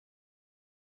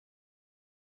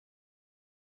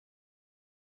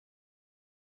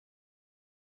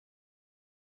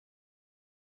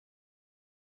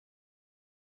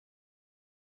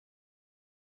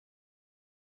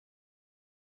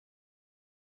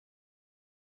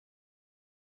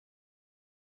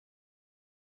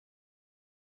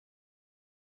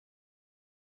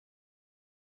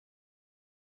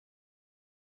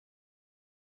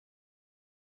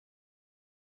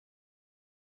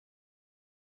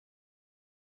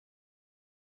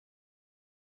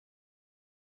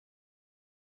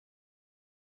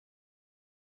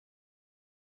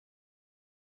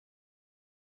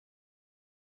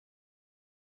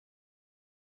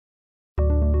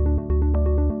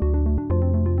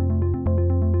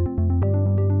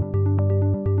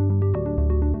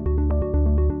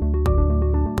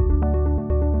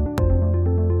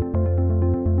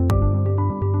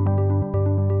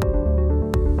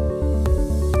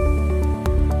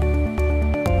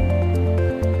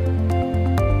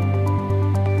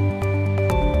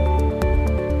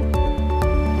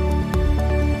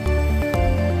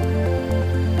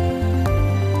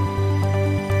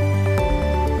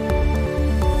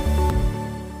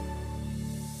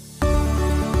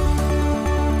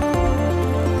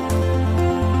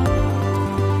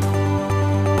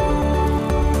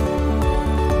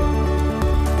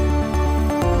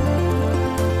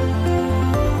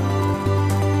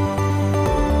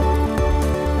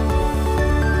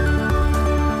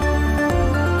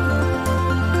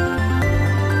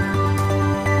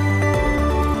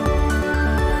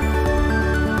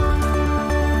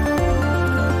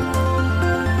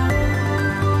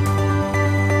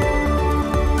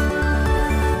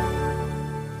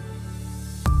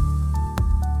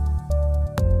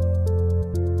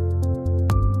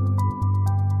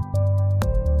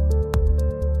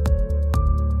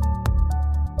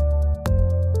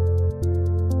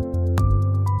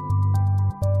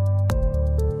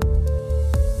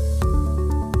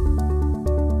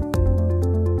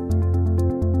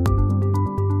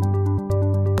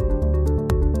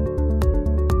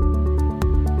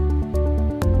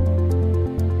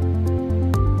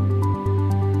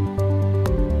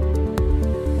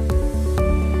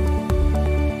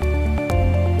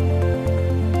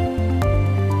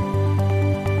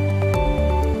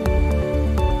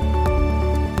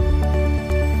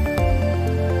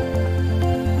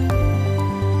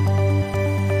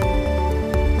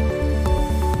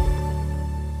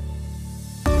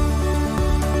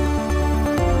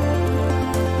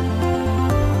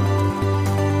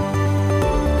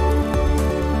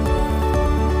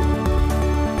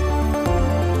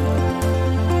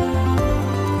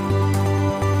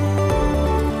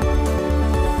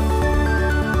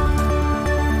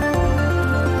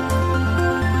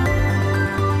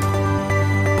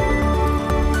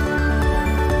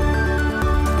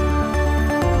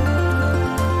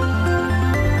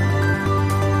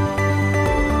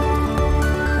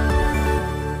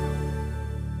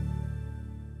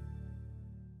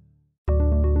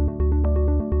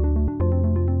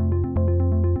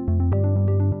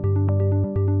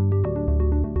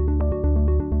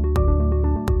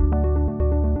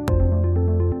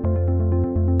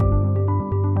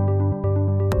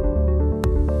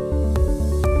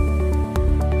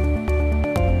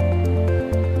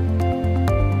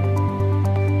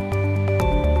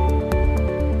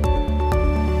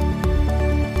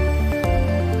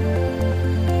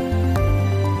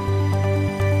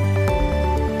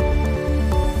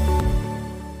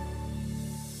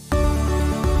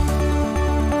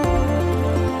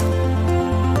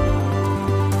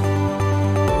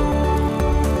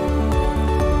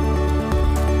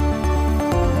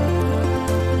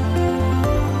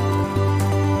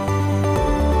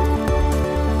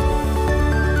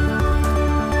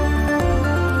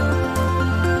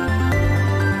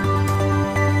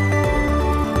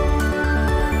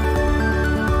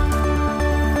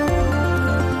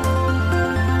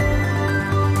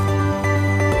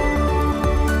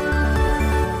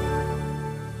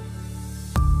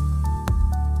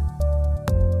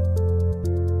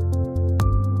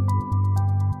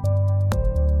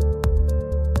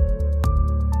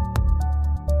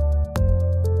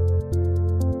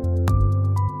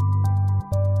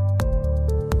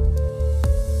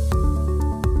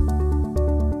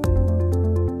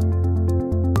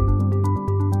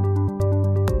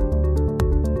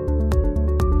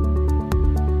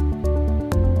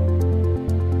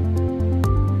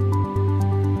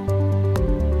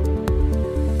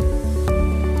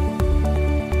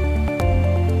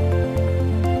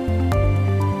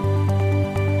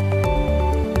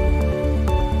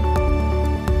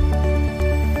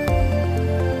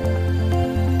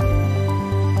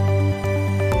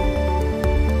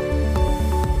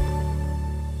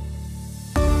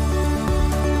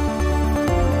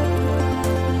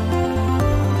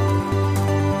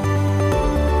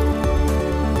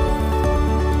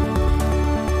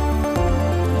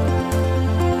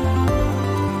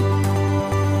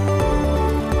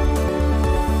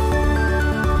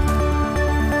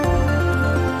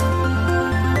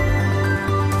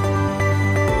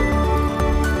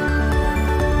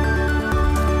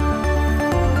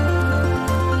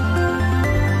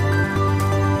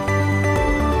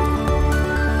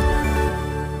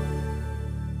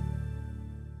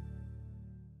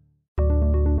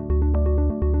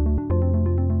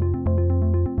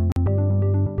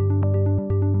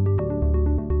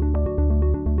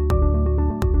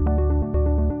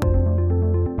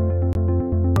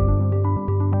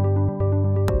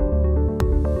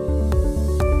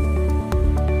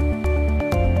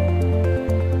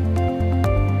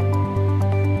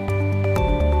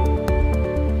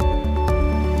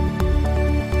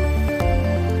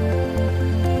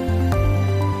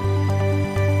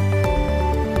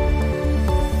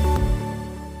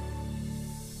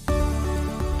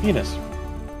penis.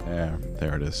 Yeah,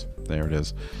 there it is. There it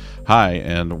is. Hi,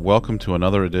 and welcome to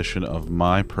another edition of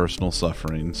My Personal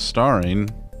Suffering, starring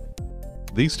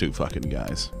these two fucking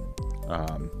guys.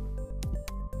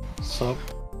 So,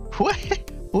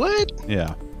 What?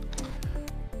 Yeah.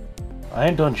 I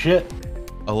ain't done shit.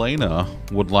 Elena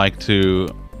would like to.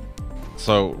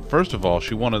 So first of all,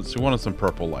 she wanted some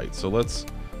purple lights. So let's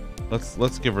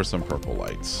give her some purple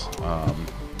lights.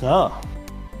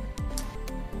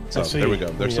 So there we go.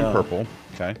 There's some purple.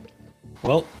 Okay.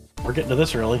 Well, we're getting to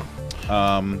this early.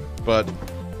 But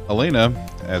Elena,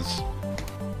 as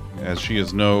she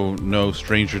is no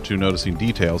stranger to noticing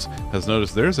details, has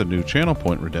noticed there's a new channel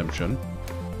point redemption,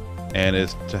 and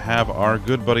is to have our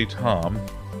good buddy Tom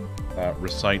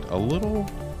recite a little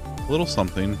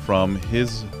something from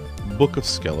his book of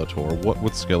Skeletor. What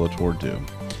would Skeletor do?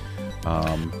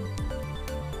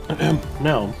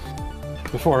 Now,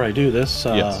 before I do this,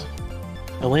 yes.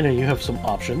 Elena, you have some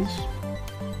options.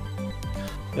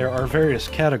 There are various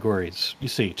categories, you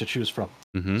see, to choose from.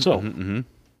 The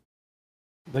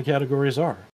categories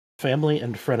are family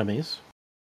and frenemies,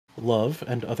 love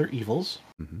and other evils,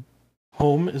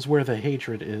 home is where the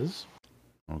hatred is,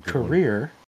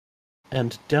 career,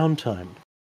 and downtime.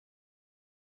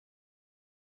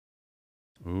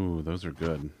 Ooh, those are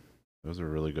good. Those are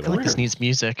really good. I feel like this needs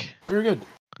music. Very good.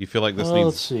 You feel like this needs...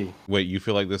 Let's see. Wait, you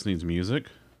feel like this needs music?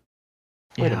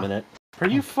 Wait a minute. Are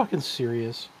you fucking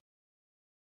serious?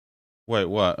 Wait,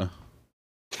 what?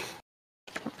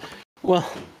 Well,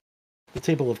 the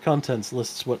table of contents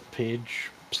lists what page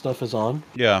stuff is on.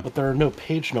 Yeah. But there are no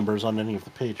page numbers on any of the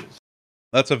pages.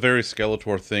 That's a very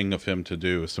Skeletor thing of him to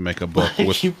do, is to make a book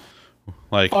with... You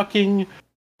like... fucking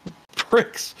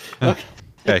pricks.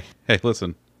 Okay. Hey,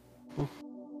 listen.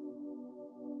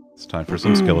 It's time for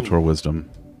some Skeletor wisdom.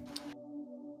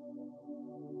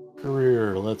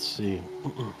 Career, let's see.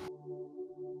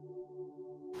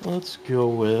 Let's go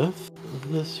with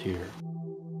this here.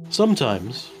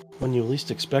 Sometimes, when you least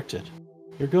expect it,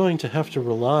 you're going to have to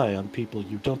rely on people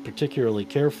you don't particularly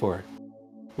care for.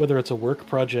 Whether it's a work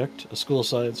project, a school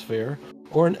science fair,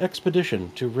 or an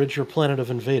expedition to rid your planet of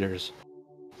invaders,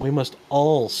 we must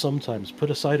all sometimes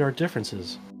put aside our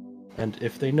differences, and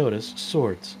if they notice,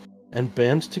 swords, and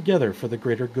band together for the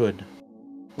greater good.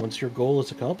 Once your goal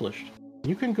is accomplished,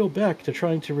 you can go back to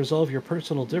trying to resolve your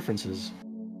personal differences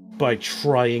by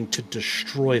trying to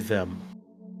destroy them.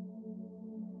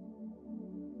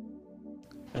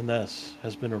 And this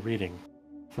has been a reading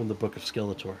from the Book of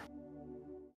Skeletor.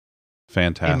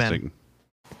 Fantastic. Amen.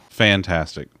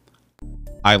 Fantastic.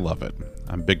 I love it.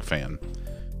 I'm a big fan.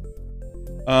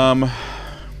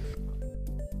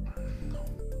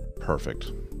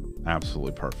 Perfect.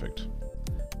 Absolutely perfect.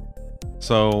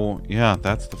 So, yeah,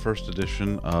 that's the first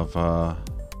edition of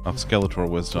Skeletor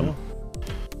Wisdom. Yeah.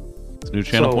 This new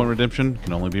channel point redemption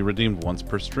can only be redeemed once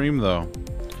per stream, though.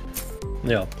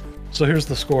 Yeah. So here's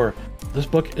the score. This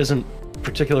book isn't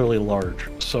particularly large,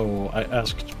 so I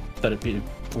asked that it be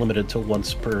limited to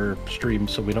once per stream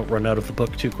so we don't run out of the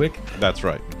book too quick. That's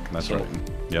right. That's right.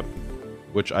 Yep.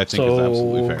 Which I think is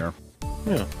absolutely fair.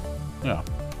 Yeah. Yeah.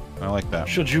 I like that.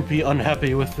 Should you be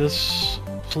unhappy with this,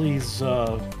 please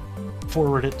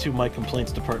forward it to my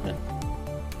complaints department.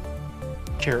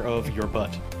 Care of your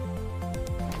butt.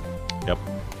 Yep.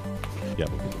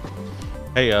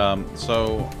 Hey, you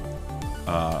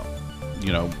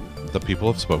know, the people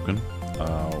have spoken.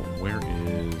 Where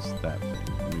is that thing?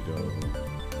 Let me go.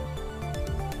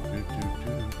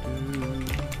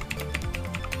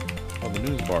 Oh, the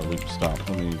news bar loop stopped.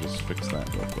 Let me just fix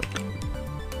that real quick.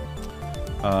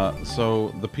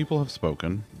 So the people have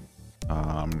spoken.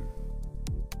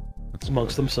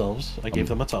 Amongst themselves. I gave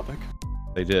them a topic.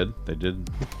 They did.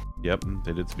 Yep,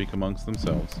 they did speak amongst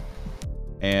themselves.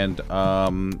 And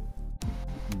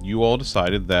you all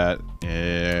decided that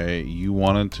you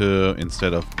wanted to,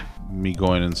 instead of me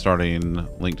going and starting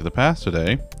Link to the Past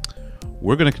today,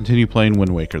 we're going to continue playing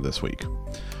Wind Waker this week.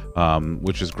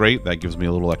 Which is great. That gives me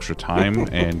a little extra time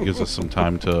and gives us some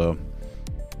time to,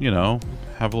 you know,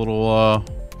 have a little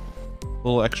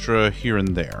extra here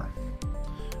and there.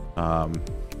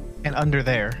 And under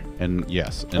there. And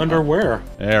yes. And under where?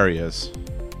 There he is.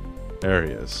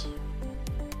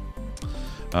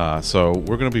 So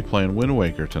we're going to be playing Wind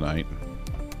Waker tonight.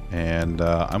 And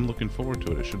I'm looking forward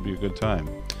to it. It should be a good time.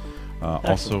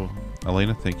 Also,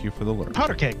 Elena, thank you for the alert.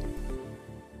 Powder cake.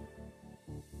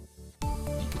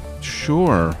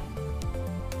 Sure,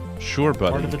 buddy.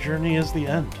 Part of the journey is the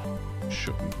end.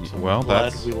 Sure. So Well, glad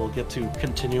that's... we will get to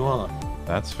continue on.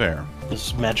 That's fair.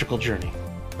 This magical journey.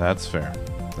 That's fair.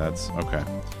 That's okay.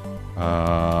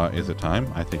 Is it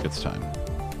time? I think it's time.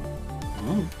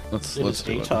 It Let's is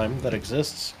do a it. time that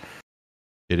exists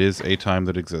It is a time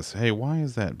that exists. Hey, why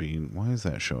is that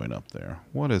showing up there?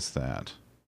 What is that?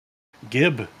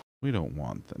 Gib. We don't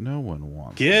want that. No one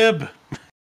wants Gib.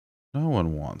 No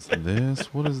one wants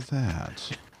this. What is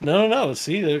that? No.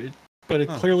 See, but it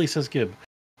clearly says Gib.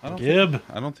 Gib.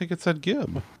 I don't think it said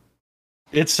Gib.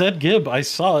 It said Gib. I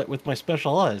saw it with my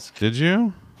special eyes. Did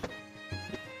you?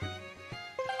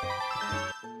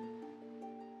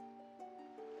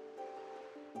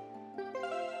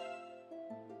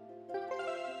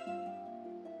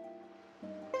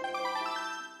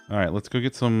 All right, let's go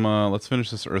get some. Let's finish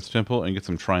this Earth Temple and get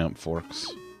some Triumph Forks.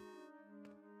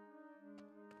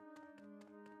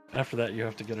 After that, you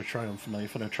have to get a Triumph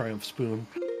knife and a Triumph spoon.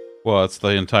 Well, it's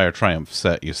the entire Triumph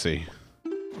set, you see.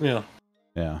 Yeah.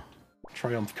 Yeah.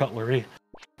 Triumph cutlery.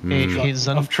 Hey,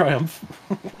 Of Triumph.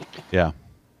 Yeah.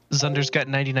 Zunder's got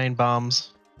 99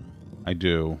 bombs. I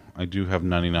do have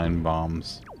 99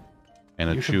 bombs.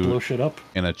 And You should blow shit up.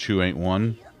 And a chew ain't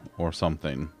one or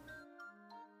something.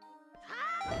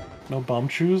 No bomb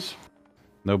shoes?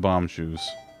 No bomb shoes.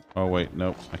 Oh, wait.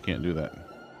 Nope. I can't do that.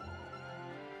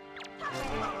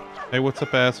 Hey, what's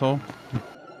up, asshole?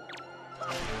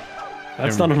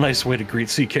 That's not a nice way to greet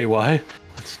CKY.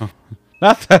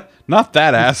 Not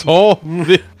that asshole.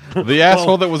 The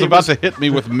asshole that was about to hit me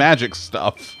with magic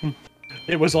stuff.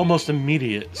 It was almost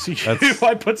immediate.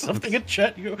 CKY put something in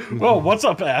chat. You go, "Whoa, what's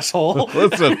up, asshole?"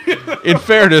 Listen, in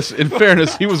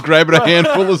fairness, he was grabbing a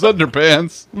handful of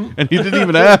underpants, and he didn't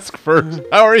even ask first.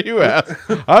 How are you, ass?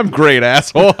 I'm great,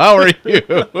 asshole. How are you?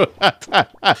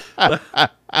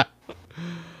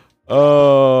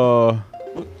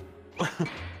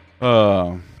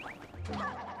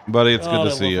 Buddy, it's good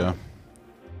to see you.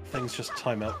 Things just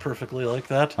time out perfectly like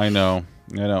that. I know.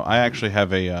 I actually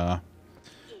have a.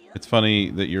 It's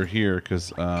funny that you're here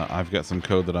because I've got some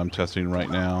code that I'm testing right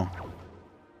now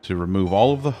to remove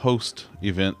all of the host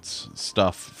events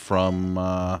stuff from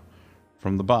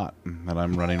the bot that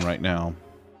I'm running right now.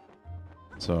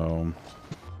 So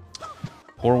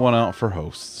pour one out for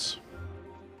hosts.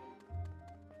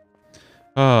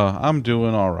 I'm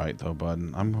doing all right though,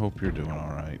 bud. I hope you're doing all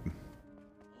right.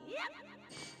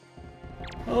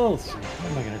 Oh, let's see.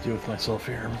 What am I gonna do with myself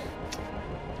here?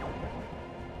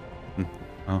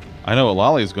 I know what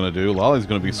Lolly's going to do. Lolly's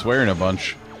going to be swearing a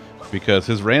bunch because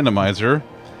his randomizer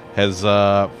has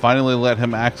finally let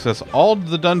him access all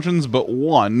the dungeons but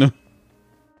one.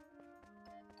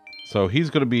 So he's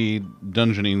going to be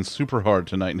dungeoning super hard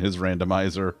tonight in his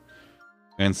randomizer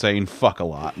and saying fuck a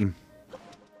lot. If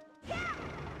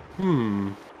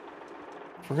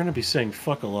we're going to be saying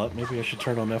fuck a lot, maybe I should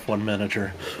turn on F1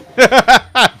 Manager.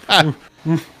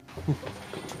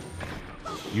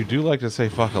 You do like to say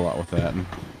fuck a lot with that.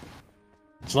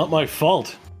 It's not my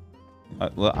fault.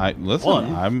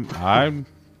 Listen. I'm.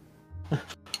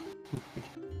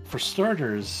 For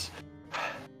starters,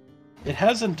 it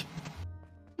hasn't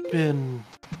been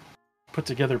put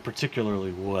together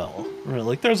particularly well. Right?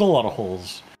 Like, there's a lot of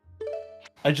holes.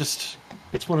 It's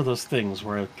one of those things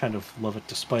where I kind of love it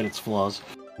despite its flaws.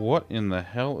 What in the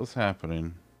hell is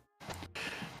happening?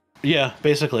 Yeah,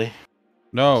 basically.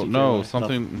 No,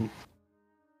 something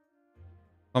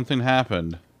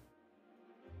happened.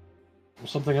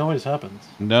 Something always happens.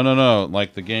 No.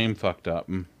 Like the game fucked up.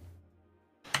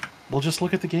 Well, just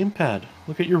look at the gamepad.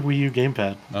 Look at your Wii U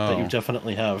gamepad that you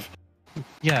definitely have.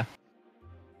 Yeah.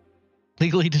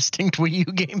 Legally distinct Wii U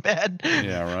gamepad.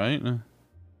 Yeah, right?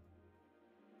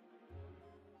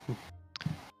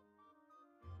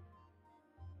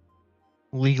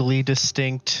 Legally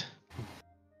distinct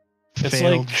It's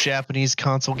failed like- Japanese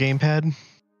console gamepad.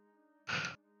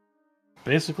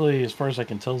 Basically, as far as I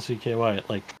can tell,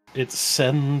 CKY, it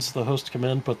sends the host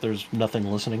command, but there's nothing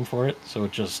listening for it, so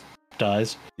it just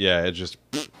dies. Yeah, it's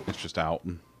just out.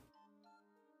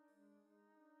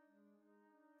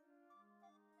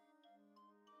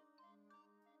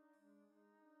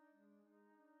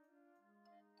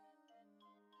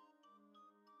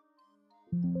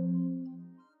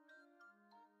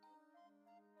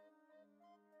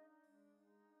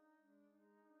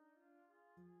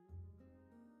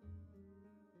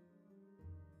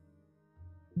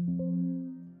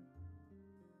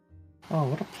 Oh,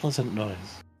 what a pleasant noise.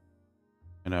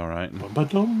 I know, right?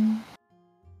 Ba-dum.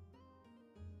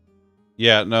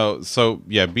 Yeah, no. So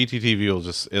yeah,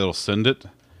 BTTV it'll send it.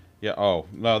 Yeah. Oh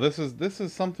no, this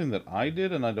is something that I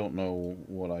did, and I don't know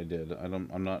what I did.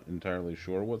 I'm not entirely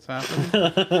sure what's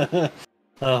happening.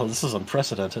 Oh, this is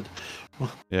unprecedented.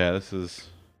 Yeah, this is.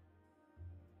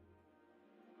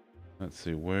 Let's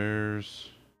see, where's.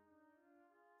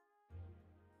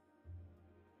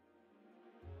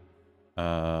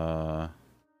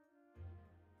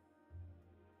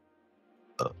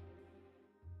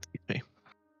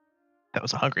 That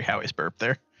was a Hungry Howie's burp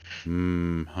there.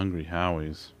 Hungry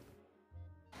Howie's.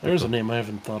 There's a name I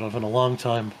haven't thought of in a long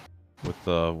time. With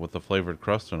the flavored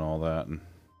crust and all that.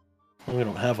 Well, we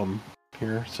don't have them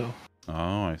here, so.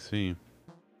 Oh, I see.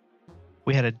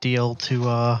 We had a deal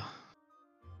to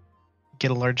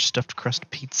get a large stuffed crust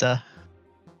pizza.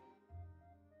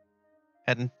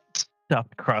 And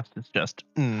stuffed crust is just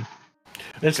It's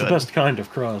good. the best kind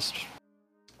of crust.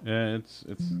 Yeah,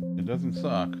 it doesn't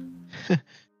suck.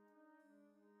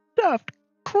 Stuffed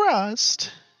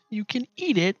crust. You can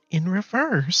eat it in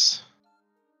reverse.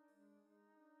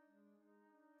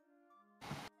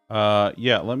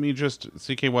 Yeah, let me just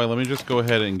CKY, let me just go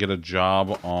ahead and get a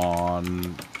job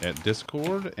on at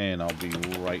Discord, and I'll be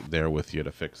right there with you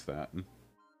to fix that.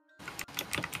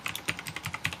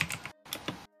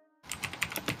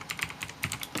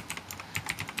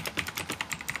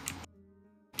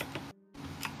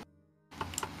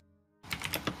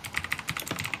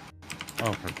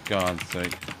 Oh, for God's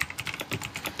sake.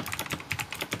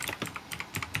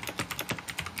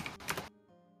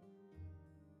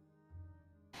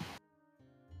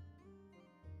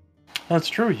 That's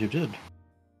true, you did.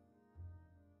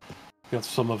 Got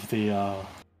some of the,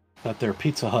 that their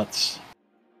Pizza Huts.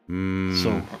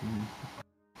 So,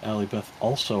 Allie Beth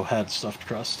also had stuffed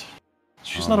crust.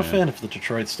 She's not a fan of the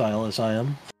Detroit style as I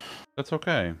am. That's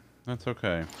okay. That's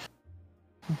okay.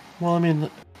 Well, I mean,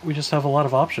 we just have a lot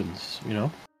of options, you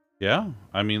know? Yeah,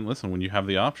 I mean, listen, when you have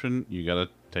the option, you gotta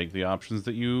take the options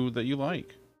that you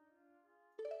like.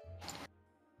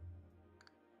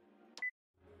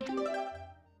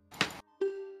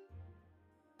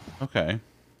 Okay.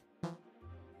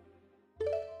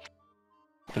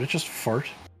 Did it just fart?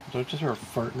 Did I just hear a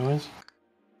fart noise?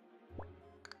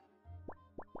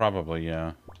 Probably,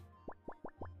 yeah.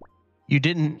 You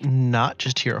didn't not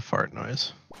just hear a fart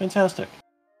noise. Fantastic.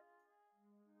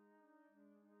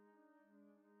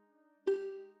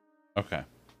 Okay.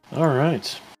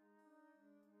 Alright.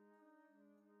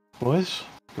 Boys,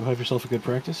 go have yourself a good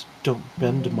practice. Don't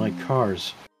bend my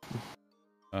cars.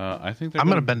 I think they're I'm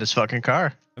gonna bend this fucking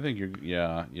car. I think you're,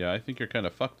 yeah, I think you're kind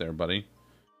of fucked there, buddy.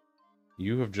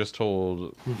 You have just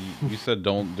told, you said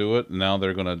don't do it, and now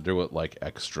they're gonna do it like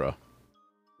extra.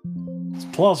 It's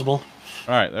plausible.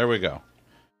 Alright, there we go.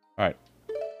 Alright.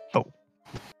 Oh.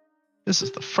 This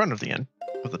is the front of the end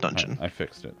of the dungeon. I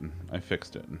fixed it. I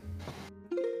fixed it.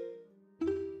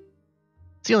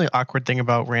 The only awkward thing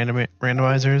about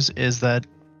randomizers is that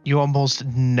you almost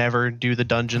never do the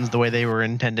dungeons the way they were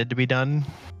intended to be done.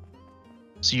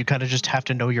 So you kind of just have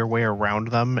to know your way around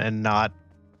them and not,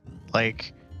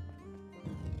 like,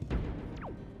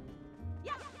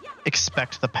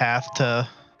 expect the path to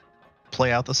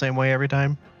play out the same way every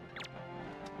time.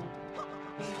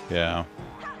 Yeah.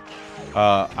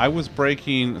 I was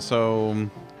breaking, so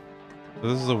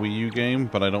this is a Wii U game,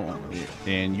 but I don't,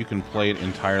 and you can play it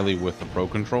entirely with the Pro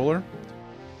Controller.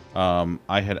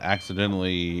 I had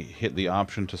accidentally hit the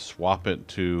option to swap it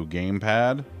to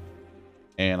gamepad,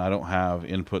 and I don't have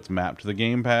inputs mapped to the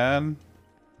gamepad.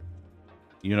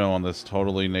 You know, on this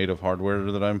totally native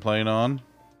hardware that I'm playing on.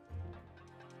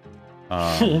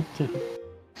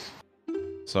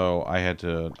 So I had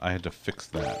to fix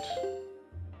that.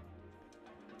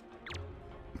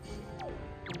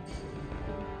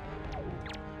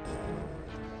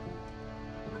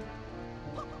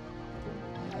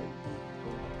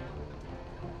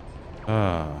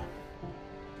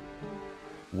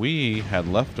 We had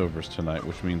leftovers tonight,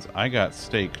 which means I got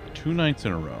steak 2 nights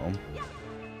in a row,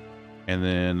 and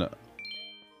then,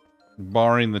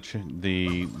 barring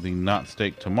the not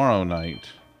steak tomorrow night,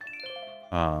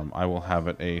 I will have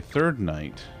it a third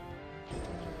night,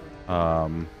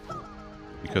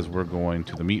 because we're going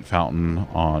to the meat fountain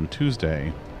on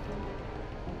Tuesday.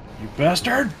 You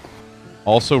bastard!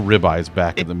 Also, ribeyes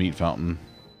back at the meat fountain.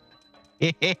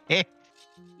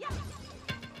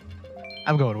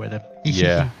 I'm going with him.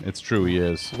 Yeah, it's true. He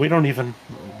is. We don't even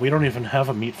have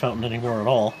a meat fountain anymore at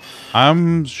all.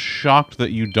 I'm shocked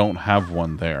that you don't have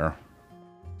one there.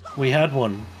 We had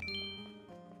one,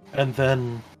 and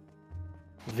then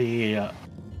the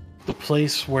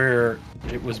place where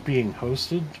it was being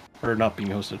hosted, or not being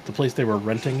hosted, the place they were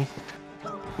renting,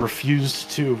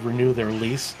 refused to renew their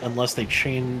lease unless they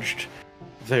changed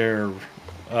their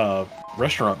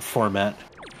restaurant format.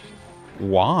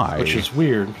 Why? Which is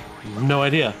weird. No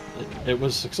idea. It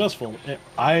was successful. It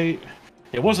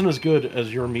wasn't as good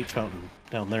as your meat fountain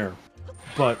down there,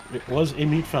 but it was a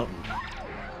meat fountain.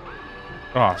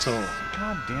 Oh, So,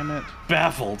 God damn it.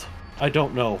 baffled. I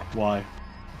don't know why.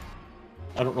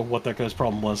 I don't know what that guy's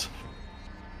problem was.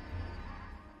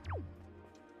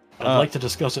 I'd like to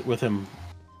discuss it with him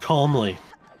calmly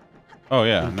Oh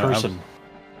yeah, in person.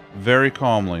 very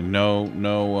calmly. No,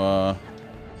 no.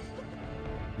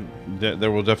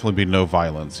 There will definitely be no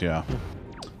violence. Yeah.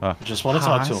 Just want to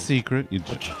talk to him. Secret. You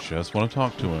just want to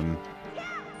talk to him.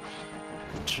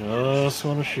 Just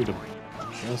want to shoot him.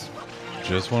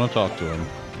 Just want to talk to him.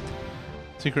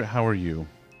 Secret, how are you?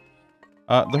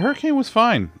 The hurricane was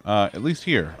fine. At least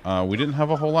here. We didn't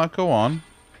have a whole lot go on.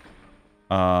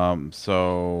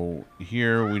 So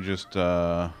here we just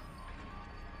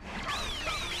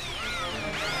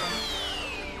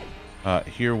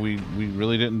here we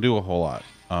really didn't do a whole lot.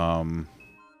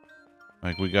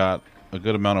 Like we got a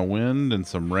good amount of wind and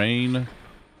some rain,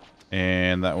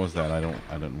 and that was that. I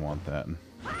didn't want that.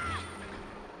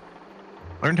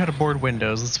 Learned how to board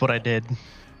windows. That's what I did.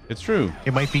 It's true.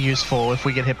 It might be useful if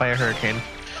we get hit by a hurricane.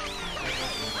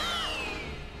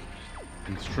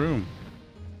 It's true.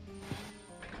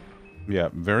 Yeah,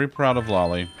 very proud of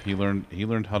Lolly. He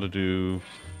learned how to do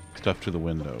stuff to the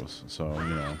windows. So, you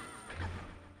know,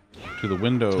 to the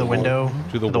window, To the window,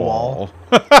 to the wall.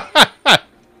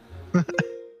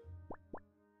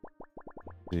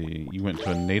 You went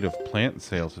to a native plant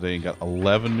sale today and got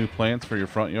 11 new plants for your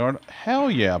front yard. Hell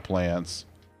yeah, plants.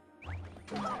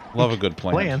 Love a good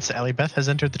plant. Plants. Allie Beth has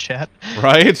entered the chat.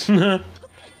 Right? She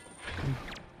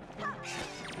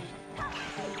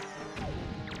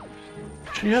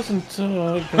hasn't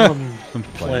gone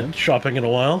plant shopping in a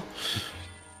while.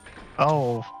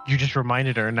 Oh, you just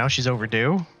reminded her. Now she's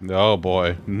overdue. Oh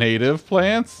boy, native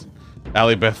plants.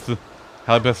 Allie Beth's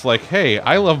like, hey,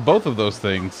 I love both of those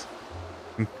things.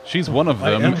 She's one of them,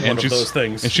 I am and one of she's those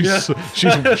things. and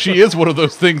she is one of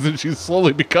those things, and she's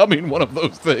slowly becoming one of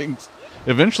those things.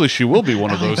 Eventually, she will be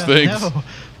one of those things.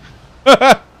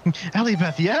 No. Allie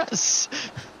Beth, yes.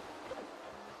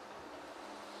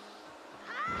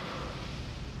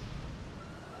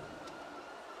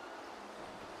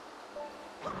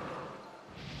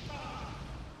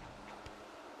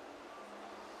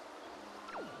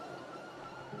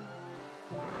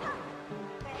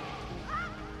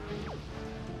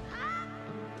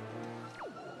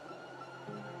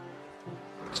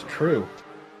 It's true.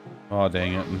 Oh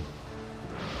dang it!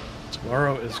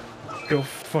 Tomorrow is go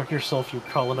fuck yourself, you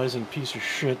colonizing piece of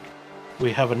shit.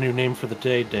 We have a new name for the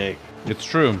day. It's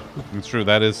true. It's true.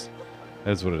 That's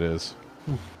what it is.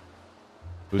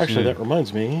 Actually, that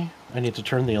reminds me. I need to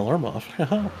turn the alarm off.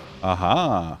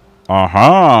 Aha!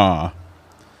 Aha!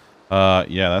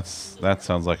 Yeah, that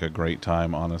sounds like a great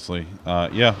time, honestly.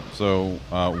 Yeah. So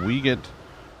we get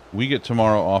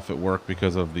tomorrow off at work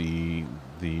because of the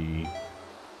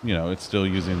you know, it's still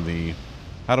using the,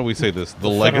 how do we say this? The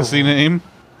legacy name?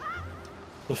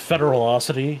 The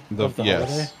federalosity of the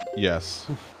holiday? Yes.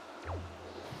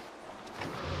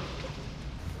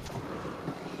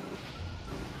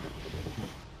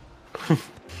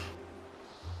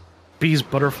 Bees,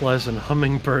 butterflies, and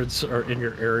hummingbirds are in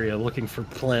your area looking for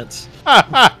plants.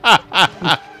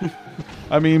 I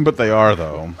mean, but they are,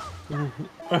 though.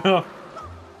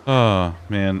 Oh,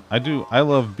 man. I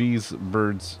love bees,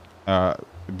 birds,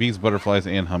 bees, butterflies,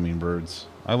 and hummingbirds.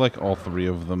 I like all three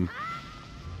of them.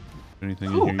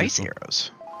 Anything Ooh, in here? ice arrows.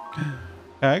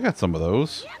 Yeah, I got some of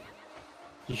those.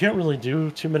 You can't really do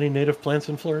too many native plants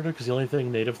in Florida because the only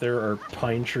thing native there are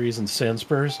pine trees and sand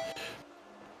spurs.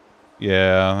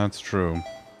 Yeah, that's true.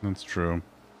 That's true.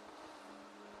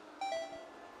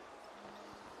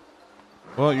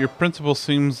 Well, your principal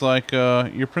seems like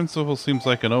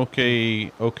an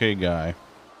okay guy.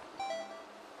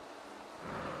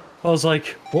 I was like,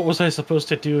 what was I supposed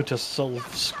to do to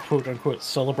quote unquote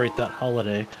celebrate that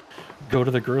holiday? Go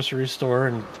to the grocery store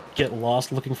and get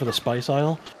lost looking for the spice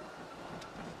aisle?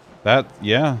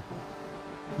 Yeah.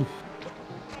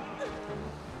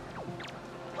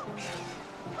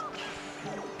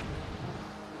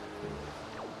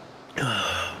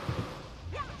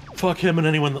 Fuck him and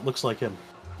anyone that looks like him.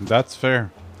 That's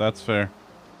fair. That's fair.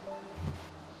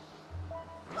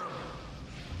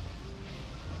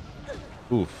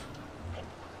 Oof.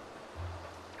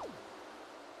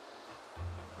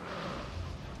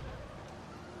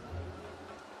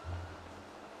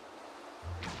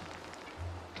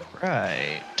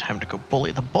 Right. Time to go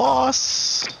bully the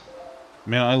boss.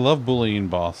 Man, I love bullying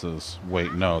bosses.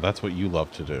 Wait, no, that's what you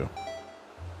love to do.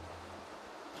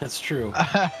 That's true.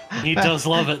 He does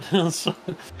love it.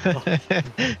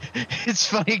 It's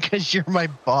funny because you're my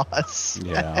boss.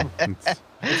 Yeah.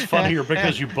 It's funnier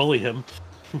because you bully him.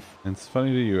 It's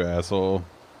funny to you, asshole.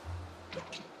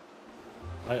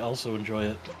 I also enjoy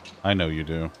it. I know you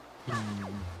do.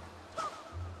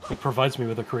 It provides me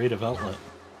with a creative outlet.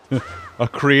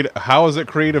 How is it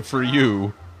creative for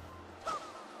you?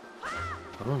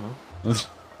 I don't know.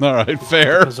 All right,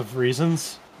 fair. Because of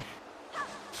reasons.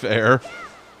 Fair.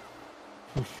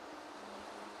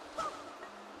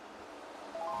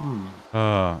 Yeah,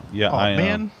 Oh I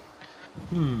man.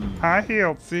 Hi,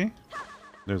 Hiltsy.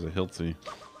 There's a Hiltsy.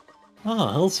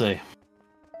 Ah, Hilsey.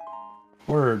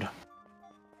 Word.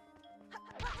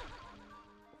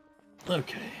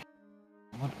 Okay.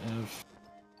 What if...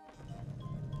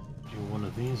 do one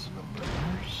of these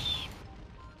numbers...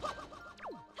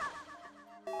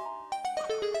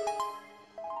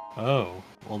 Oh,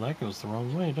 well that goes the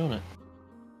wrong way, don't it?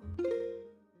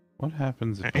 What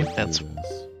happens if Alright, I that's do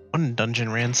this? one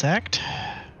dungeon ransacked.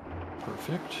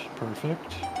 Perfect,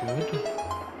 perfect, good.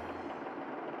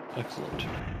 Excellent.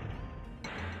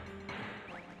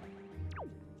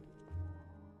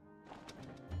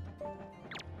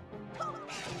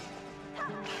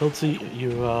 Hiltzy,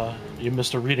 you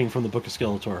missed a reading from the Book of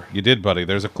Skeletor. You did, buddy.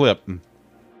 There's a clip.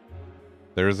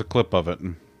 There is a clip of it.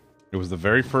 It was the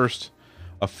very first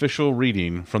official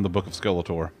reading from the Book of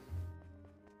Skeletor,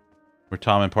 where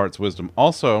Tom imparts wisdom.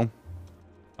 Also,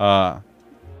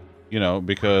 you know,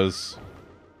 because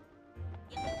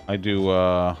I do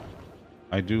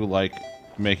like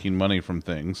making money from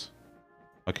things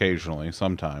occasionally,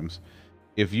 sometimes.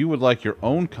 If you would like your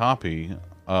own copy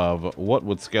of What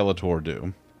Would Skeletor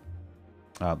Do,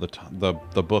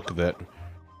 the book that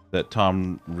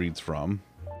Tom reads from,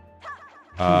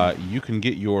 you can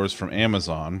get yours from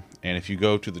Amazon, and if you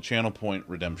go to the channel point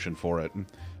redemption for it,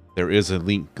 there is a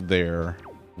link there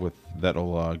with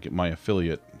that'll get my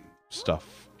affiliate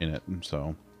stuff in it.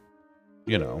 So,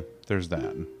 you know, there's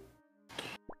that.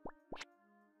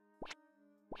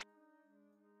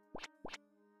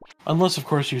 Unless, of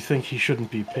course, you think he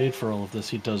shouldn't be paid for all of this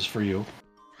he does for you.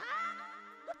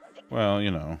 Well,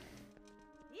 you know.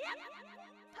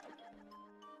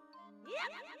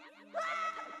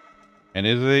 And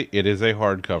it is a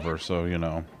hardcover, so you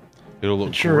know, it'll look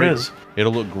It sure great. is.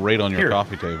 It'll look great on your Here.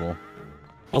 coffee table.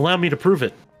 Allow me to prove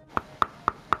it.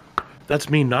 That's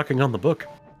me knocking on the book.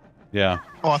 Yeah,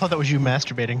 Oh, I thought that was you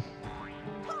masturbating.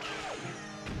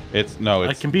 it's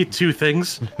It can be two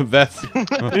things. that's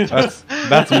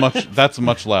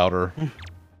much louder.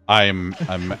 I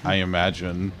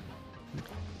imagine.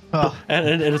 Oh,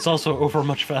 And it's also over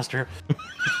much faster.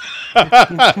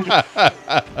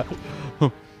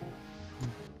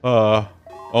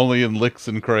 Only in licks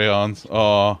and crayons.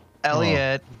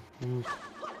 Elliot.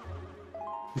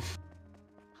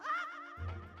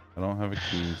 I don't have a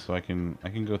key, so I can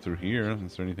go through here.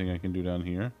 Is there anything I can do down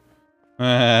here?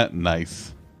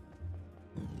 Nice.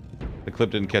 The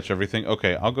clip didn't catch everything.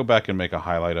 Okay, I'll go back and make a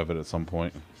highlight of it at some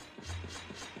point.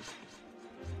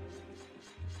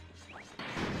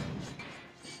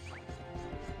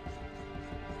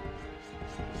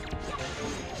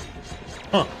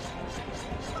 Huh.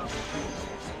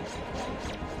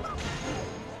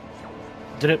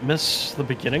 Did it miss the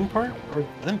beginning part? Or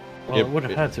then? Well, it would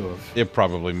have had to have. It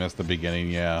probably missed the beginning,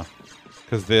 yeah.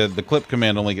 Because the clip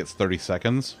command only gets 30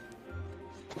 seconds.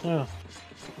 Yeah.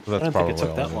 So that's I don't probably think it took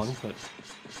all that it is. long, but...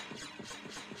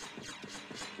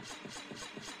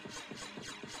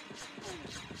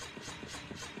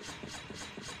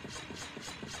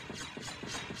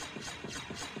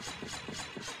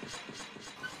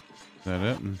 Is that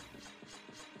it?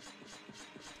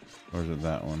 Or is it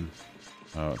that one?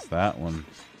 Oh, it's that one.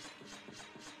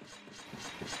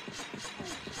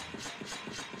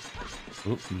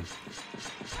 Oop.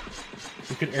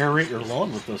 You could aerate your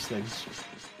lawn with those things.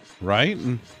 Right?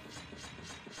 $12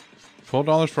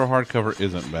 for a hardcover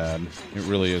isn't bad. It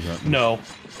really isn't. No.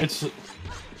 It's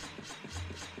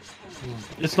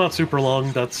not super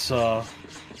long. That's part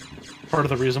of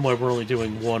the reason why we're only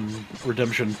doing one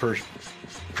redemption per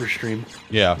stream.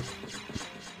 Yeah.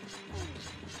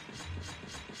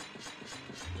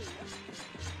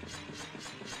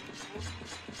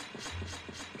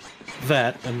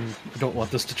 That, and I don't want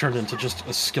this to turn into just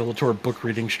a Skeletor book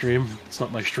reading stream. It's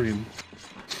not my stream.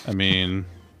 I mean,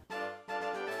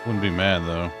 wouldn't be mad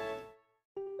though.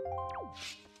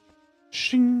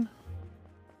 Shing.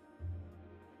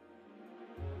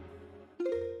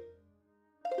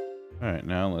 Alright,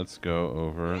 now let's go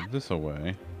over this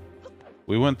away.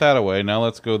 We went that away, now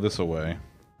let's go this away.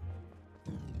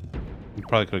 We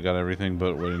probably could have got everything,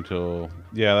 but wait until...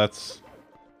 Yeah, that's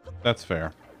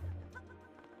fair.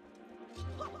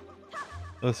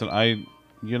 Listen,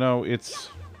 you know, it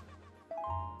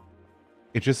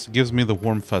just gives me the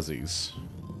warm fuzzies.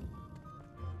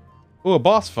 Oh, a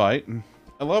boss fight.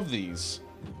 I love these.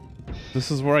 This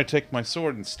is where I take my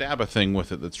sword and stab a thing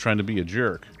with it that's trying to be a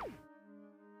jerk.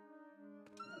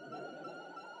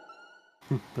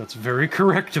 That's very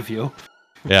correct of you.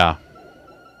 Yeah.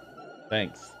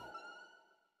 Thanks.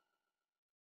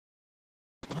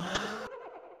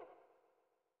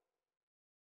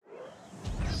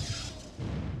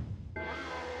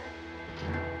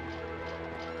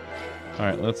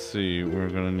 Alright, let's see. We're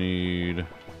gonna need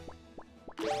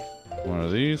one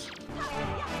of these.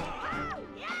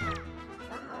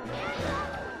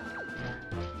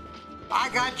 I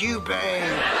got you,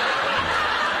 babe.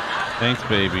 Thanks,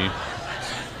 baby.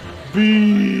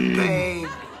 Babe.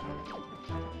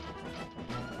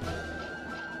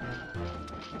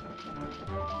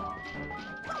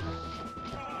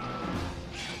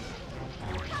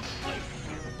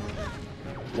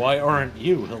 Why aren't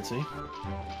you, Hilty?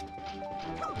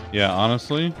 Yeah,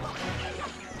 honestly.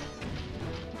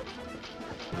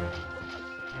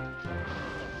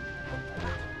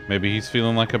 Maybe he's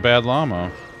feeling like a bad llama.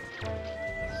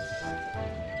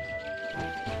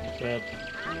 Bad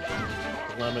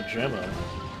llama gemma.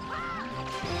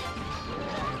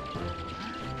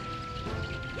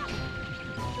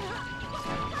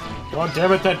 God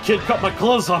damn it, that kid cut my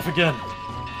clothes off again!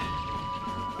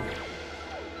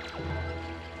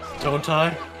 Don't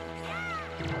I?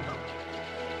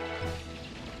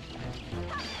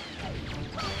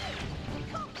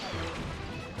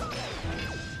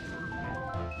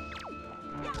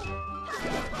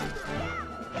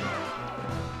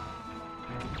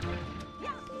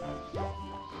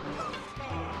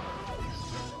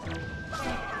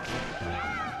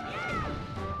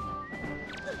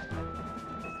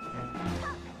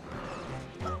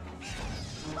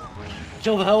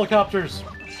 Kill the helicopters!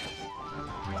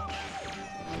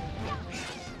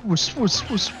 Wuss, wuss,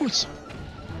 wuss, wuss.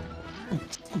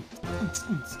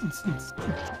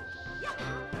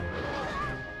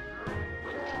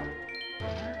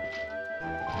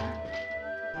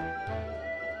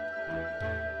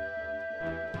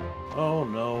 Oh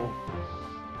no.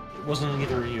 It wasn't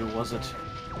either of you, was it?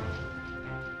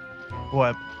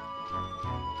 What?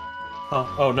 Huh?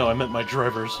 Oh no, I meant my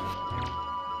drivers.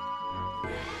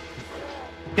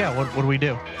 Yeah, what do we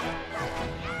do?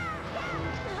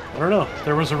 I don't know.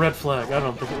 There was a red flag. I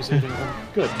don't think it was anything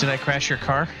good. Did I crash your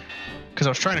car? Because I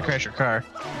was trying to crash your car.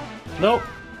 Nope.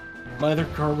 Neither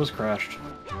car was crashed.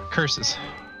 Curses.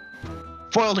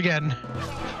 Foiled again.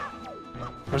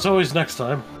 There's always next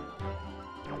time.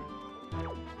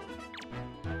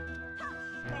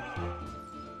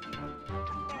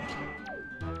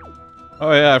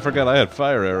 Oh yeah, I forgot I had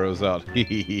fire arrows out.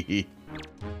 Hehehe.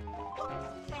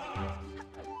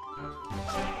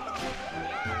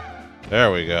 There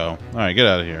we go. Alright, get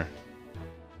out of here.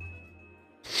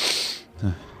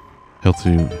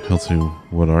 Hiltu,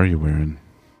 what are you wearing?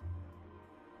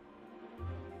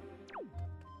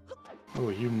 Oh,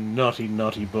 you naughty,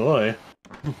 naughty boy.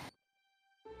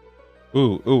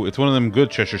 Ooh, it's one of them good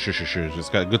Cheshires. It's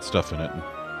got good stuff in it.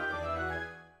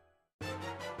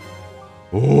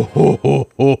 Oh, ho, ho,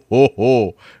 ho, ho,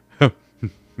 ho.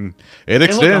 It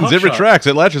extends, it retracts,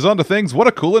 it latches onto things. What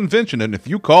a cool invention. And if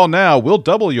you call now, we'll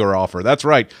double your offer. That's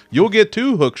right. You'll get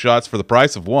 2 hook shots for the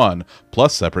price of 1,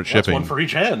 plus separate shipping. That's one for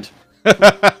each hand.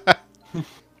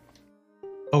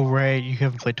 Oh, right. You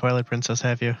haven't played Twilight Princess,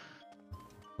 have you?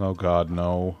 Oh, God,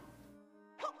 no.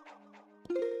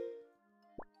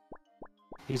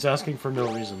 He's asking for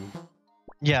no reason.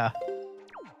 Yeah.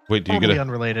 Wait, do you Totally get a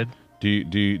unrelated. do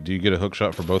you get a hook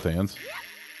shot for both hands?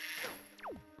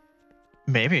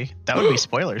 Maybe. That would be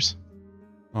spoilers.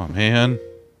 Oh man.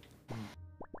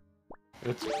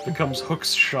 It becomes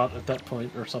Hook's shot at that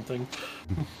point or something.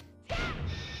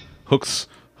 Hook's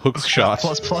shot.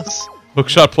 Plus plus. Hook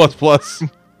shot plus plus.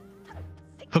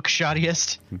 Hook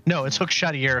shottiest. No, it's hook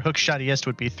shottier. Hook shottiest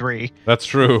would be 3. That's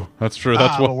true. That's true.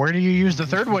 That's But what. where do you use the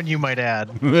third one, you might add?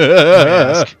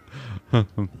 Ask.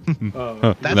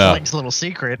 That's No. Link's little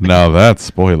secret. Now that's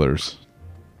spoilers.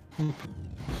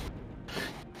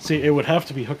 See, it would have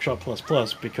to be Hookshot Plus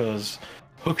Plus because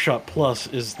Hookshot Plus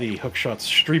is the Hookshot's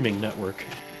streaming network.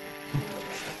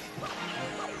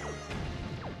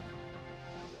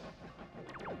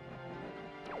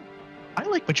 I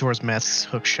like Majora's Mask's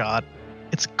hook shot.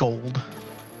 It's gold.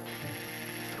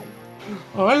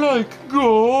 I like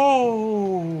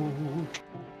gold.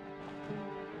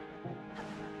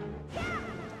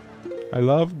 I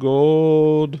love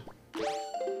gold.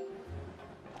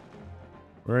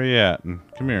 Where are you at?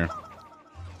 Come here.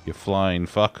 You flying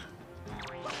fuck.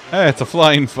 Hey, it's a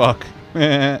flying fuck.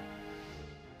 No,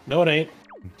 it ain't.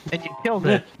 And you killed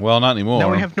it. Well, not anymore.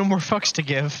 Now we have no more fucks to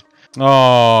give.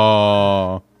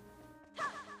 Oh,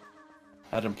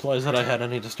 That implies that I had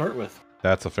any to start with.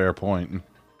 that's a fair point.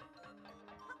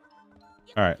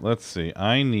 All right, let's see.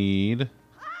 I need.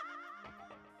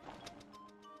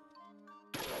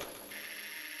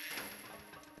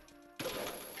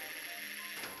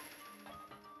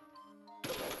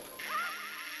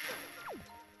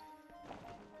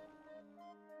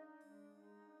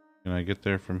 Can I get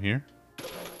there from here?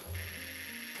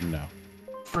 No.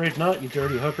 Afraid not, you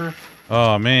dirty hooker.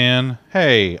 Oh, man.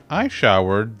 Hey, I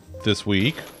showered this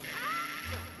week.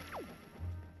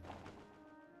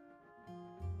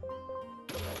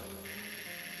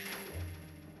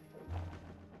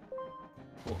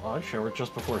 Well, I showered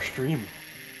just before stream.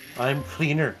 I'm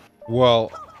cleaner.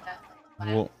 Well,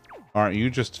 aren't you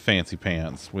just fancy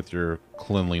pants with your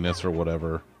cleanliness or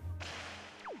whatever?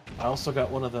 I also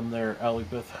got one of them there Alley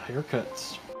Beth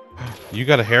haircuts. You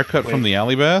got a haircut from the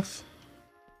Alley Beth?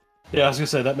 Yeah, I was gonna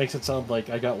say that makes it sound like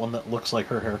I got one that looks like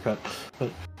her haircut. But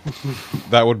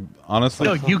That would honestly.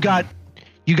 No, you got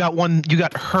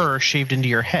her shaved into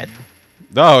your head.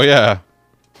 Oh yeah.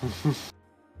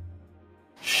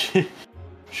 she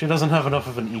doesn't have enough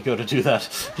of an ego to do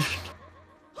that.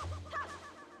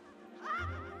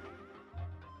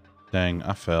 Dang,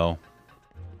 I fell.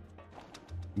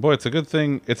 Boy, it's a good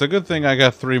thing. It's a good thing I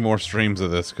got 3 more streams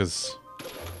of this, because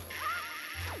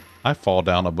I fall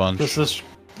down a bunch.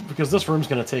 Because this room's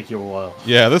gonna take you a while.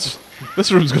 Yeah, this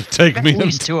room's gonna take me At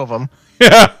least 2 of them.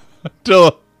 Yeah,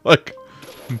 until like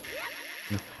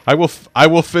I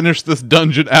will finish this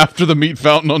dungeon after the meat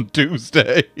fountain on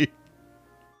Tuesday.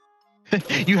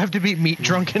 You have to be meat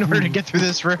drunk in order to get through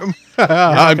this room.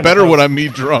 I'm better when I'm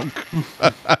meat drunk.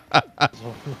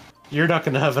 You're not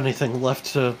going to have anything left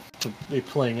to be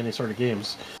playing any sort of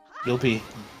games. You'll be...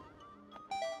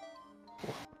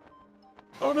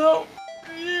 Oh no!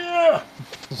 Yeah!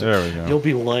 There we go. You'll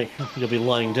be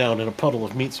lying down in a puddle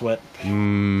of meat sweat.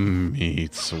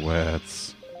 Meat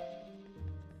sweats.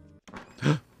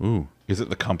 Ooh, is it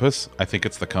the compass? I think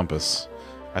it's the compass.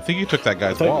 I think you took that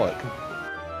guy's wallet.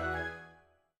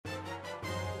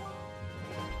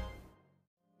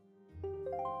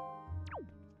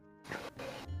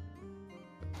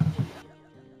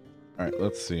 Alright,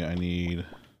 let's see. I need...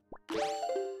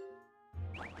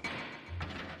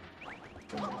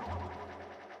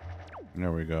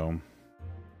 There we go.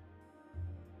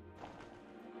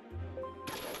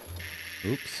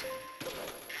 Oops.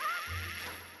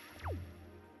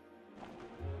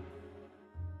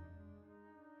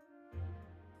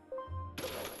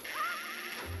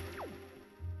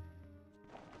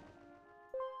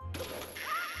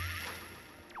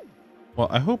 Well,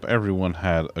 I hope everyone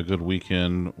had a good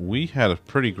weekend. We had a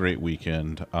pretty great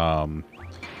weekend.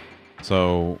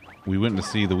 So we went to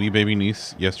see the wee baby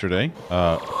niece yesterday,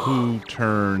 who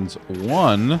turns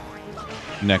 1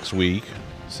 next week.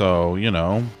 So, you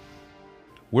know,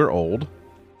 we're old.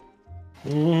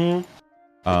 Mm-hmm.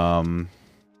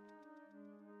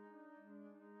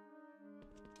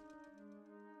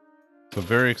 So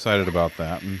very excited about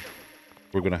that. And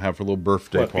we're gonna have a little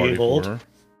birthday party for her.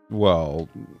 Well,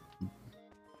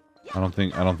 I don't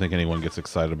think anyone gets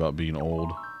excited about being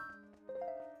old.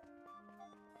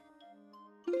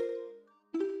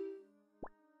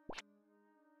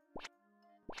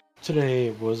 Today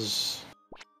was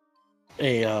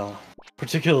a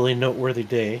particularly noteworthy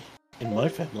day in my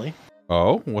family.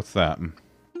 Oh, what's that?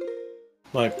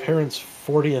 My parents'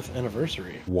 40th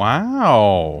anniversary.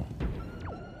 Wow.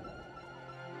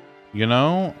 You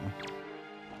know,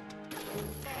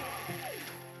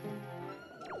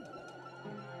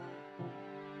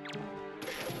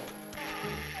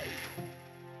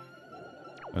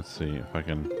 let's see if I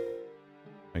can.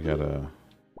 I gotta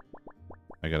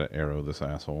arrow this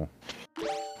asshole.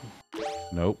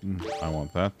 Nope. I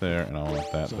want that there, and I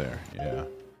want that there. Yeah.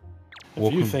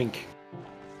 If you think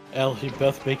Allie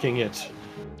Beth making it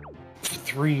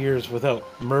 3 years without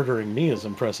murdering me is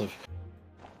impressive,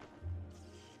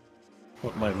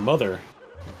 but my mother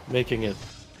making it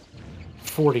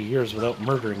 40 years without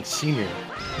murdering Senior.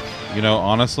 You know,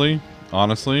 honestly,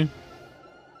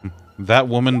 that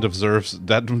woman deserves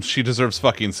that. She deserves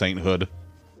fucking sainthood.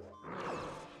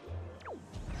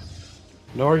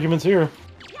 No arguments here.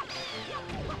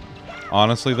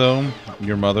 Honestly, though,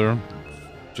 your mother,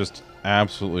 just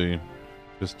absolutely,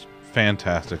 just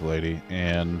fantastic lady,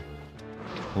 and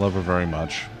love her very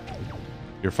much.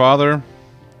 Your father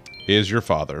is your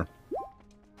father.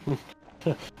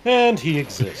 And he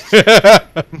exists.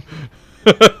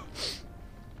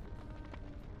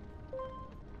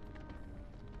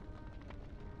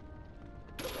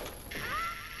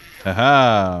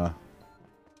 Haha.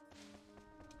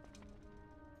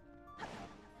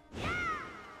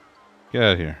 Get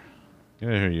out of here. Get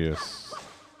out of here,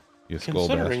 you skull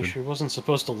Considering bastard. she wasn't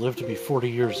supposed to live to be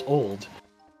 40 years old.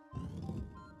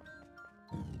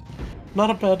 Not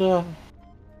a bad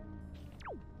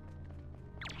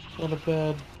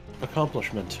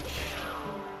accomplishment.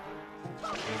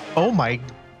 Oh my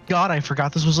god, I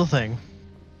forgot this was a thing.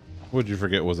 What'd you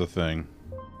forget was a thing?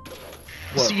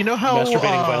 What, So you know how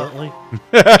masturbating violently?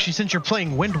 actually, since you're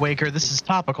playing Wind Waker, this is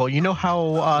topical. You know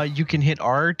how you can hit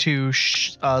R to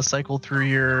cycle through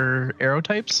your arrow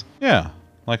types? Yeah.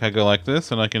 Like I go like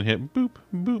this, and I can hit boop,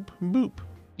 boop, boop.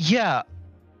 Yeah.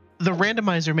 The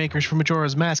randomizer makers for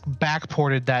Majora's Mask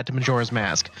backported that to Majora's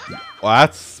Mask. Well,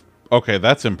 that's... Okay,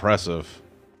 that's impressive.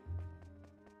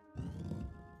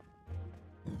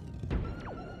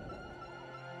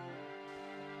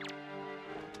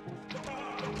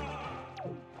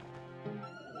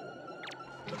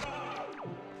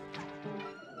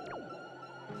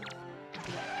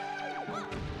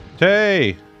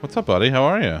 Hey! What's up, buddy? How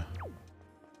are you?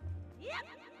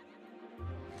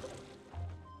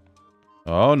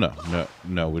 Oh, no. No,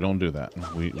 no, we don't do that.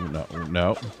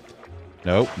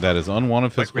 No, that is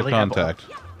unwanted physical really, contact.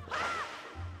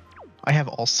 I have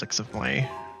all 6 of my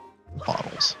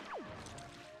bottles.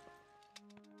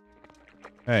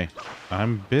 Hey,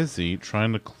 I'm busy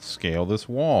trying to scale this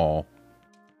wall.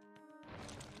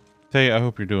 Hey, I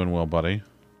hope you're doing well, buddy.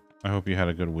 I hope you had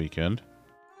a good weekend.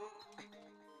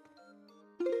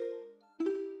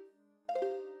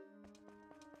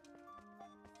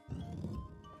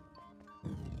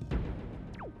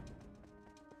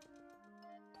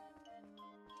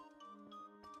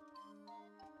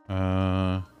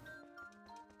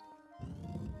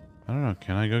 I don't know.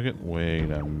 Can I go get... Wait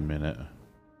a minute.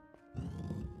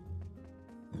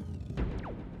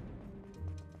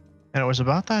 And it was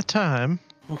about that time.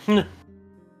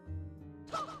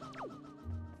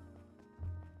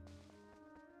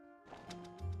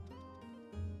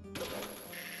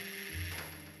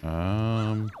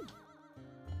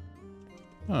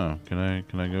 Oh, can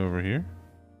I go over here?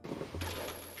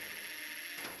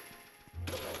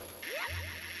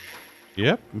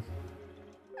 Yep.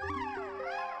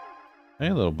 Hey,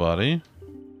 little buddy.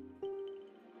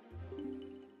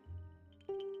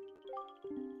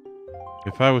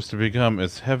 If I was to become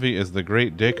as heavy as the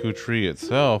great Deku tree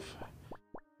itself,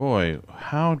 boy,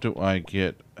 how do I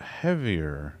get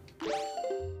heavier?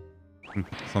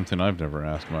 Something I've never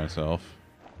asked myself.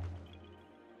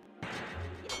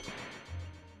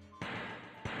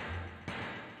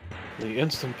 The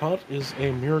Instant Pot is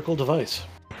a miracle device.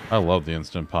 I love the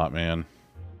Instant Pot, man.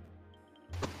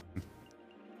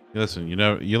 Listen, you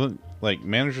know, like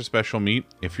manager special meat.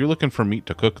 If you're looking for meat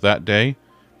to cook that day,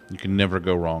 you can never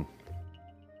go wrong.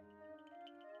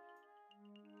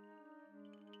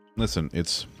 Listen,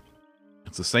 it's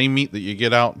the same meat that you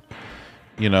get out,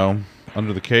 you know,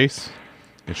 under the case.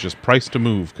 It's just price to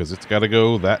move because it's got to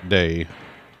go that day.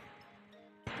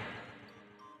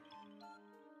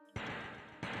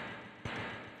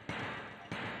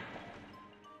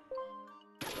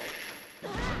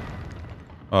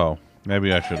 Oh,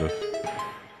 maybe I should have.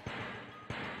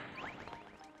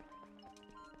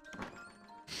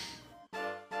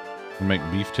 Make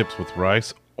beef tips with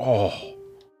rice. Oh,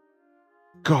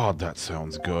 God, that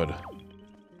sounds good.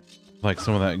 Like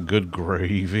some of that good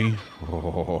gravy.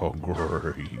 Oh,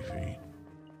 gravy.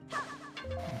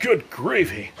 Good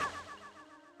gravy.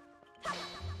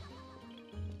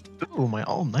 Ooh, my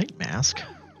all-night mask.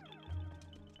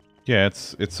 Yeah,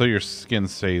 it's so your skin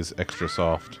stays extra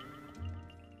soft.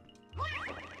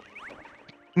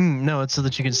 No, it's so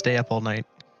that you can stay up all night.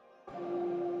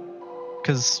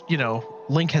 Because, you know,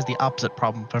 Link has the opposite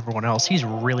problem of everyone else. He's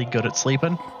really good at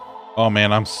sleeping. Oh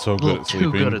man, I'm so A good little at too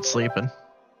sleeping. good at sleeping.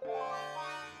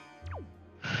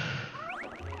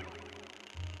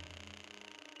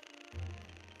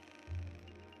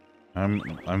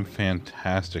 I'm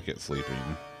fantastic at sleeping.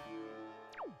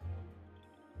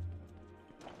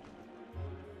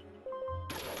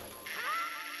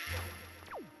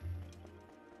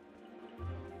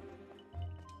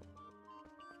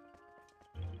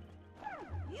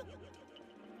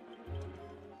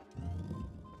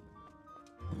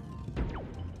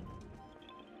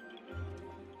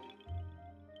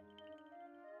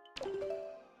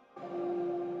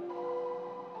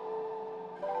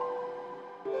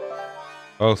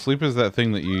 Oh, sleep is that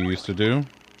thing that you used to do,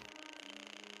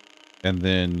 and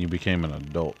then you became an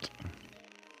adult.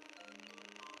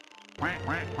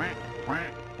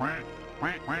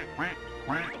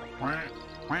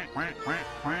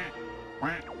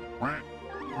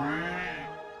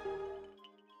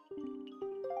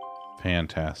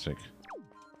 Fantastic.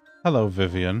 Hello,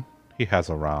 Vivian. He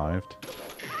has arrived.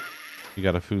 You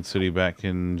got a Food City back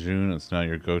in June. It's now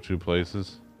your go-to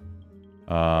places.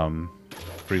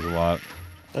 Freeze a lot.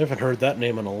 I haven't heard that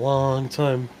name in a long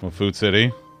time. Well, Food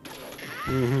City.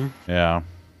 Mm-hmm. Yeah.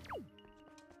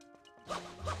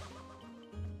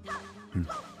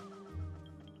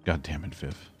 God damn it,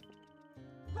 Viv.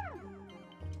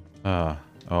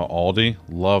 Aldi,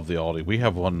 love the Aldi. We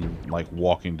have one like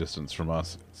walking distance from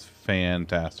us. It's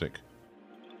fantastic.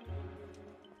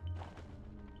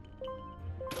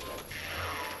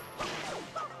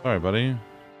 Sorry, buddy.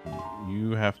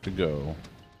 You have to go.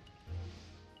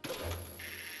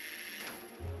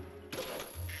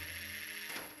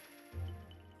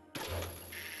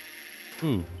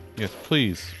 Ooh, yes,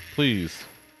 please, please.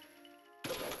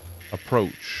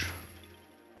 Approach.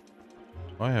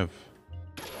 I have...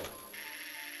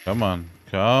 Come on,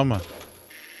 come on.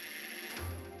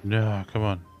 No, come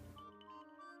on.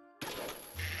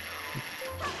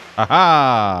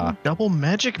 Aha! Double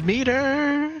magic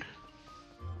meter.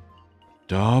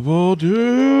 Double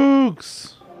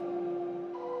dukes!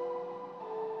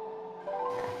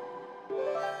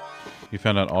 You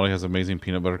found out Ollie has amazing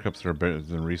peanut butter cups that are better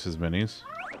than Reese's Minis.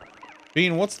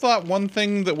 Bean, what's that one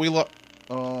thing that we love?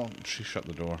 Oh, she shut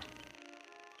the door.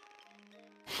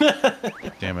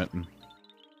 Damn it.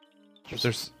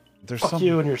 There's Fuck some...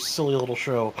 you and your silly little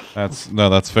show. That's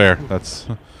fair. That's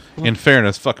in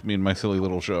fairness, fuck me and my silly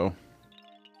little show.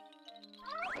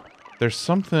 There's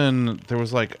something, there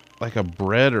was like a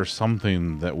bread or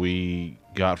something that we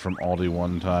got from Aldi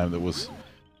one time that was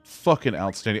fucking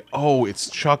outstanding. Oh, it's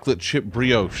chocolate chip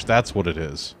brioche. That's what it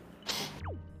is.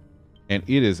 And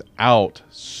it is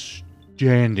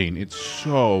outstanding. It's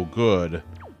so good.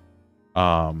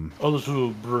 Oh, this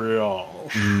is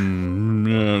brioche.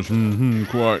 Yes,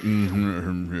 quite.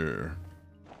 Yeah.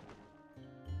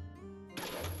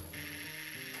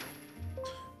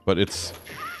 But it's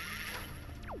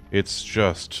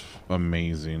just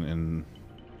amazing, and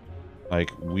like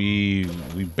we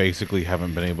basically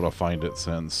haven't been able to find it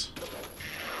since.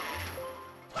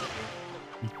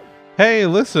 Hey,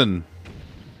 listen.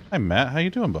 Hi, Matt. How you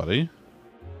doing, buddy?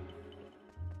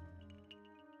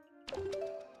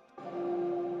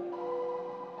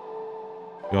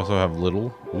 You also have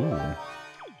Little. Ooh.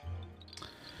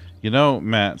 You know,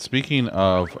 Matt, speaking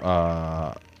of,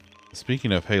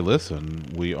 hey, listen,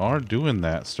 we are doing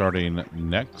that starting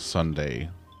next Sunday,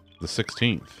 the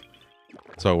 16th.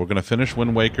 So we're going to finish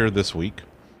Wind Waker this week.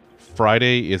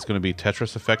 Friday is going to be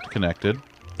Tetris Effect Connected.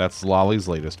 That's Lolly's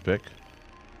latest pick.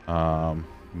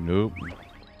 Nope.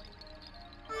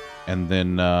 And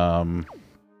then on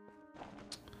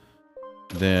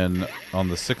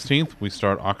the 16th, we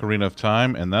start Ocarina of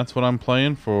Time, and that's what I'm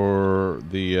playing for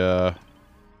the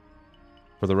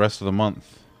rest of the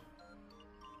month.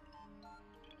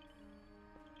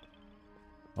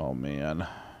 Oh man,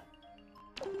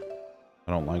 I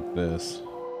don't like this.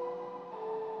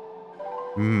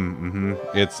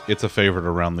 It's a favorite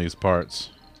around these parts.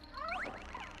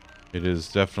 It is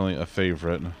definitely a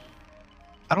favorite.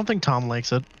 I don't think Tom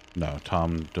likes it. No,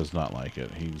 Tom does not like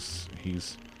it. He's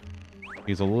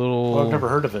a little... Well, I've never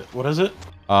heard of it. What is it?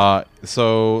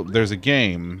 So there's a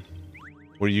game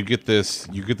where you get this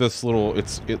little...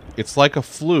 It's like a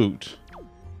flute,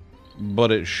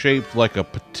 but it's shaped like a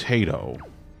potato.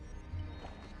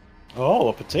 Oh,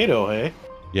 a potato, hey?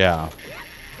 Yeah.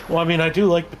 Well, I mean, I do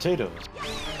like potatoes.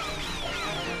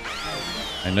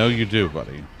 I know you do,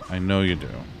 buddy. I know you do.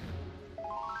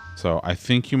 So I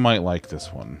think you might like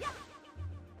this one.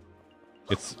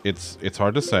 It's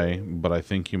hard to say, but I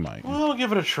think you might. Well, I'll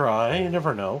give it a try. You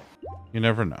never know. You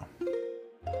never know.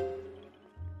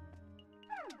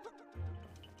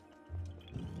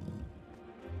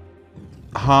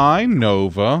 Hi,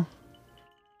 Nova.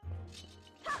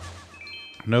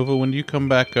 Nova, when do you come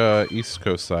back East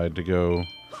Coast side to go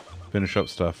finish up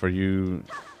stuff? Are you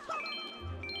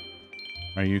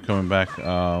coming back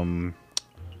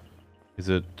is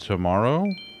it tomorrow?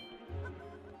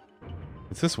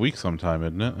 It's this week sometime,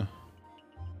 isn't it?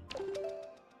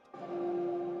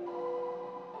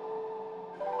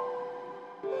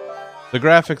 The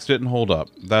graphics didn't hold up,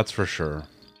 that's for sure.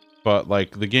 But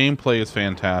like the gameplay is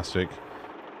fantastic,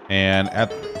 and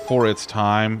for its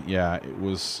time, yeah, it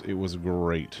was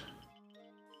great.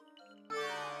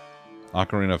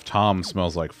 Ocarina of Time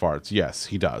smells like farts. Yes,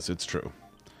 he does. It's true.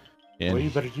 And well, you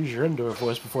better use your indoor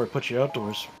voice before I put you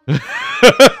outdoors.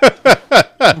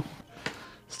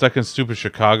 Stuck in stupid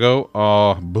Chicago?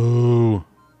 Oh, boo.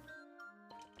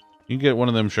 You can get one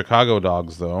of them Chicago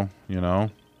dogs, though, you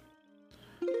know?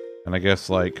 And I guess,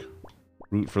 like,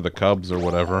 root for the Cubs or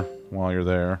whatever while you're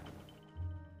there.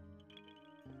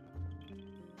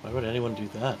 Why would anyone do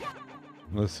that?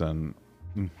 Listen.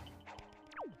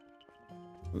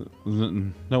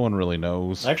 No one really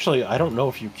knows. Actually, I don't know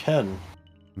if you can.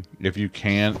 If you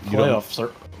can, The playoffs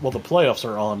are... Well, the playoffs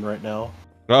are on right now.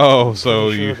 Oh, so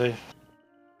Pretty sure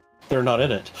they're not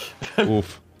in it.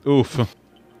 Oof. Oof.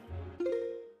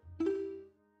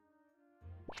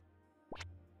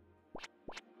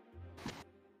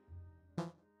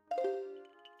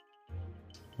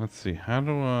 Let's see. How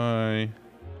do I...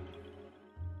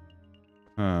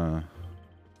 Huh.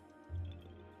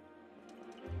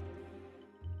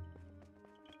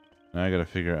 Now I gotta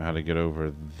figure out how to get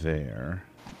over there.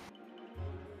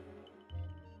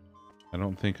 I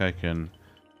don't think I can...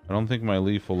 I don't think my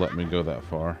leaf will let me go that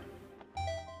far.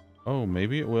 Oh,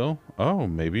 maybe it will. Oh,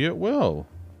 maybe it will.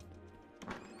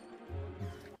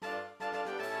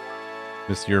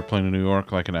 Missed your plane to New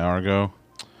York like an hour ago.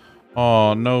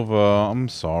 Oh, Nova, I'm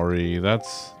sorry.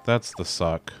 That's the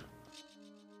suck.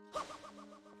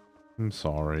 I'm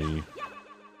sorry.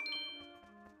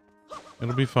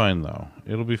 It'll be fine, though.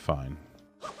 It'll be fine.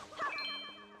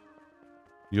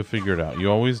 You'll figure it out.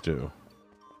 You always do.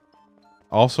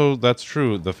 Also, that's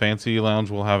true. The fancy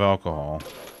lounge will have alcohol.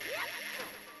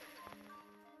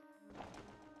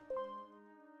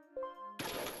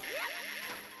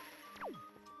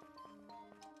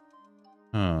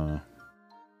 Huh.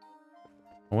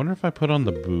 I wonder if I put on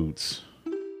the boots.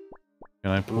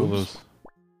 Can I pull those?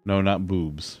 No, not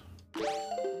boobs.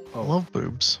 I love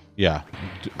boobs. Yeah,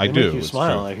 I They do. make you It's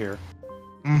smile, true. I hear.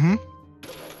 Mm-hmm.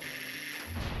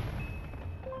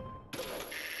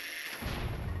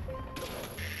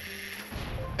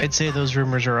 I'd say those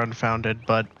rumors are unfounded,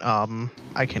 but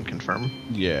I can confirm.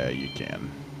 Yeah, you can.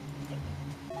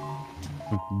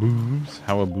 Boobs?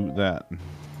 How about that?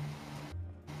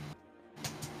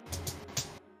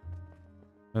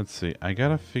 Let's see. I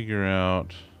gotta figure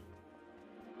out.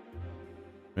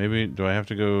 Maybe do I have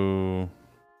to go?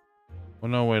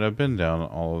 Well, no. Wait. I've been down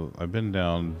all. I've been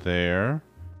down there.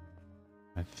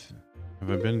 Have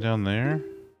I been down there?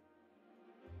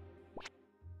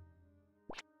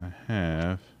 I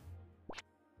have.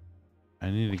 I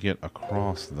need to get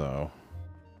across though.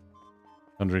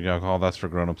 Don't drink alcohol. That's for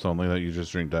grown-ups only. That you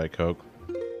just drink Diet Coke.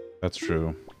 That's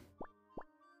true.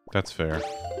 That's fair.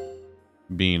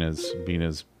 Bean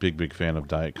is big fan of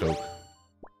Diet Coke.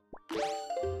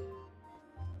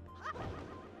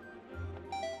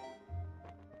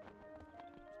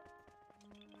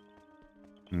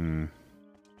 Hmm.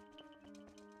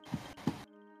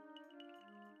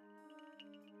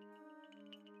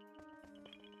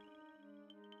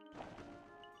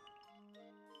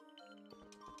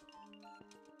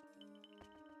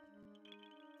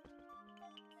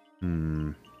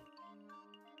 Hmm.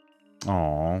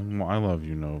 Aw, well, I love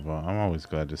you, Nova. I'm always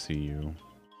glad to see you.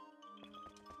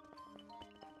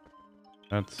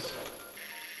 That's...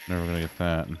 Never gonna get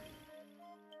that.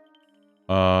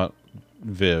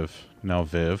 Viv. Now,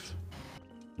 Viv.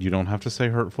 You don't have to say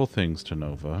hurtful things to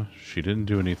Nova. She didn't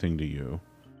do anything to you.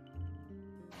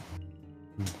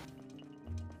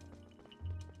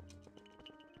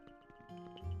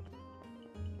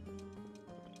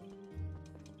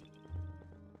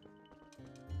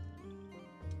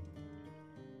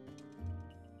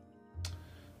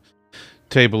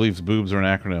 Tay believes boobs are an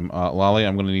acronym. Lolly,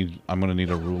 I'm gonna need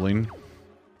a ruling.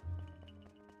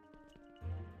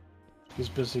 He's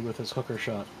busy with his hooker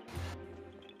shot.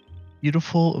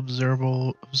 Beautiful,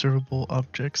 observable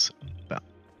objects.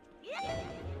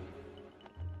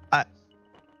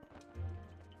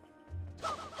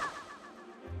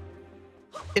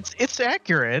 It's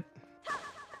accurate.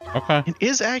 Okay. It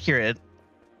is accurate.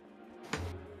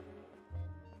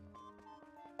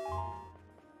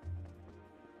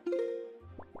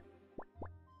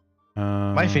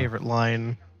 My favorite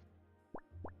line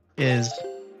is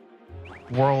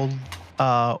world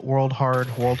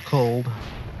hard, world cold,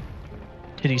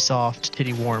 titty soft,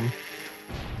 titty warm.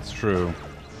 It's true.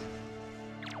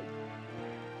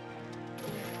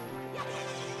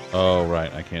 Oh,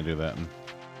 right. I can't do that.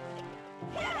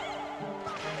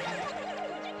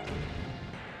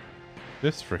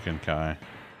 This frickin' guy.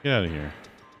 Get out of here.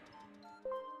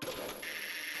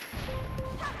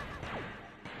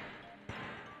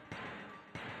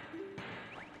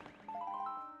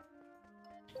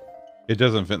 It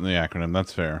doesn't fit in the acronym.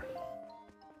 That's fair.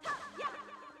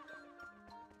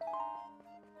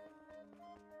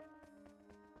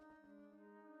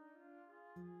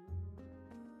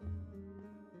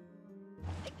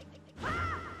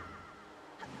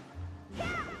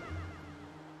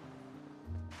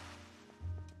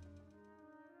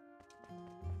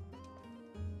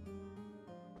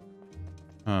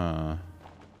 Huh.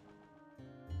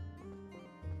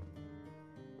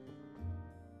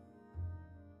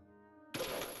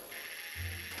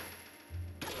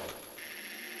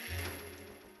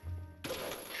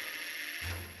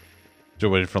 Still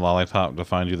waiting for Lollipop to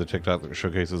find you the TikTok that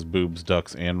showcases boobs,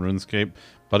 ducks, and RuneScape.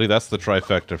 Buddy, that's the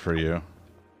trifecta for you.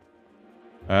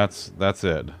 That's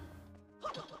it.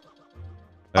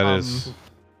 That is...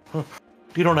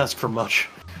 You don't ask for much.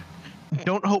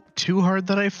 Don't hope too hard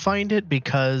that I find it,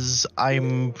 because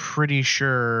I'm pretty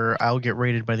sure I'll get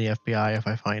raided by the FBI if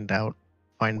I find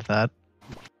that.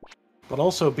 But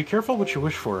also, be careful what you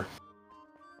wish for.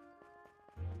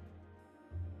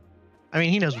 I mean,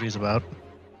 he knows what he's about.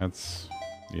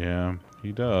 Yeah,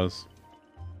 he does.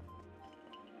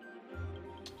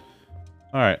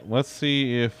 Alright, let's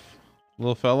see if...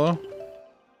 Little fellow?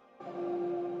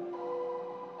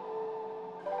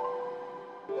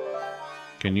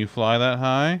 Can you fly that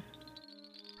high?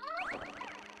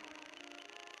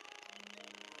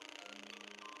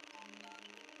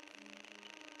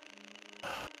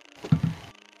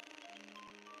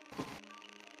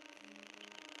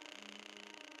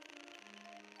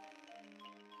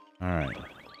 Alright.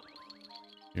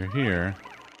 You're here.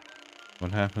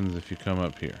 What happens if you come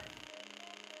up here?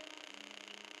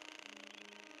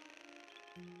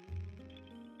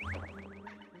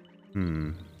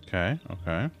 Okay,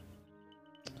 okay.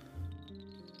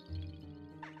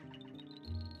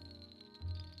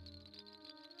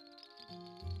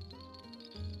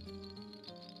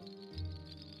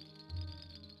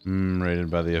 Raided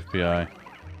by the FBI.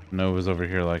 Nova's over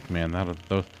here like, man,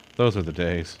 those are the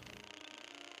days.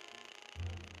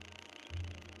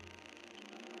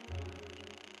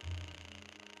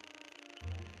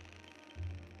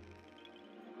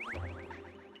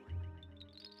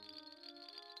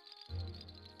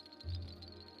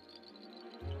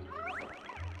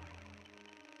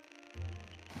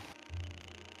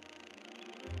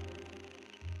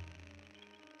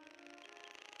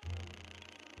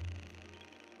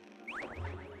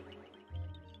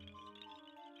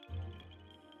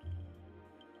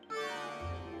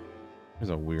 Here's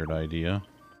a weird idea.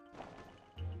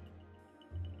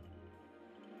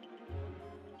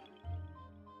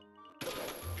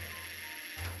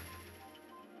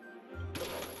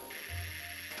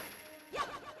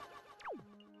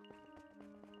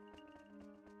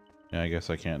 Yeah, I guess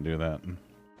I can't do that.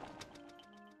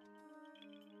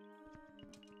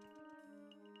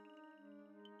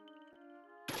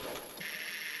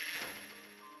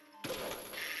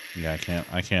 Yeah,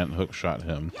 I can't hook shot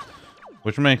him.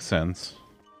 Which makes sense.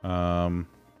 But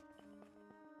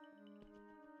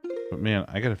man,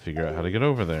 I gotta figure out how to get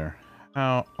over there.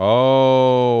 How?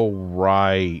 Oh,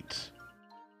 right.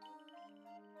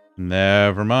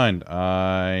 Never mind.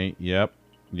 Yep.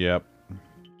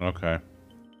 Okay.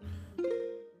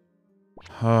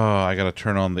 Oh, I gotta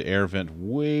turn on the air vent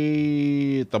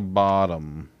way at the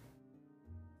bottom.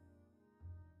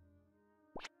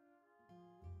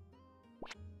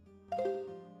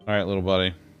 Alright, little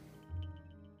buddy.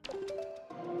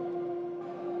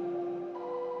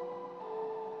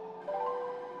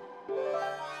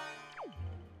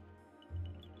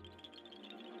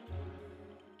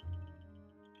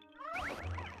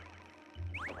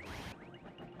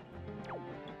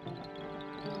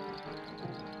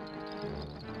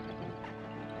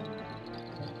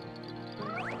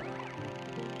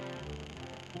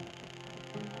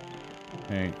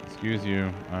 Hey, excuse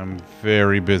you. I'm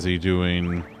very busy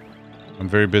doing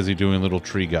little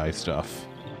tree guy stuff.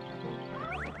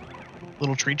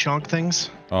 Little tree chonk things.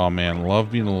 Oh man,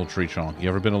 love being a little tree chonk. You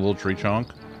ever been a little tree chonk?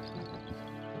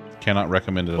 Cannot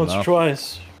recommend it Once or enough.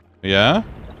 twice. Yeah?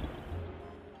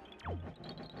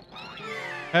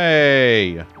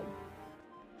 Hey!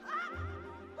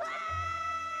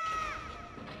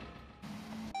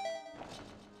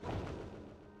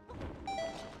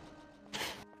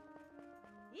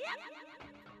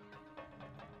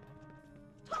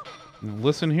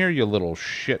 Listen here, you little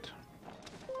shit.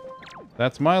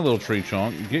 That's my little tree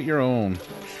chonk. Get your own.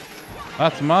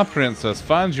 That's my princess.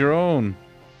 Find your own.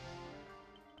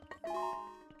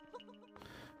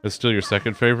 Is still your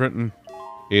second favorite?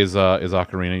 Is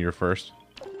Ocarina your first?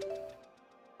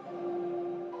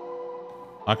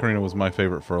 Ocarina was my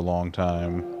favorite for a long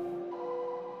time.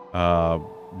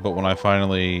 But when I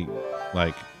finally,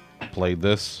 like, played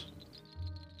this,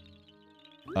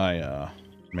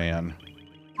 man,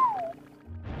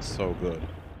 so good.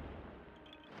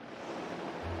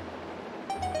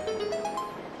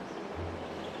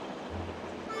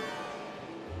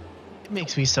 It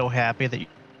makes me so happy that you...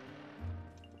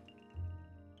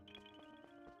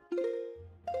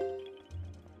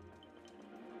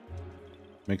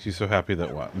 Makes you so happy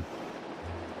that what?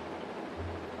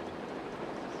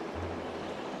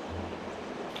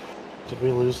 Did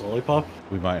we lose Lollipop?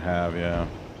 We might have, yeah.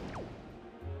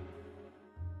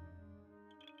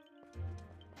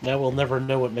 Now we'll never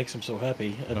know what makes him so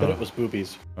happy. I bet it was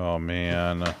boobies. Oh,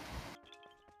 man.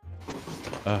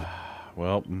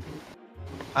 Well.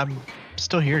 I'm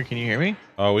still here. Can you hear me?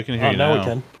 Oh, we can hear you now now. we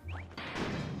can.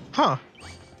 Huh.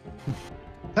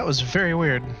 That was very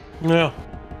weird. Yeah.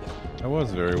 That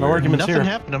was very No weird. arguments Nothing here.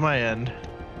 happened on my end.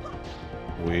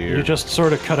 Weird. You just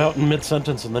sort of cut out in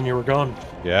mid-sentence and then you were gone.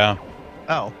 Yeah.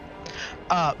 Oh.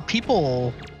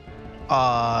 People,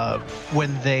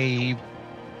 when they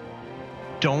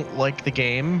don't like the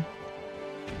game,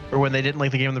 or when they didn't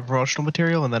like the game in the promotional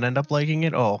material and then end up liking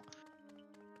it,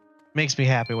 makes me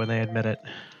happy when they admit it.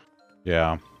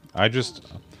 Yeah. I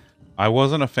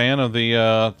wasn't a fan of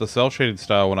the cel-shaded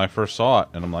style when I first saw it,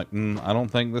 and I'm like, I don't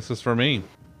think this is for me.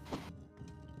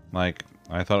 Like,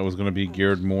 I thought it was going to be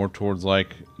geared more towards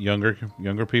like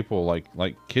younger people,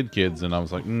 like kids, and I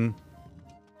was like, I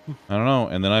don't know.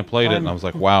 And then I played it, and I was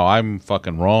like, wow, I'm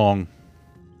fucking wrong.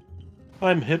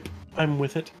 I'm hip. I'm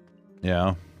with it.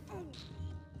 Yeah.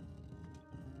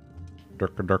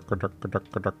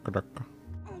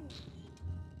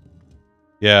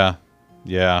 Yeah.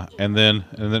 Yeah. And then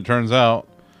it turns out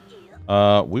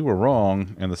we were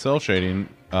wrong, and the cel shading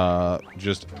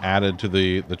just added to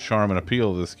the charm and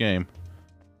appeal of this game.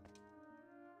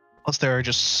 Plus, there are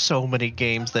just so many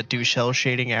games that do shell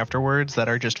shading afterwards that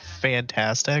are just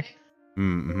fantastic. All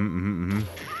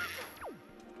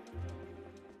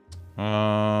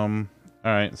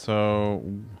right, so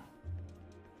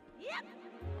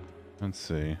let's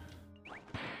see.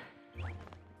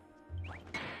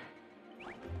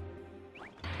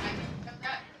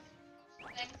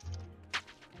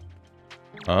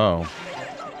 Oh.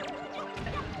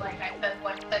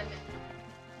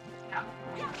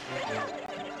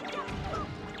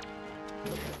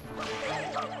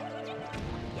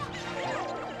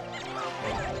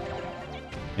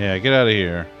 Yeah, get out of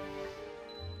here.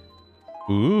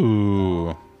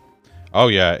 Ooh. Oh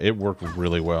yeah, it worked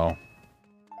really well.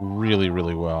 Really,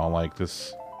 really well. Like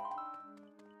this.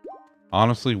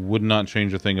 Honestly, would not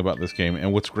change a thing about this game.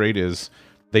 And what's great is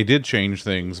they did change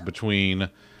things between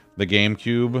the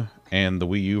GameCube and the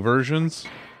Wii U versions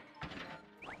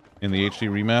in the HD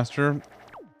remaster.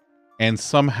 And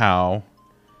somehow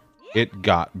it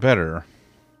got better.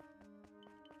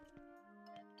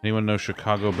 Anyone know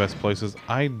Chicago best places?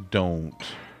 I don't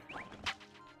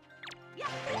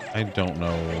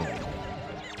know,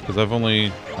 because I've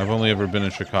only ever been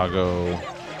in Chicago,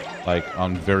 like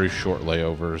on very short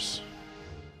layovers.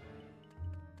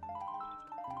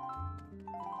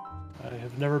 I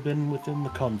have never been within the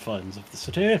confines of the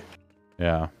city.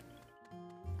 Yeah.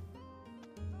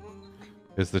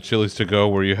 Is the Chili's to go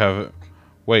where you have?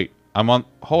 Wait,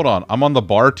 hold on. I'm on the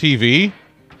bar TV.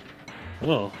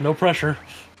 Oh, no pressure.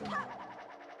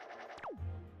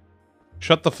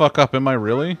 Shut the fuck up. Am I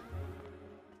really?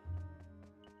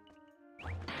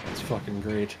 That's fucking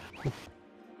great.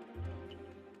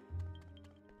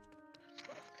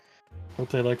 Hope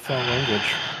they like foul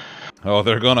language. Oh,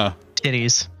 they're gonna.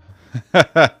 Titties.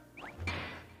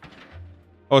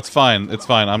 Oh, it's fine. It's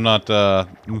fine. I'm not, the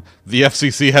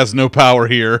FCC has no power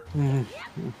here.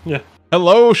 Yeah.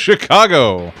 Hello,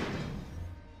 Chicago!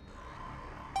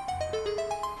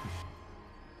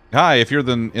 Hi, if you're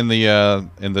in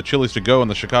the Chili's to go in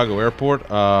the Chicago airport,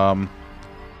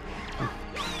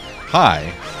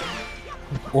 hi.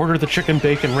 Order the chicken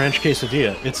bacon ranch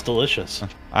quesadilla. It's delicious.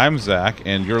 I'm Zach,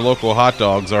 and your local hot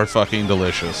dogs are fucking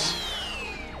delicious.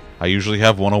 I usually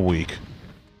have one a week.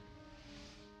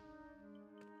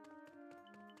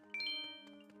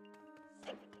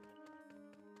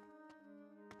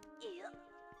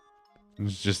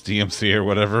 It's just DMC or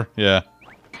whatever. Yeah.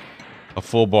 A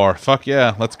full bar. Fuck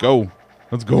yeah. Let's go.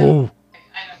 Let's go.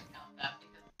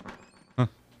 Huh.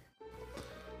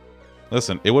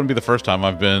 Listen, it wouldn't be the first time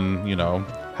I've been, you know,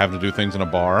 having to do things in a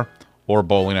bar or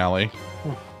bowling alley.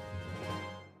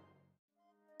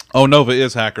 Oh, Nova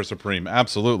is Hacker Supreme.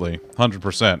 Absolutely.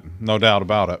 100%. No doubt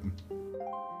about it.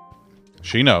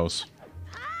 She knows.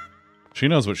 She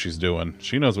knows what she's doing.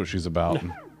 She knows what she's about.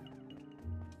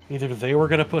 Either they were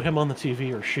going to put him on the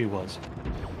TV or she was.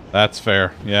 That's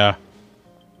fair. Yeah.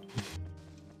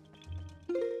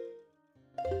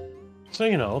 So,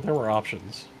 you know, there were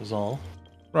options, is all.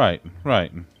 Right,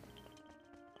 right.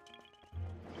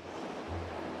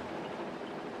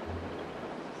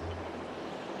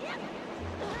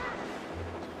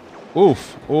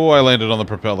 Oof. Oh, I landed on the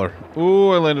propeller.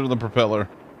 Ooh, I landed on the propeller.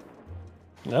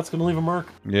 That's going to leave a mark.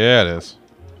 Yeah, it is.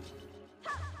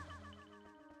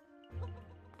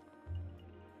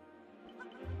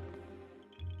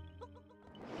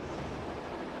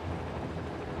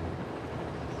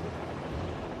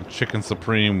 Chicken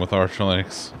Supreme with Arch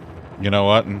Linux. You know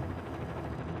what?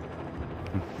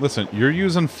 Listen, you're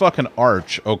using fucking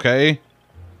Arch, okay?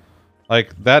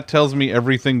 Like, that tells me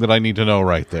everything that I need to know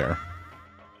right there.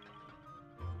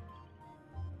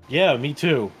 Yeah, me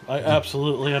too. I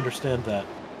absolutely understand that.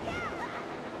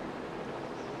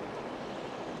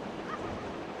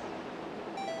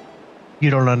 You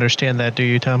don't understand that, do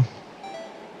you, Tom?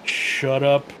 Shut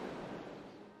up.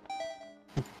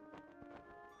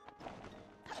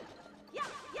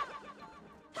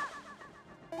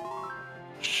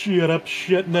 Shut up,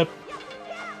 shutting up.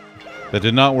 That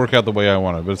did not work out the way I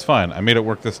wanted, but it's fine. I made it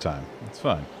work this time. It's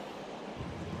fine.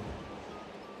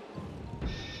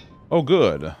 Oh,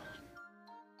 good.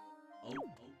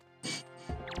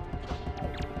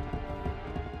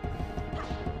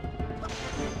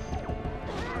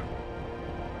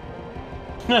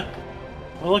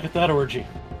 Well, look at that orgy.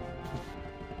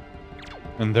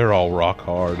 And they're all rock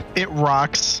hard. It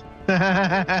rocks.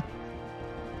 Okay,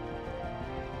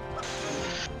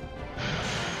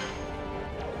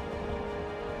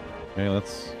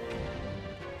 let's...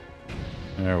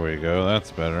 There we go.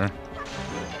 That's better.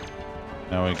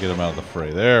 Now we get him out of the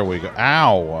fray. There we go.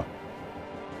 Ow!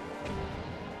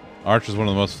 Arch is one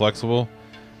of the most flexible.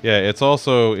 Yeah, it's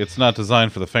also... It's not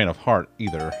designed for the faint of heart,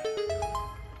 either.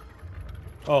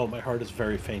 Oh, my heart is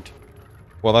very faint.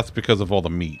 Well, that's because of all the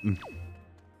meat.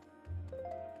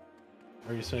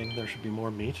 Are you saying there should be more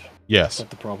meat? Yes. Is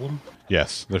that the problem?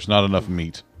 Yes, there's not enough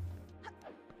meat. I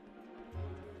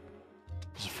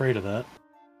was afraid of that.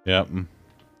 Yep.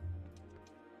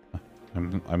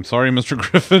 I'm sorry, Mr.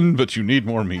 Griffin, but you need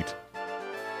more meat.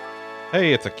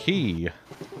 Hey, it's a key.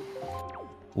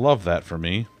 Love that for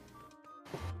me.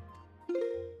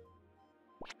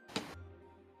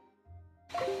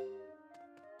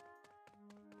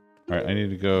 Alright, I need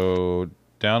to go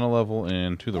down a level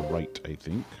and to the right, I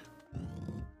think.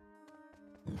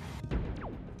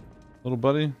 Little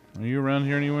buddy, are you around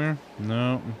here anywhere?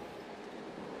 No.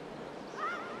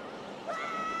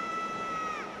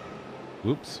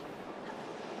 Oops.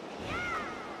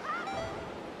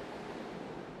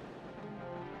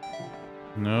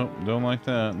 Nope, don't like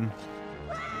that.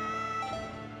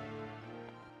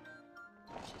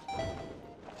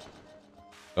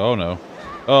 Oh no.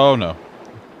 Oh no.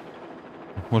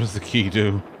 What does the key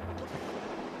do?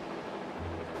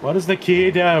 What does the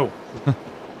key do?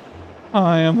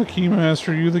 I am the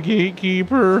keymaster, you the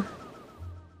gatekeeper.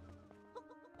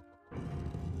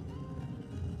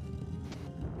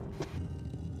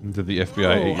 Did the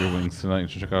FBI eat your wings tonight in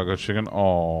Chicago chicken?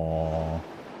 Aww.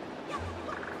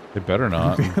 They better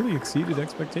not. Barely exceeded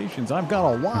expectations. I've got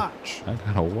a watch. I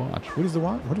gotta watch. What does the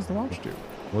watch? What does the watch do?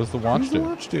 What does the watch do?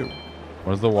 What does the watch do?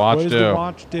 What does the watch What does do? the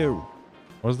watch do?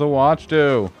 What does the watch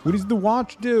do? What does the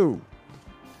watch do?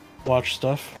 Watch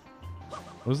stuff.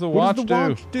 What does the What watch does the do?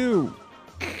 watch do?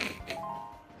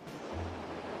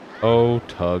 Oh,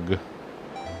 Tug.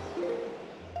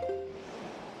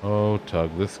 Oh,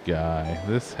 Tug, this guy.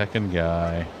 This heckin'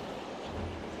 guy.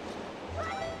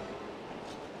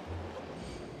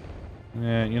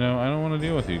 Yeah, you know, I don't want to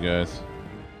deal with you guys.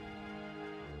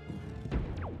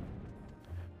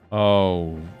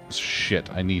 Oh,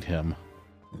 shit, I need him.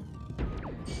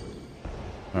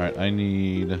 Alright, I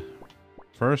need...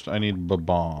 First, I need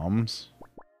bombs.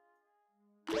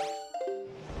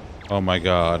 Oh my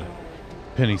god.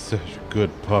 Penny's such a good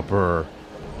pupper.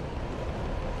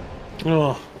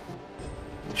 Oh.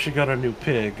 She got a new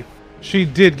pig. She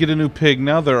did get a new pig.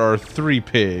 Now there are 3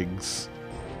 pigs.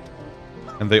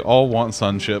 And they all want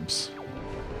sun chips.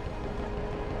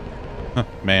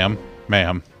 Ma'am.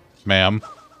 Ma'am. Ma'am.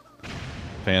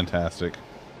 Fantastic.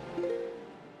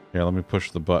 Here, let me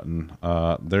push the button.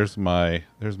 There's my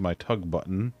Tug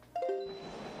button.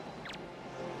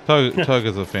 Tug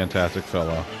is a fantastic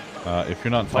fellow. If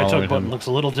you're not My following tug button him, looks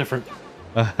a little different.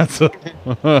 that's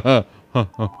a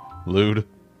lewd.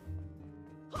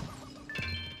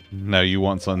 Now you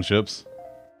want sun chips?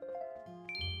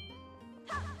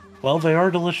 Well, they are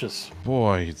delicious.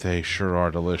 Boy, they sure are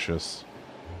delicious.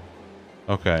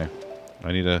 Okay,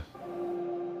 I need to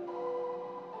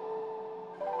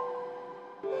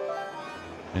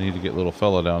get little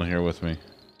fella down here with me.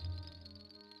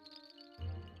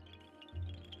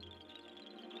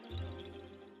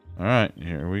 Alright,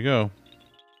 here we go.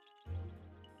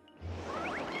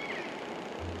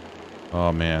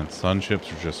 Oh man, sun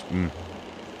chips are just...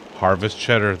 Harvest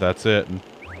cheddar, that's it.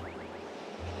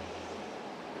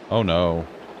 Oh no.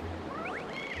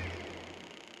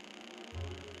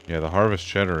 Yeah, the harvest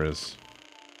cheddar is...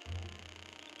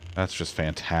 That's just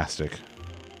fantastic.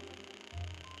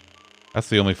 That's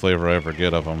the only flavor I ever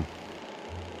get of them.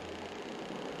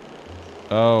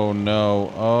 Oh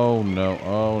no, oh no,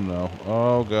 oh no,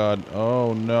 oh god,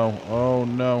 oh no, oh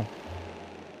no.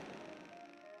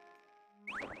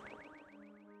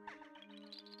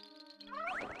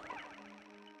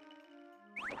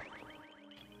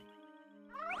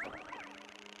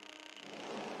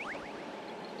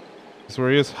 That's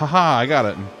where he is. Haha, I got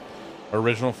it.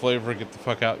 Original flavor, get the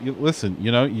fuck out. Listen,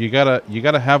 you know, you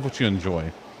gotta have what you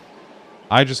enjoy.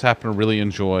 I just happen to really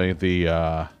enjoy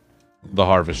the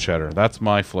harvest cheddar. That's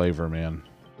my flavor, man.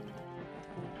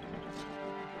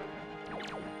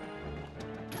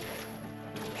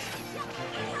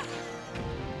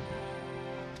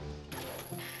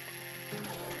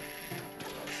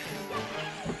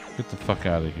 Get the fuck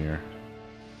out of here.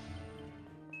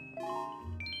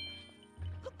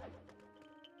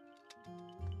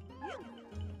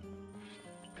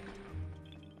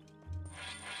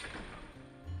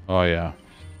 Oh, yeah.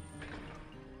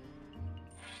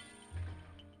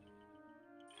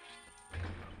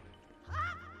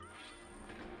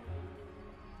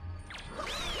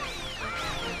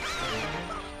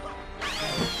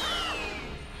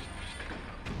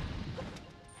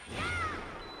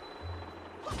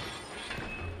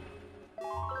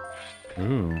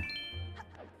 Ooh.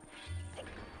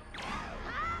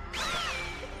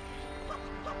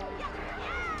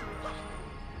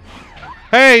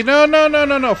 Hey, no, no, no,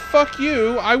 no, no. Fuck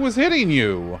you. I was hitting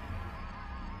you.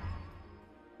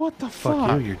 What the fuck?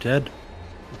 Fuck you, you're dead.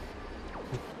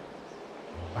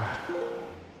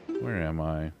 Where am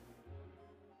I?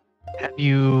 Have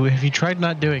you tried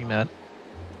not doing that?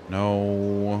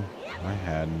 No, I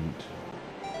hadn't.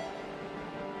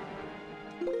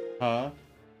 Huh?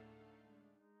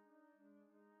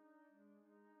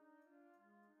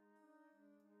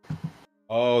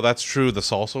 Oh, that's true. The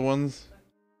salsa ones?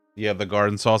 Yeah, the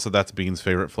garden salsa, that's Bean's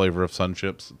favorite flavor of Sun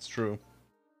Chips. It's true.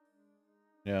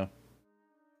 Yeah.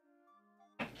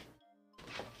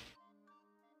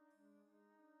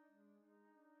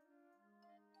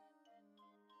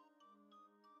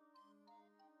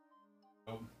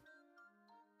 Oh.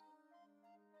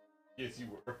 Yes, you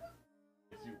were.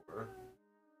 Yes, you were.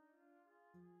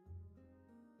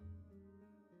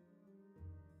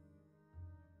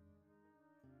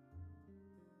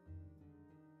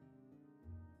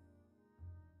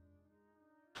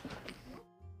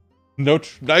 No,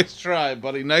 nice try,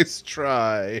 buddy. Nice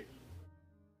try.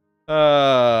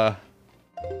 Oh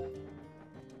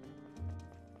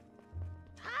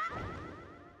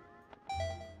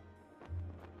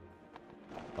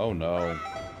no.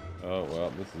 Oh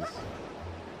well, this is.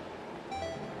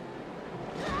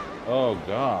 Oh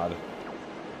God.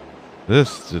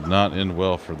 This did not end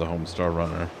well for the Homestar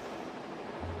Runner.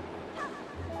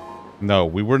 No,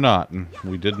 we were not.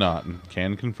 We did not.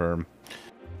 Can confirm.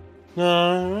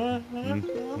 Not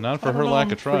Not for her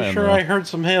lack of trying. Pretty sure though. I heard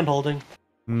some hand holding.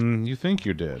 You think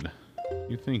you did.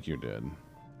 You think you did.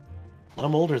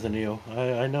 I'm older than you.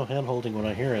 I know hand holding when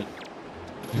I hear it.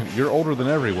 You're older than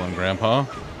everyone, Grandpa.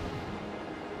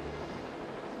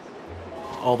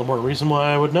 All the more reason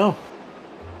why I would know.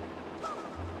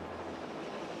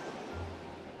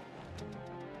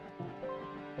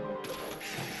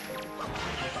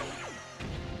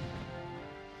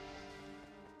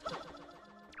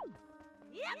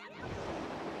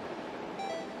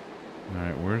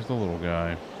 Alright, where's the little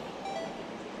guy?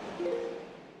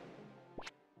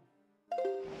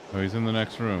 Oh, he's in the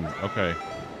next room. Okay.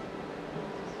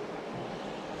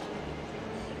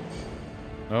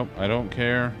 Nope, I don't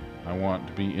care. I want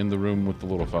to be in the room with the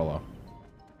little fellow.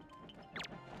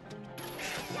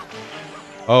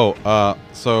 Oh,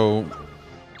 so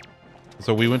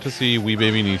we went to see wee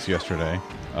baby niece yesterday,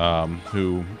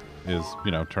 who is,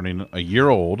 you know, turning a year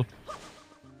old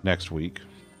next week.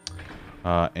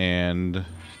 And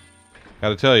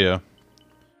gotta tell you,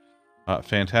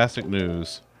 fantastic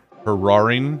news. Her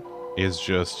roaring is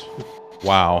just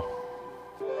wow.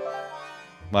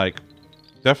 Like,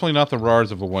 definitely not the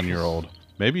roars of a 1-year-old.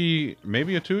 Maybe a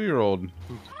 2-year-old.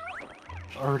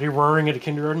 Already roaring at a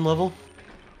kindergarten level?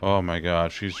 Oh my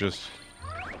god, she's just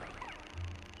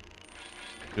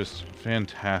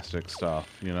fantastic stuff,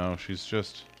 you know? She's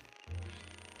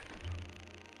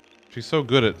so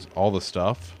good at all the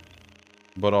stuff,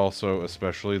 but also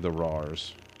especially the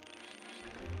roars.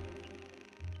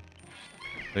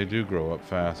 They do grow up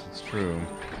fast, it's true.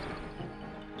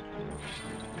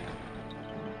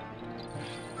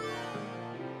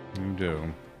 You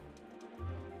do.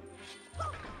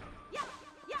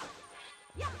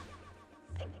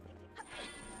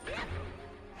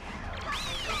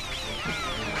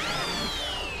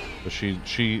 But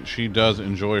she does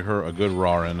enjoy her a good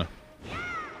roaring.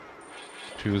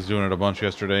 She was doing it a bunch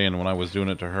yesterday, and when I was doing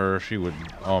it to her, she would,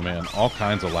 oh man, all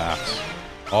kinds of laughs.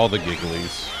 All the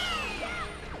gigglies.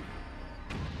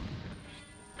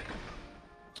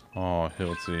 Oh,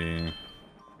 Hilty.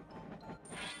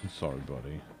 I'm sorry,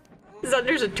 buddy.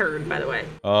 Zunder's a turd, by the way.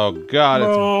 Oh god,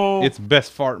 Mo. it's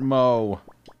best fart Mo.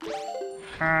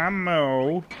 Hi,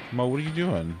 Mo. Mo, what are you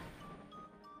doing?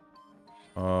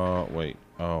 Wait.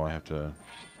 Oh, I have to...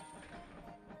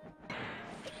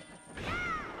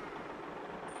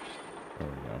 There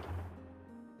we go.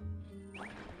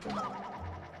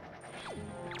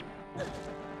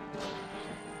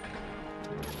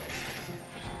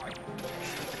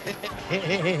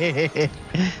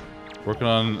 Working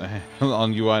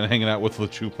on UI and hanging out with La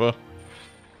Chupa.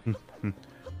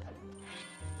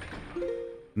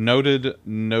 noted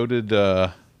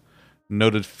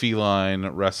feline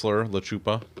wrestler La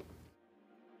Chupa.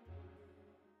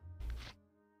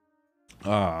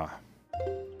 Ah,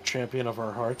 Champion of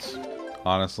our hearts.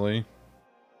 honestly.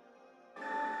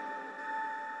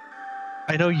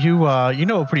 I know you you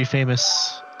know a pretty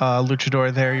famous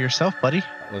luchador there yourself, buddy.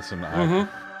 Listen, I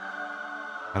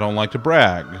don't like to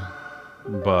brag,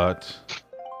 but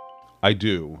I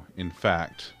do. In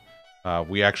fact,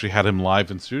 we actually had him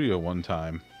live in studio one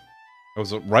time. It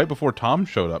was right before Tom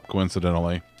showed up,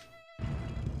 coincidentally.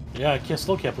 Yeah,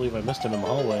 still can't believe I missed him in the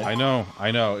hallway. I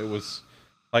know. It was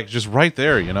like just right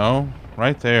there, you know?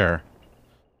 Right there.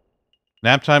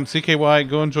 Nap time. CKY,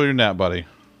 go enjoy your nap, buddy.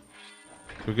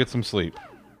 Go get some sleep.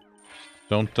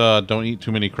 Don't eat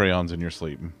too many crayons in your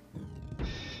sleep.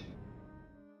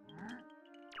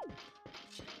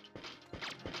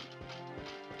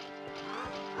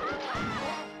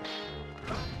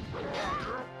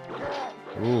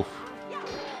 Oof.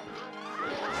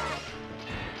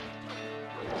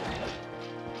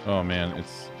 Oh man,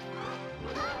 it's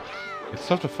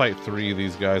tough to fight 3 of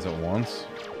these guys at once.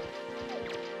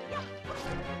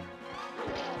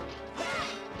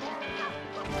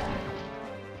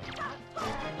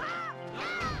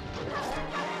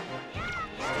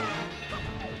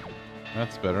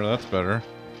 That's better, that's better.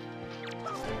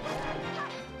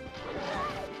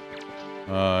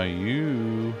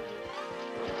 You...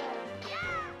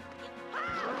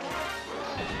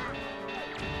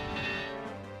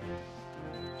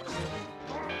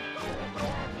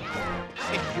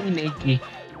 Nakey.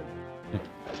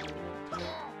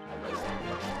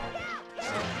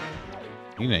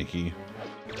 Inaki.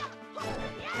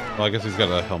 Well, I guess he's got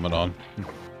a helmet on.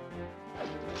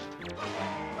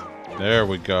 There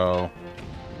we go.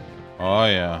 Oh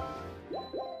yeah.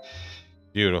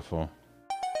 Beautiful.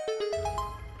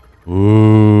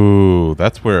 Ooh,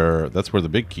 that's where the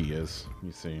big key is,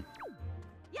 you see.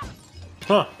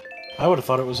 Huh. I would have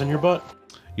thought it was in your butt.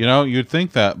 You know, you'd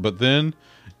think that, but then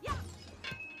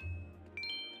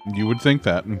you would think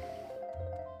that. It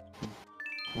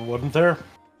wasn't there.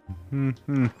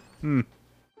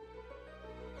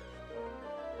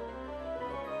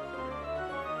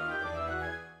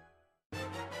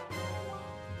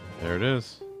 There it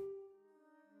is.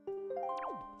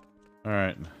 All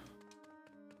right.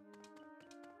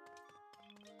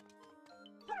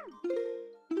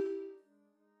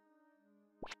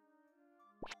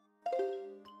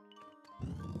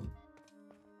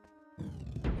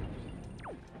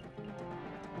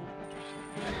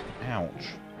 Ouch.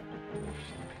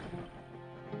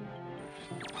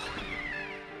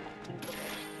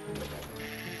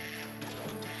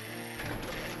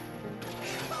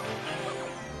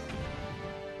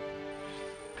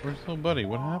 Where's little buddy?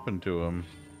 What happened to him?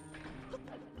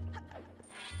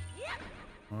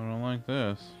 I don't like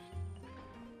this.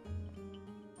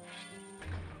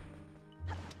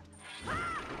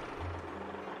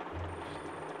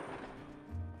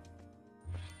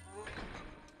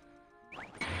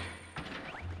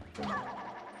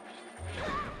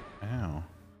 Ow.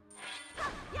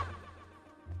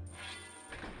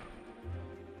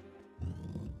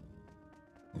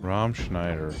 Rom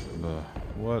Schneider. Ugh.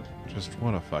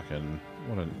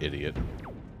 What an idiot.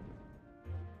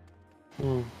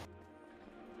 Hmm.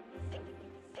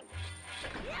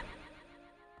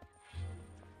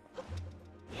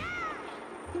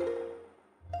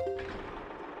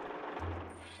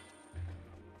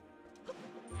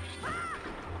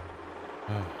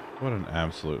 What an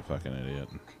absolute fucking idiot.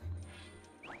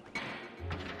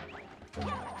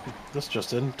 This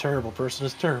just in. Terrible person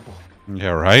is terrible. Yeah,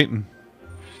 right?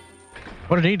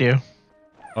 What did he do?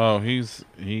 Oh, he's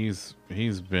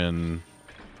been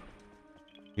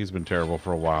terrible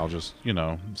for a while, just, you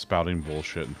know, spouting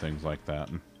bullshit and things like that.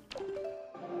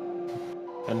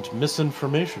 And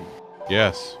misinformation.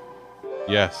 Yes.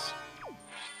 Yes.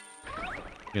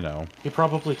 You know. He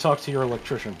probably talked to your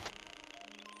electrician.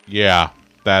 Yeah,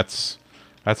 that's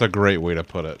a great way to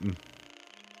put it.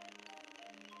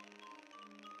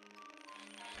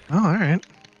 Oh, all right.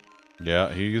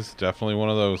 Yeah, he's definitely one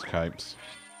of those types.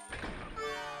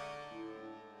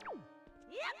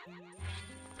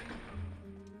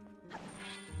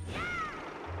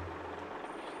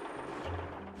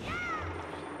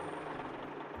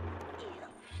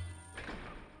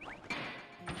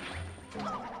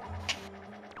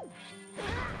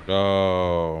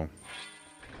 Oh.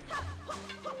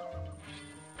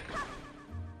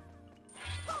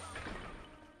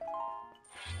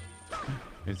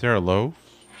 Is there a loaf?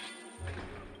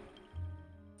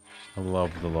 I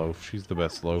love the loaf. She's the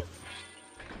best loaf.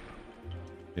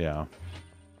 Yeah.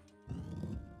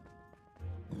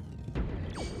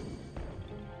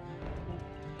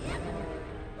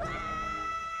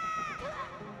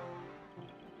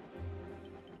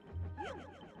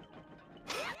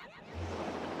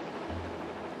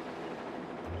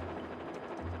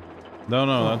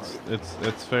 No,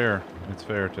 it's fair. It's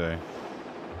fair, Tay.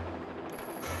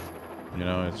 You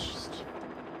know, it's just...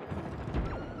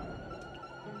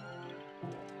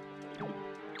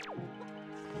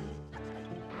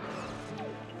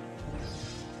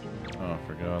 Oh,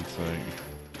 for God's sake.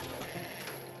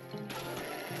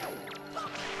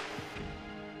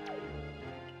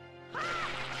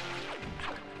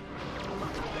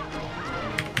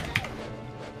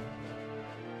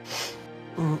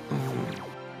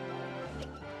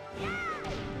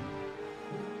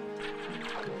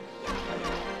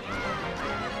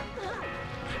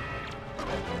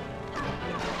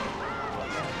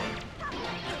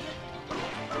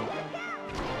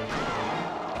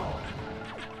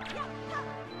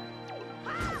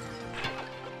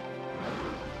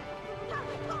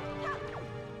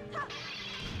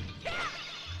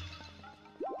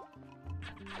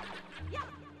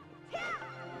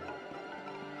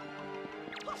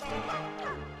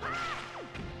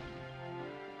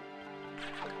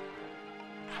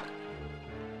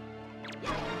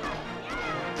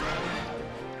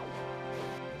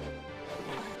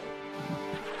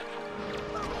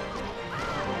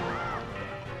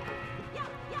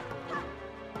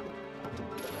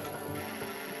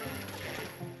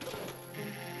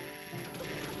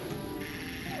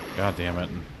 God damn it.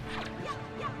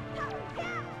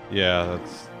 Yeah,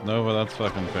 that's... No, but that's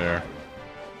fucking fair.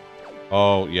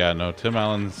 Oh, yeah, no, Tim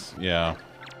Allen's... Yeah.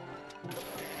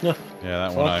 Yeah,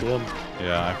 that one Him.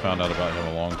 Yeah, I found out about him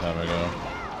a long time ago.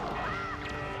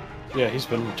 Yeah, he's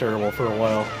been terrible for a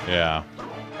while. Yeah.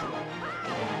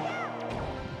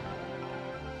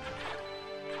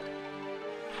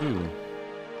 Ooh.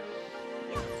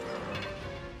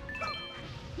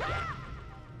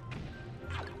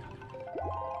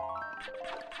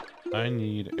 I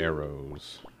need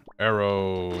arrows.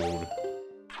 Arrowed.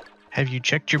 Have you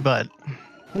checked your butt?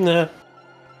 Nah.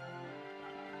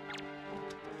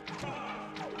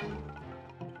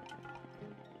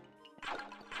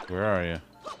 Where are you?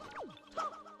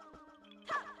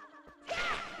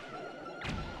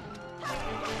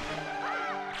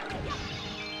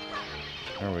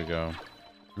 There we go.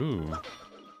 Ooh.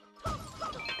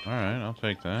 Alright, I'll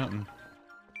take that.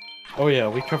 Oh yeah,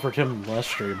 we covered him last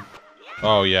stream.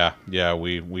 Oh yeah, yeah,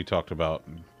 we talked about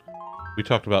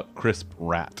Crisp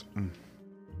Rat.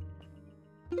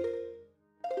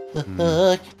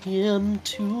 Him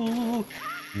too.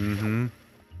 Mm-hmm.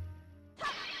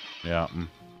 Yeah.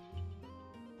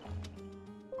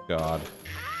 God.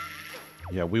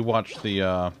 Yeah, we watched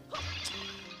the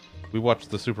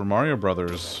Super Mario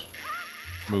Brothers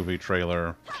movie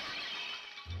trailer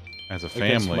as a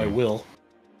Against family. my will.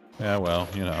 Yeah, well,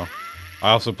 you know. I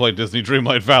also played Disney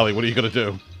Dreamlight Valley. What are you gonna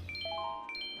do?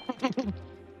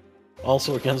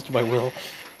 Also against my will.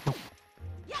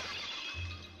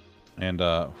 And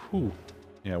whew.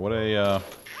 Yeah, what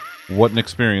an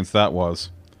experience that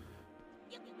was.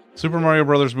 Super Mario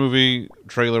Brothers movie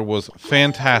trailer was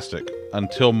fantastic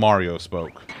until Mario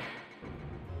spoke.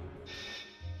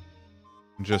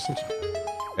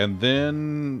 And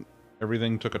then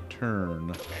everything took a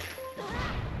turn.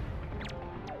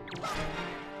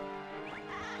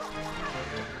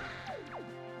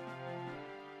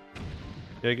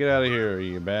 Yeah, get out of here,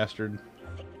 you bastard.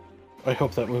 I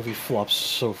hope that movie flops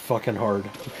so fucking hard.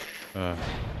 I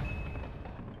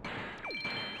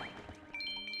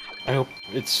hope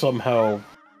it somehow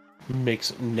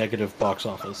makes negative box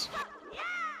office.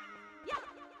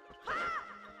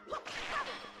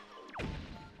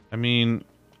 I mean,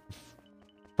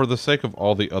 for the sake of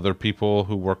all the other people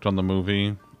who worked on the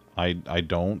movie, I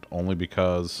don't, only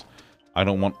because I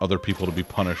don't want other people to be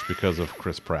punished because of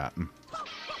Chris Pratt.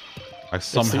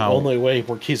 It's the only way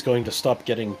where he's going to stop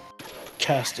getting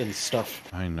cast and stuff.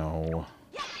 I know.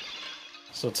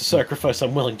 So it's a sacrifice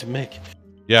I'm willing to make.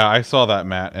 Yeah, I saw that,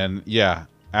 Matt, and yeah,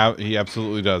 he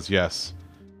absolutely does, yes.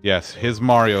 Yes, his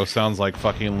Mario sounds like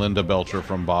fucking Linda Belcher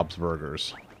from Bob's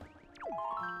Burgers.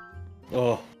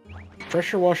 Oh,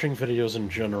 pressure washing videos in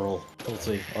general, let's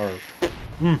see, are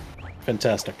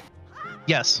fantastic.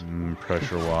 Yes.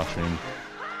 Pressure washing.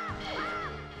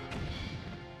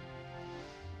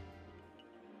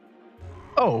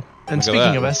 Oh, and Look at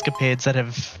speaking that. of escapades that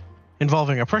have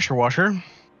involving a pressure washer,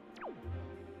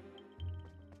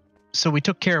 so we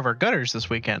took care of our gutters this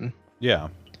weekend, Yeah.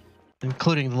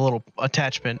 including the little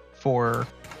attachment for,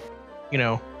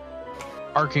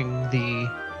 arcing the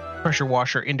pressure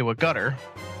washer into a gutter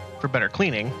for better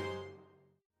cleaning.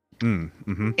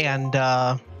 Mm-hmm. And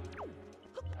I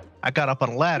got up on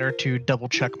a ladder to double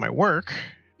check my work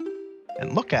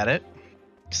and look at it,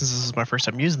 since this is my first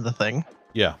time using the thing.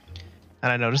 Yeah.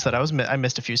 And I noticed that I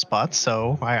missed a few spots,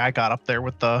 so I got up there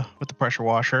with the pressure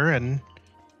washer and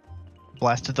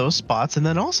blasted those spots, and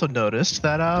then also noticed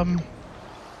that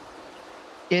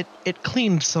it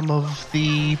cleaned some of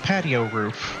the patio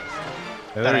roof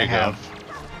Hey, that there I you go. have.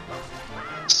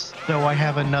 So I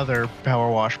have another power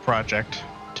wash project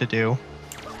to do.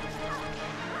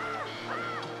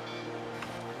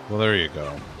 Well, there you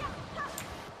go.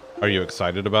 Are you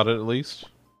excited about it at least?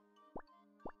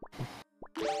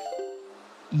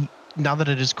 Now that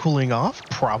it is cooling off,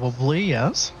 probably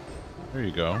yes. There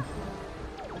you go.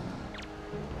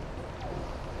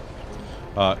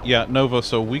 Yeah, Nova,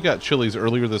 so we got Chili's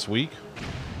earlier this week,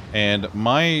 and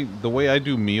the way I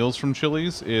do meals from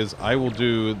Chili's is I will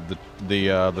do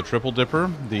the triple dipper.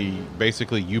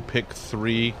 Basically you pick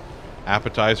 3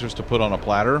 appetizers to put on a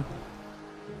platter,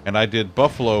 and I did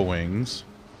buffalo wings,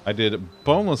 I did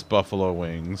boneless buffalo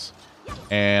wings,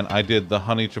 and I did the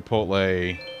honey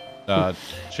chipotle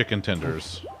chicken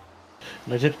tenders.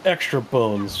 And I did extra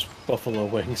bones buffalo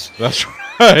wings. That's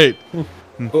right.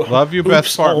 Love you, Beth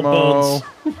Oops, all Fartmo.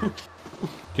 bones.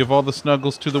 Give all the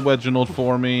snuggles to the Reginald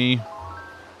for me,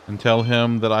 and tell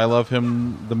him that I love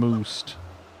him the most.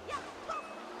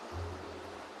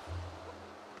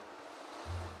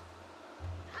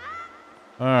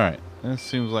 Alright, this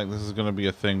seems like this is going to be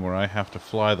a thing where I have to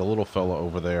fly the little fella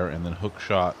over there and then hook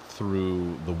shot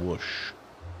through the whoosh.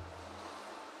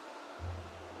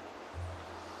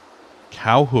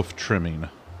 Cow hoof trimming.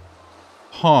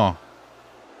 Huh.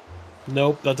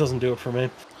 Nope, that doesn't do it for me.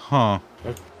 Huh.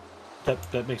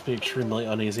 That makes me extremely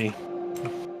uneasy.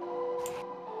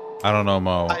 I don't know,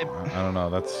 Mo. I don't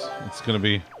know. It's gonna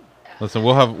be. Listen,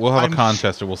 we'll have a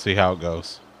contest and we'll see how it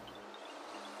goes.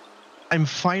 I'm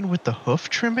fine with the hoof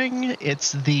trimming.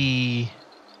 It's the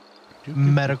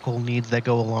medical needs that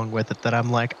go along with it that I'm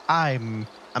like, I'm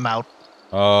out.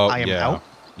 Oh, I am yeah. out.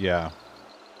 Yeah.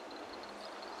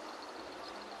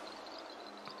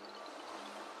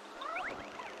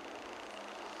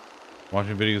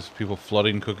 Watching videos of people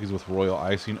flooding cookies with royal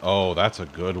icing. Oh, that's a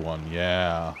good one.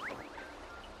 Yeah.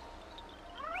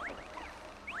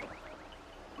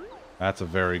 That's a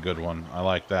very good one. I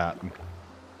like that.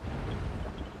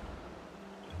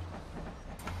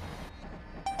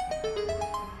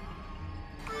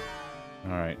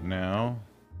 Alright, now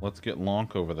let's get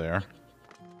Lonk over there.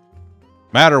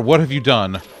 Matter, what have you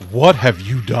done? What have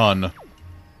you done?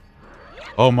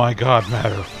 Oh my god,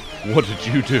 Matter. What did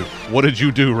you do? What did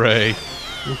you do, Ray?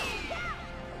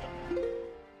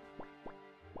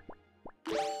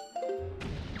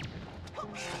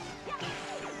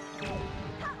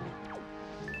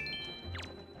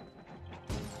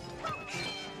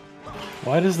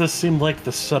 Why does this seem like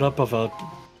the setup of a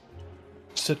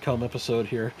sitcom episode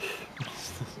here?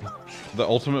 The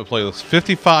ultimate playlist.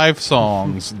 55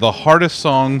 songs. The hardest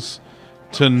songs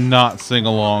to not sing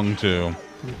along to.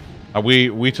 Are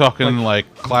we talking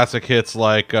like classic hits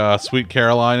like Sweet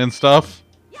Caroline and stuff?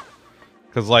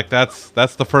 Because like that's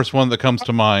the first one that comes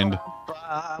to mind.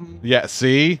 Yeah,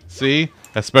 see?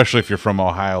 Especially if you're from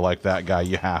Ohio like that guy,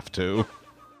 you have to.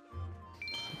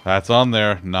 That's on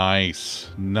there. Nice.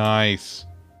 Nice.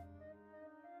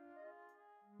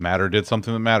 Matter did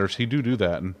something that matters. He do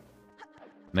that.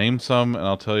 Name some, and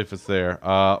I'll tell you if it's there.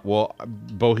 Well,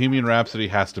 Bohemian Rhapsody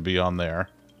has to be on there.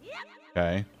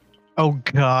 Okay. Oh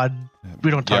God, we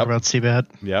don't talk about CBAT.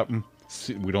 Yep.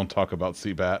 We don't talk about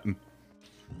CBAT.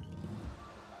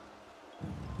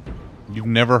 You've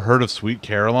never heard of Sweet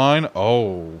Caroline?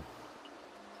 Oh.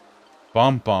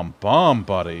 Bum, bum, bum,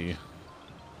 buddy.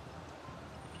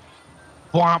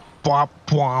 Bwomp, bwomp,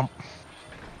 bwomp.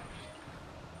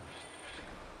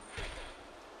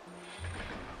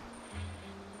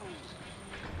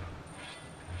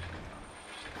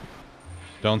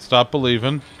 Don't stop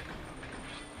believing.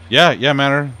 Yeah,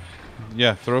 Matter.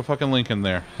 Yeah, throw a fucking link in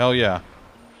there. Hell yeah.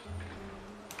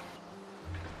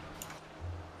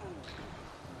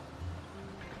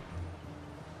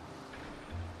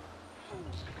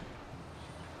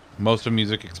 Most of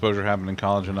music exposure happened in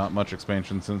college and not much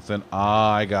expansion since then.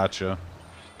 Ah, I gotcha.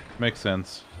 Makes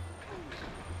sense.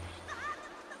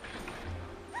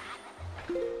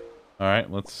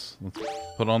 Alright, let's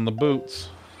put on the boots.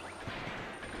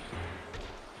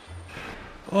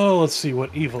 Oh, let's see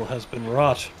what evil has been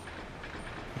wrought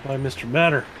by Mr.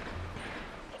 Matter.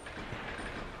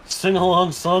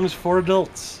 Sing-along songs for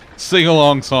adults.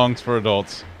 Sing-along songs for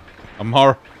adults. I'm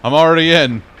already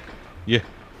in.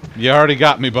 You already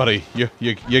got me, buddy.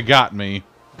 You got me.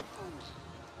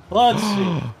 Let's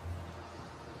see.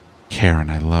 Karen,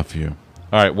 I love you.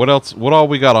 All right, what else? What all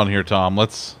we got on here, Tom?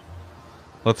 Let's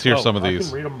hear some of I these.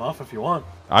 can read them off if you want.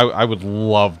 I would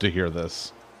love to hear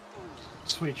this.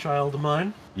 Sweet Child of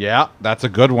Mine. Yeah, that's a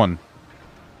good one.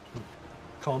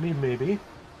 Call Me Maybe.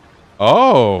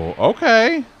 Oh,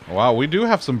 okay. Wow, we do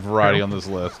have some variety on this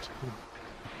list.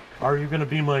 Are You Gonna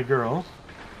Be My Girl?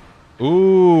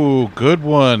 Ooh, good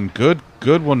one. Good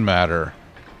one, Matter.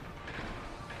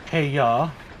 Hey Ya.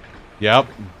 Yep.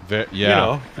 Yeah. You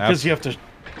know, because you have to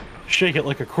shake it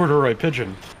like a corduroy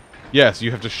pigeon. Yes,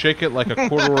 you have to shake it like a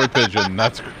corduroy pigeon.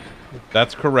 That's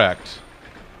correct.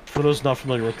 For those not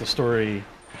familiar with the story,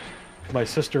 my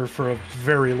sister for a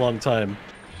very long time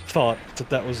thought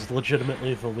that was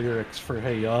legitimately the lyrics for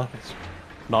Hey Ya. It's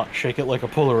not shake it like a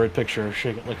Polaroid picture,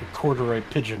 shake it like a corduroy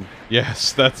pigeon.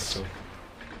 Yes, that's...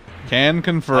 Can I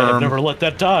confirm. have never let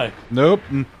that die. Nope.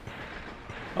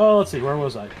 Oh, let's see, where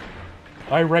was I?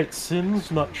 I write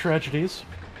sins, not tragedies.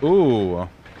 Ooh.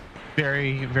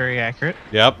 Very, very accurate.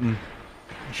 Yep.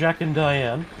 Jack and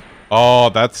Diane. Oh,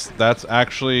 that's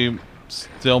actually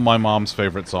still my mom's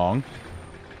favorite song.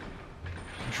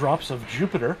 Drops of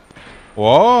Jupiter.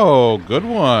 Whoa, good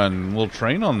one. Little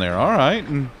train on there. All right.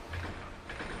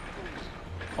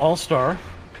 All Star.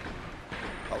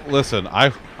 Listen,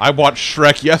 I watched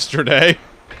Shrek yesterday.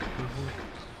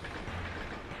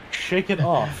 Shake It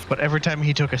Off. But every time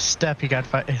he took a step,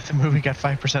 the movie got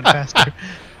 5% faster.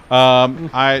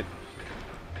 I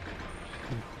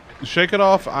Shake It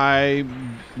Off.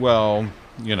 Well,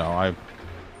 you know,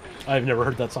 I've never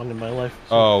heard that song in my life.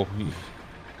 So. Oh.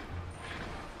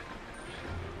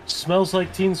 Smells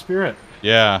Like Teen Spirit.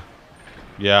 Yeah.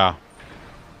 Yeah.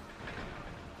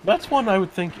 That's one I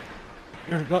would think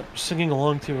you're not singing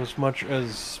along to as much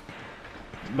as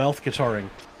mouth guitaring.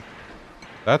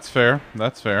 That's fair.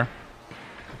 That's fair.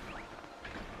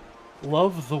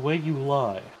 Love the Way You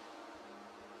Lie.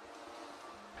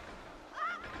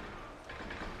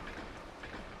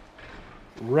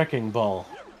 Wrecking Ball.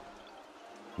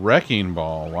 Wrecking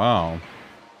Ball. Wow.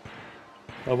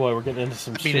 Oh boy, we're getting into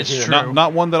some shit it's here. true.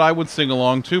 Not one that I would sing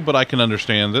along to, but I can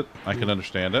understand it. I can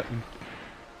understand it.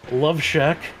 Love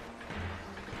Shack.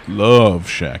 Love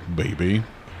Shack, baby.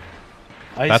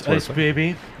 That's what Ice it's-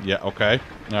 Baby. Yeah, okay.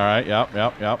 All right, yep.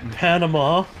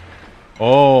 Panama.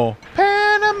 Oh,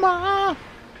 Panama.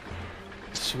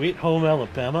 Sweet Home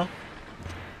Alabama.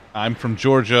 I'm from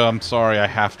Georgia. I'm sorry. I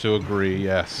have to agree.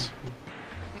 Yes.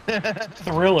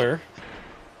 Thriller.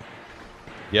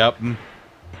 Yep.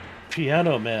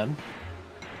 Piano Man.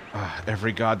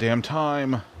 Every goddamn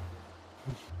time.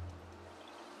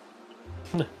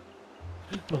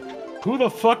 Who the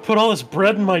fuck put all this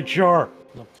bread in my jar?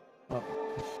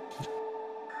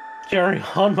 Carry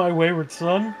on, my wayward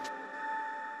son.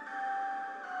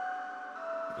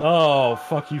 Oh,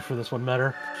 fuck you for this one,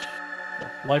 Matter.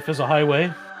 Life is a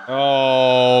Highway.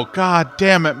 Oh, god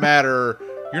damn it, Matter.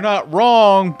 You're not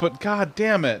wrong, but god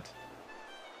damn it.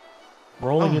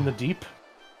 Rolling in the Deep.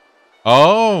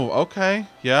 Oh, okay.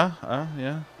 Yeah,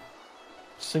 yeah.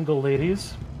 Single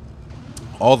Ladies.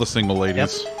 All the single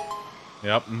ladies.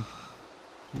 Yep.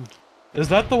 Is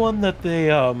that the one that they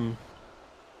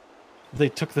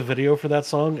took the video for that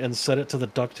song and set it to the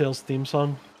DuckTales theme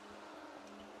song?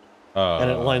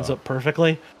 And it lines up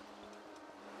perfectly?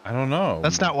 I don't know.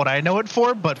 That's not what I know it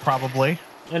for, but probably.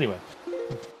 Anyway.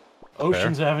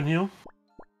 Ocean's Avenue.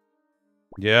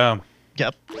 Yeah.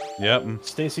 Yep. Yep.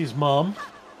 Stacy's Mom.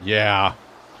 Yeah.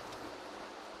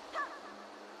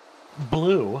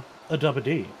 Blue. A Dubba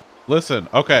D. Listen,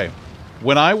 okay.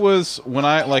 When I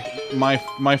like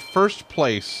my first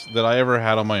place that I ever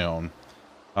had on my own,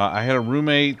 I had a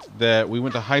roommate that we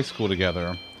went to high school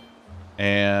together,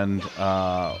 and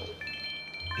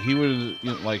he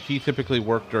would he typically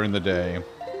worked during the day,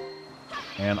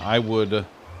 and I would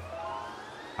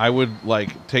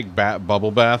like take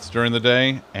bubble baths during the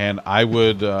day, and I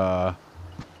would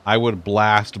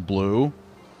blast Blue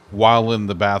while in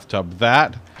the bathtub.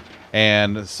 That,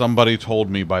 and Somebody Told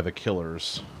Me by the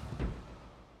Killers.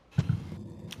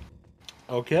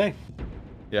 Okay.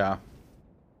 Yeah.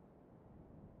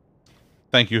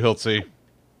 Thank you, Hiltzy.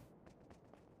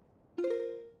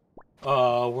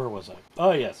 Where was I?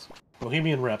 Oh, yes.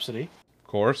 Bohemian Rhapsody. Of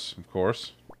course, of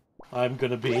course. I'm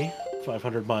Gonna Be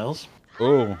 500 Miles.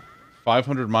 Oh,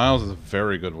 500 Miles is a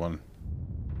very good one.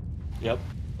 Yep.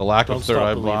 The Lack Don't of Third Stop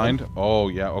Eye Believing. Blind. Oh,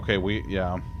 yeah. Okay,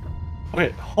 yeah.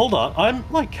 Okay, hold on. I'm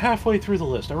like halfway through the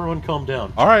list. Everyone calm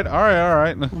down. All right, all right, all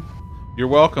right. You're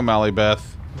welcome, Allie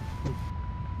Beth.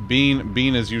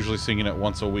 Bean is usually singing it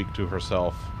once a week to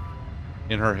herself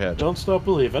in her head. Don't Stop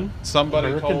Believin'. Somebody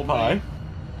American told Pie. me.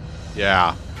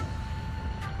 Yeah.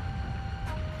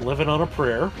 Living on a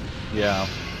Prayer. Yeah.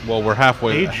 Well, we're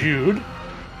halfway. Hey Jude.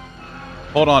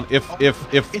 Hold on. If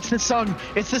It's this song.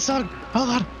 It's this song. Hold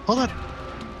on. Hold on.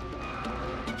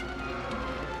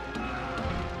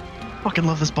 Fucking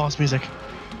love this boss music.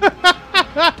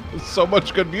 there's so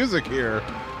much good music here.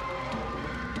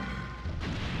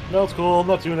 No, it's cool. I'm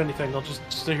not doing anything. I'll just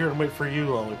stay here and wait for you,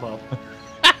 Lollipop.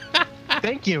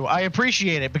 Thank you. I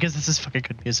appreciate it because this is fucking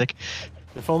good music.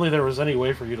 If only there was any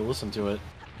way for you to listen to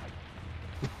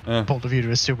it. Bold of you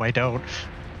to assume I don't.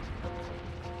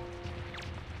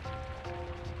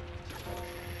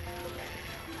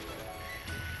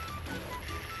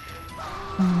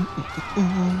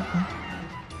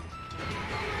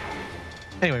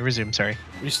 Anyway, resume. Sorry.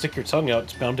 You stick your tongue out,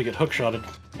 it's bound to get hookshotted.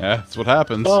 Yeah, that's what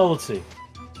happens. Oh, let's see.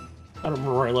 I don't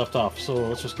remember where I left off, so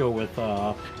let's just go with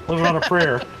Living on a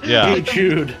Prayer. Yeah. Hey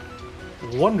Jude.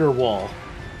 Wonderwall.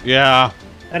 Yeah.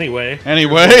 Anyway.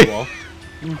 Anyway. Wonderwall.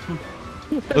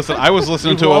 Listen, I was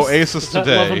listening to You lost Oasis that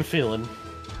love today. and feeling.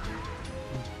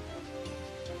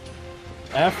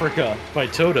 Africa by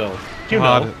Toto. You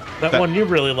God, know, that one you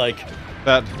really like.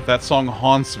 That song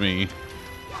haunts me.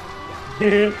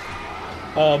 Take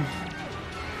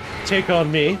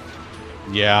on Me.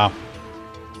 Yeah,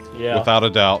 Yeah. without a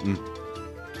doubt. And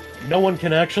No one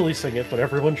can actually sing it, but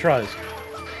everyone tries.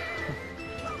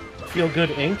 Feel Good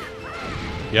Inc.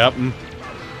 yep, and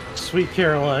Sweet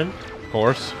Caroline. of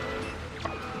course.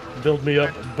 Build Me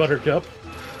Up Buttercup.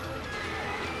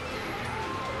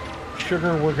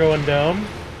 Sugar We're Going Down.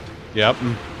 Yep,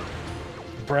 and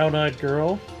Brown Eyed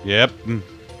Girl. yep. And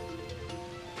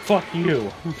Fuck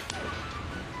You.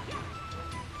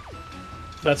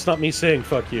 That's not me saying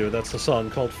fuck you, that's the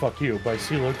song called Fuck You by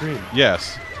CeeLo Green.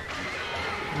 yes.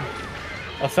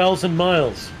 1,000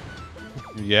 Miles.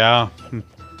 Yeah.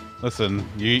 Listen,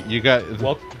 you got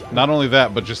Well, not only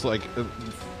that, but just like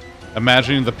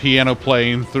imagining the piano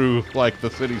playing through like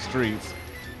the city streets.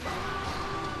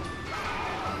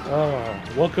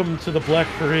 Welcome to the Black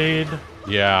Parade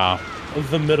Yeah. of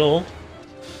the Middle.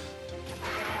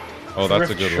 Oh, that's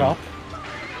a Thrift good Shop.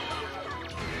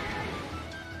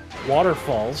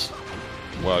 Waterfalls.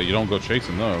 one. Well, you don't go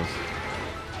chasing those.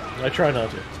 I try not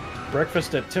to.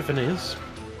 Breakfast at Tiffany's.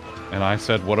 And I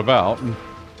said, what about?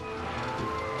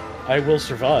 I Will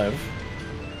Survive.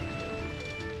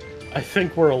 I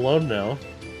Think We're Alone Now.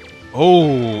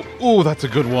 Oh, that's a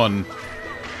good one.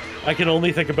 I can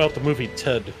only think about the movie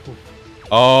Ted.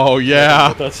 Oh, yeah.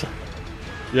 But that's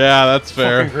Yeah, that's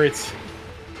fair. fucking great.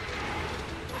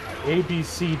 A, B,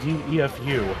 C, D, E, F,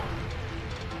 U.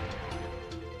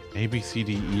 A, B, C,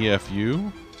 D, E, F,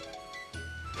 U?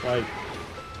 I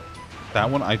That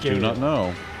one I do Give not it.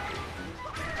 know.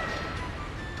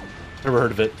 never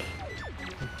heard of it.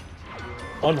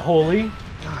 Unholy.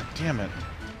 God damn it.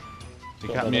 You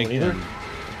Don't got know me that one either. again.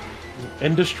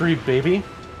 Industry Baby.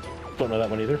 Don't know that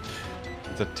one either.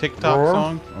 It's a TikTok Roar.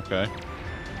 song? Okay.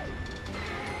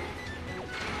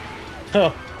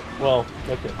 Oh, well,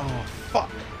 okay. Oh,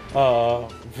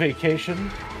 fuck.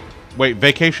 Vacation. Wait,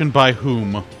 Vacation by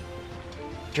whom?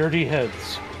 Dirty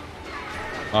Heads.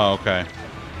 Oh, okay.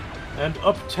 And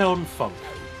Uptown Funk.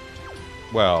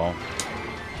 Well,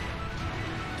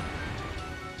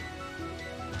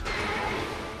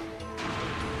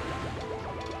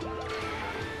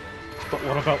 But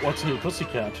what about What's New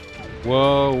Pussycat?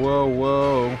 whoa, whoa,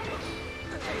 whoa.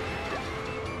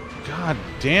 God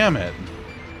damn it.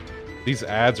 These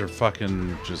ads are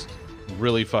fucking just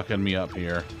really fucking me up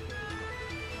here.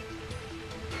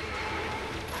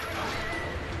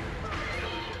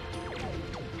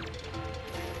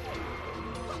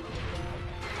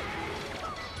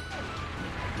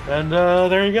 And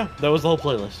there you go. That was the whole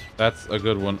playlist. That's a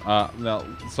good one. Now,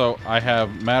 so I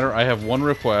have one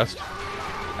request.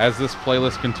 As this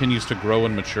playlist continues to grow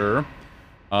and mature,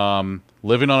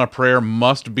 Living on a Prayer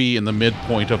must be in the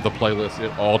midpoint of the playlist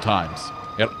at all times.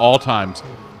 At all times.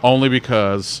 Only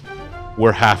because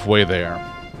we're halfway there.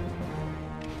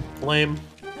 Lame.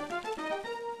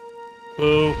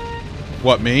 Boo.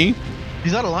 What, me?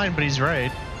 He's out of line, but he's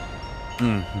right.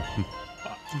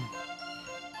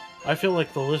 I feel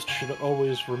like the list should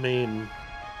always remain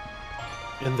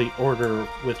in the order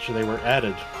which they were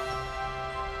added.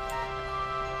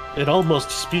 It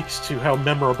almost speaks to how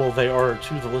memorable they are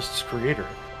to the list's creator.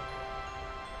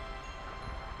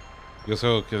 You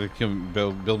so can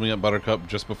build me up, Buttercup,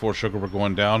 just before sugar were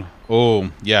going down.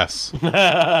 Oh yes,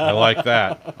 I like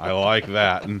that. I like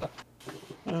that.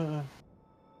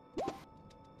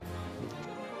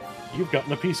 You've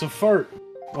gotten a piece of fart.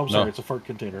 Oh, I'm sorry, No. it's a fart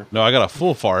container. No, I got a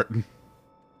full fart.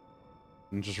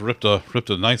 And just ripped a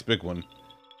nice big one.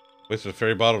 Wasted a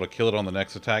fairy bottle to kill it on the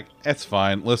next attack. It's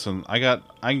fine. Listen, I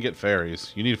can get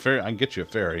fairies. You need a fairy? I can get you a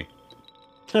fairy.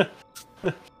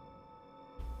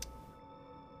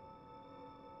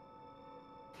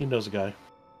 He knows a guy.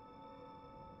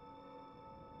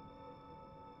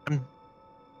 I'm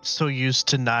so used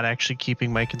to not actually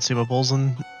keeping my consumables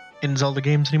in Zelda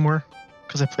games anymore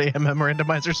because I play MM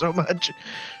randomizer so much.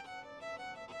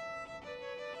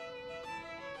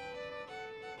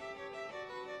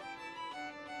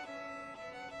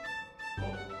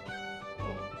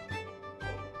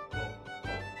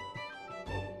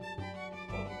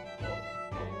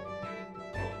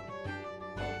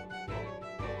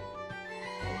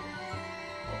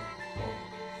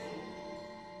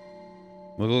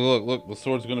 Look, the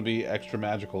sword's gonna be extra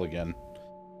magical again.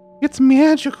 It's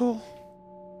magical.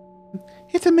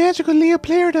 It's a magical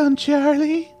Leoplerodon,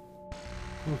 Charlie.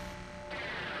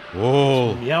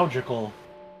 Whoa. Meowgical.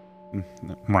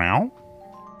 Meow?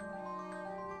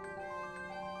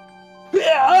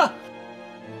 Yeah!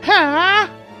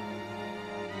 Ha!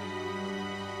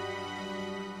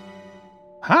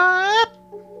 Ha!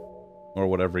 Or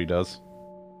whatever he does.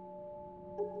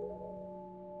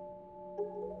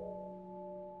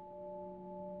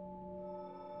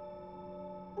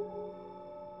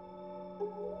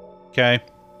 Okay.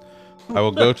 I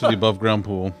will go to the above ground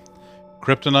pool.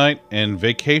 Kryptonite and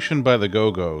Vacation by the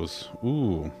Go-Go's.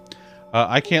 Ooh.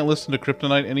 I can't listen to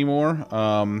Kryptonite anymore.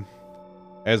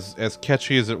 As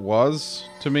catchy as it was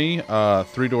to me,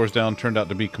 Three Doors Down turned out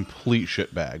to be complete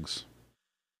shitbags.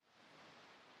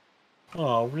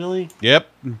 Oh, really? Yep.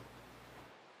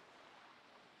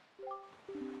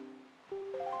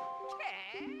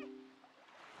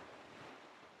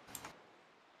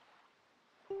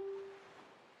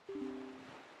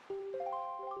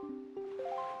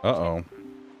 Uh-oh.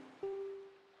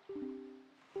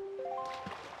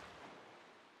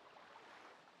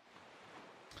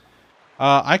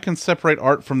 I can separate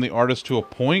art from the artist to a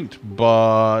point,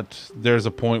 but there's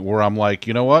a point where I'm like,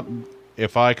 you know what?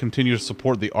 If I continue to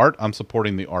support the art, I'm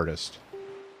supporting the artist.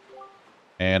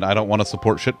 And I don't want to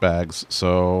support shitbags,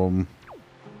 so...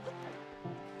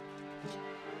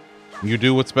 You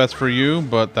do what's best for you,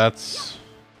 but that's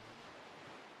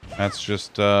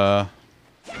just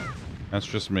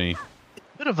me.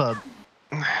 Bit of a,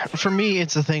 for me,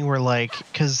 it's a thing where like,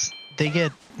 because they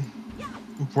get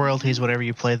royalties whenever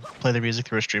you play their music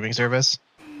through a streaming service.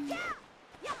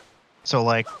 So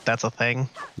like, that's a thing.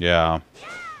 Yeah.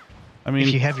 I mean,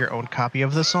 If you have your own copy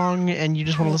of the song and you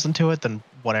just want to listen to it, then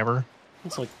whatever.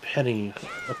 It's like penny.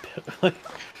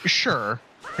 Sure,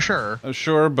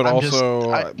 sure, but I'm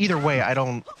also, either way, I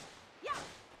don't.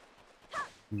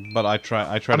 but I try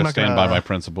I'm to not stand by gonna- my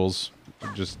principles.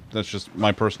 That's just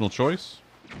my personal choice.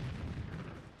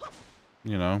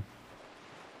 You know,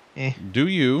 do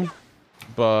you?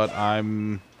 But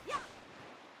I'm,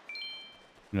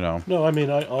 you know. No, I mean,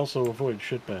 I also avoid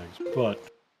shitbags, but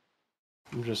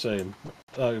I'm just saying,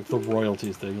 the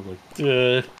royalties thing, like,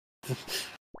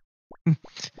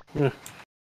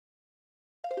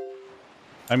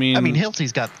 I mean,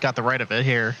 Hilty's got the right of it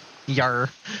here. Yar.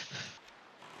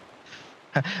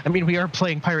 I mean, we are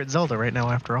playing Pirate Zelda right now,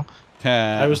 after all.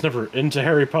 I was never into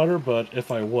Harry Potter, but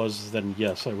if I was, then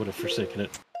yes, I would have forsaken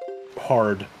it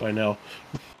hard by now.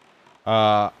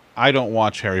 I don't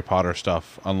watch Harry Potter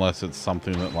stuff unless it's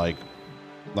something that like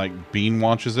Bean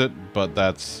watches it, but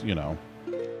that's, you know,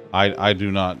 I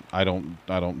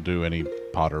don't do any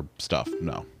Potter stuff.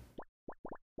 No.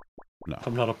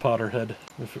 I'm not a Potterhead,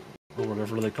 or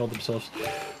whatever they call themselves.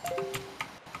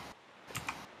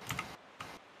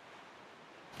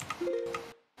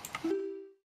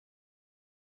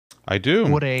 I do.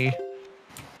 Would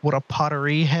a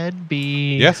pottery head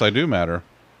be? Yes, I do matter.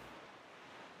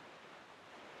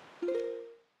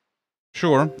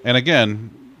 Sure. And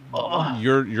again,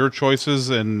 your choices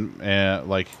and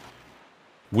like,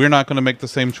 we're not going to make the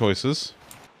same choices,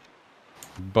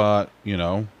 but you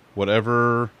know,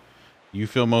 whatever you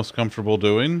feel most comfortable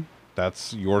doing,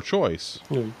 that's your choice.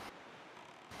 Like,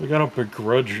 I don't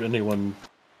begrudge anyone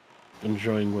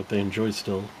enjoying what they enjoy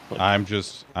still. Like, I'm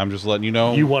just letting you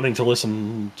know. you wanting to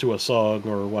listen to a song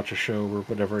or watch a show or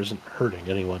whatever isn't hurting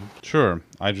anyone. Sure.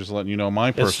 I just letting you know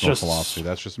my personal just- philosophy.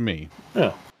 That's just me.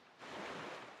 Yeah.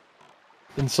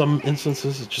 In some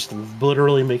instances, it just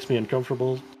literally makes me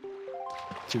uncomfortable.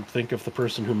 to think of the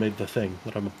person who made the thing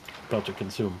that I'm about to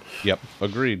consume. Yep,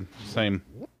 agreed. Same.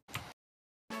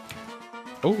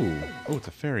 Oh, it's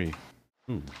a fairy.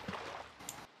 Ooh.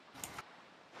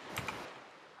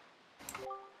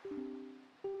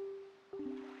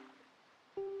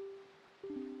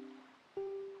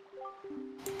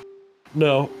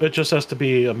 No, it just has to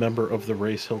be a member of the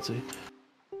race, Hilty.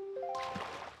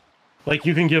 Like,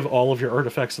 you can give all of your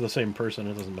artifacts to the same person,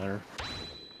 it doesn't matter.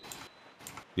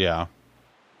 Yeah.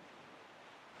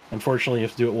 Unfortunately, you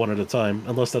have to do it one at a time,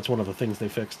 unless that's one of the things they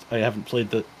fixed. I haven't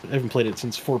played it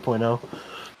since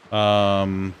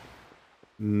 4.0.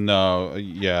 No,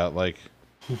 yeah, like,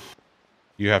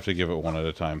 you have to give it one at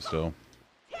a time still.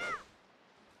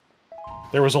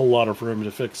 There was a lot of room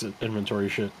to fix it, inventory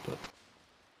shit, but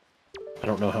I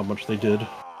don't know how much they did.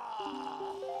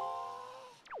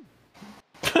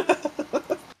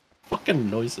 Fucking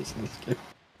noises in this game.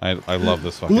 I love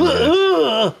this fucking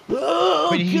game.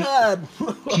 Wait, God!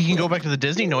 He can go back to the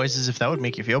Disney noises if that would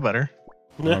make you feel better.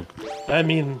 I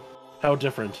mean, how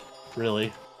different,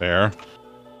 really? Fair.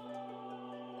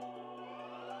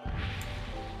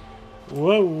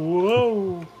 Whoa,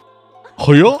 whoa!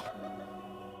 Hiya?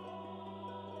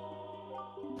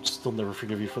 Still never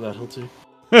forgive you for that, Hilty.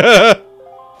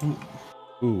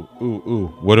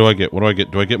 Ooh. What do I get? What do I get?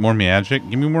 Do I get more magic?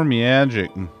 Give me more magic.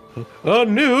 A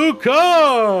new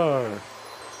car!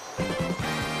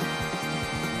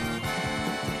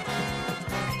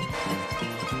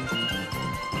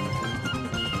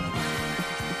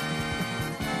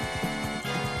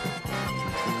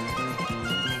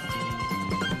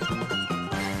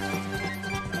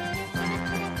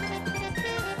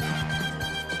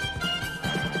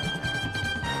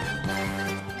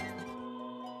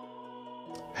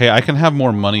 Hey, I can have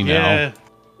more money now. Yeah.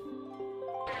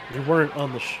 You weren't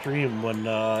on the stream when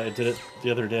I did it the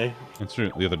other day. It's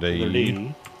true. The other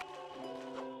day.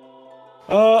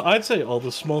 I'd say all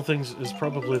the small things is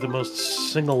probably the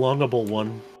most sing-alongable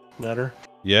one. Matter?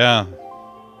 Yeah.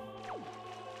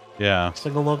 Yeah.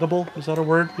 Sing-alongable? Is that a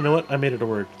word? You know what? I made it a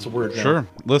word. It's a word now. Sure.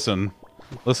 Listen.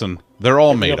 They're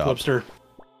all made up. Webster.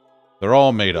 They're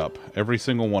all made up. Every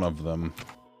single one of them.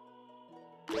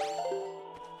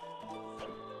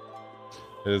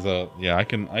 It is a I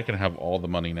can have all the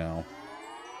money now.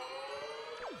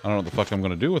 I don't know what the fuck I'm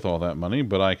gonna do with all that money,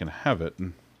 but I can have it.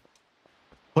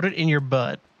 Put it in your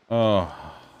butt. Oh.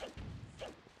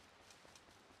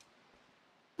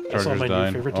 I saw my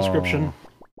Died. new favorite description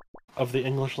of the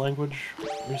English language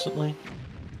recently.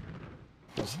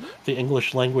 The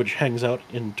English language hangs out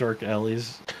in dark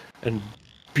alleys and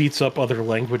beats up other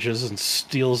languages and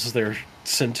steals their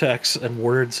syntax and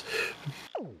words.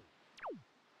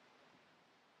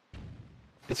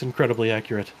 It's incredibly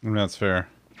accurate. That's fair.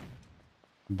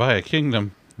 Buy a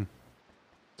kingdom.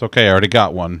 It's okay, I already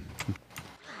got one.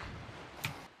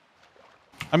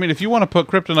 I mean, if you want to put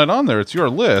Kryptonite on there, it's your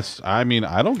list. I mean,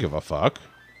 I don't give a fuck.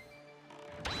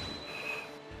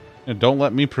 And don't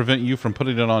let me prevent you from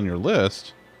putting it on your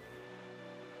list.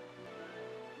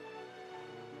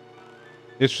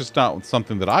 It's just not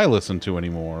something that I listen to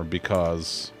anymore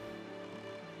because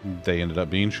they ended up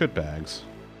being shitbags.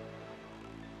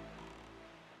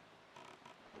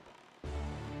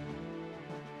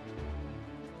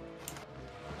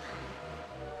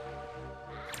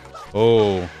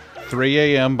 Oh, 3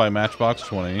 a.m. by Matchbox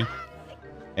 20.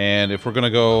 And if we're going to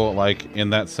go, like,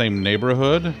 in that same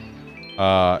neighborhood,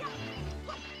 1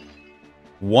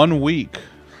 week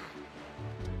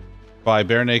by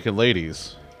Bare Naked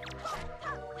Ladies.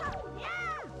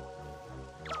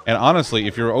 And honestly,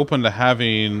 if you're open to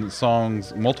having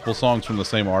songs, multiple songs from the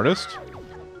same artist,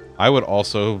 I would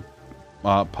also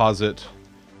posit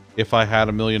If I Had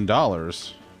 $1 Million.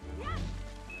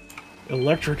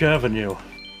 Electric Avenue.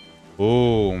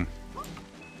 Ooh.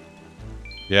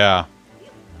 Yeah.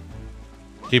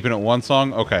 Keeping it one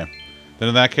song? Okay. Then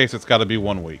in that case, it's got to be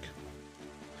 1 week.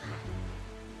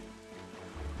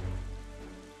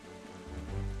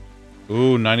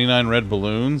 Ooh, 99 Red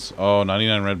Balloons. Oh,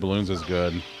 99 Red Balloons is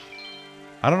good.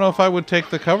 I don't know if I would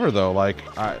take the cover though.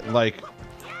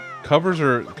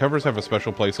 Covers have a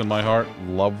special place in my heart.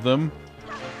 Love them.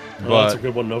 Oh, But that's a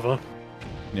good one, Nova.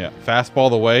 yeah, Fastball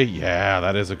the Way. Yeah,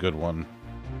 that is a good one.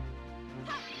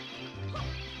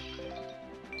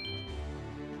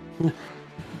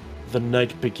 The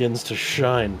night begins to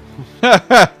shine.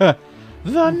 The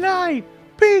night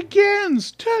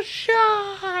begins to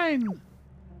shine.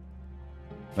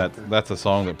 That's a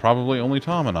song that probably only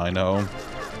Tom and I know.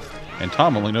 And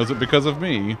Tom only knows it because of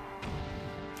me.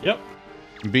 Yep.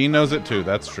 Bean knows it too,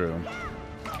 that's true.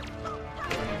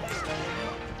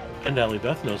 And Allie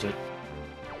Beth knows it.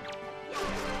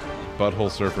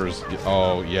 Butthole Surfers.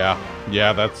 Oh, yeah.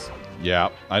 Yeah, that's... Yeah,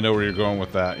 I know where you're going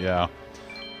with that, yeah.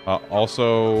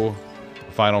 Also,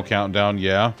 Final Countdown,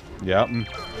 yeah. Yeah.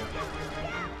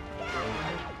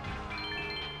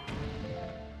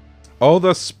 Oh,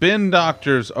 the Spin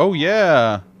Doctors. Oh,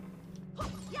 yeah.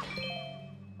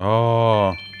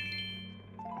 Oh.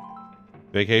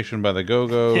 Vacation by the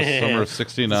Go-Go's. Summer of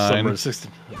 69. Summer of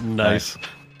 69. Nice.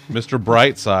 Mr.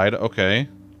 Brightside. Okay.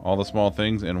 All the small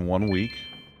things in 1 week.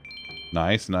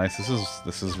 Nice, nice.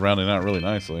 This is rounding out really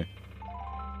nicely.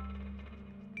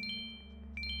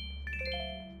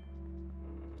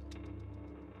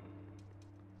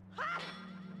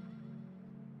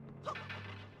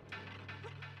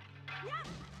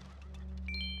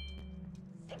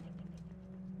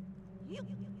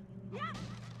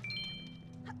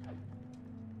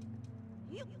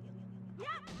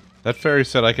 That fairy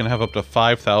said I can have up to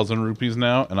 5,000 rupees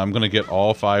now, and I'm going to get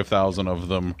all 5,000 of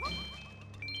them.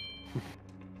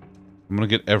 I'm going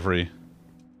to get every.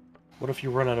 What if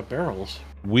you run out of barrels?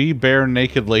 We bear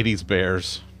naked ladies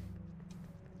bears.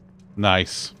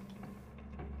 Nice.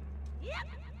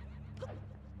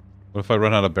 What if I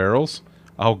run out of barrels?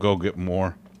 I'll go get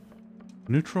more.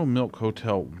 Neutral Milk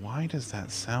Hotel. Why does that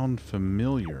sound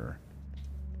familiar?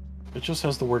 It just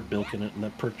has the word milk in it, and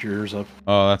that perked your ears up.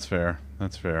 Oh, that's fair.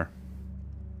 That's fair.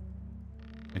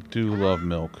 I do love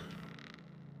milk.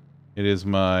 It is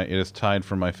tied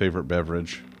for my favorite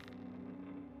beverage.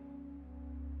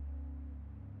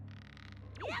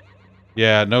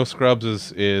 Yeah, No Scrubs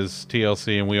is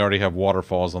TLC, and we already have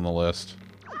Waterfalls on the list.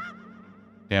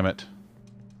 Damn it.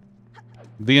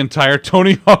 The entire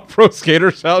Tony Hawk Pro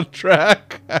Skater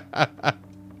soundtrack.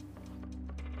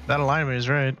 That alignment is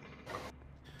right.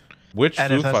 Which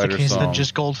And Foo if that's the Fighters case, song? then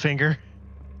just Goldfinger.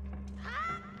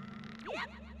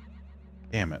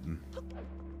 Damn it.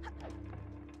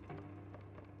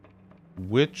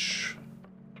 Which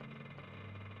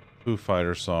Foo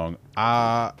Fighter song?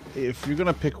 If you're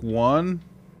gonna pick one...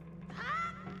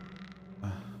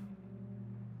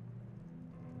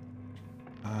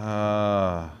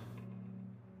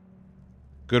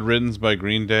 Good Riddance by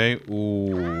Green Day?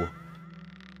 Ooh.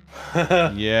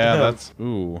 Yeah, that's...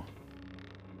 Ooh.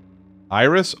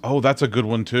 Iris? Oh, that's a good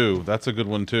one, too. That's a good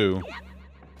one, too.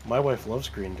 My wife loves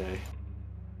Green Day.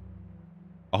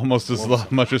 Almost as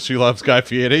much as she loves Guy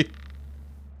Fieri.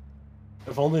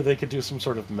 If only they could do some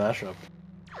sort of mashup.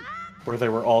 Where they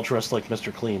were all dressed like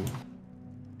Mr. Clean.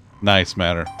 Nice,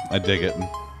 Matter. I dig it.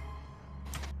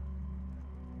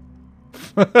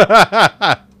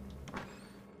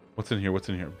 What's in here? What's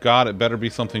in here? God, it better be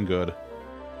something good.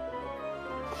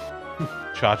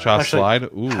 Cha-cha slide?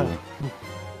 Ooh.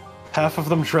 Half of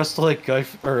them dressed like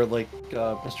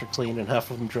Mr. Clean, and half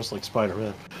of them dressed like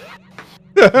Spider-Man.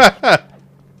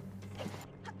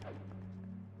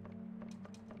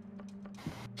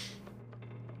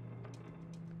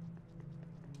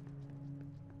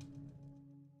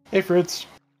 Hey, Fritz.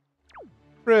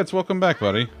 Fritz, welcome back,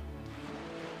 buddy.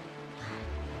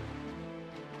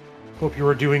 Hope you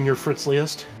were doing your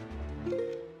Fritzliest.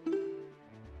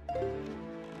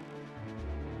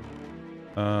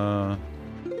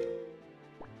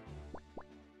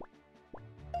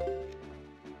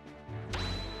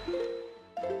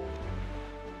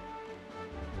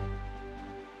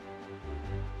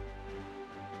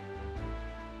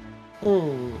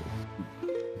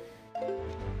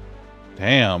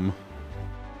 Damn.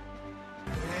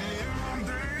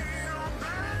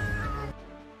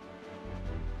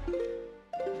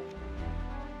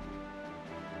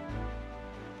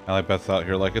 I like Beth's out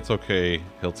here like, it's okay,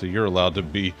 Hilty, you're allowed to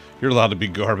be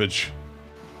garbage.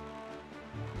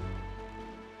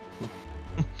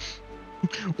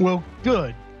 Well,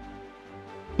 good.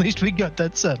 At least we got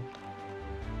that settled.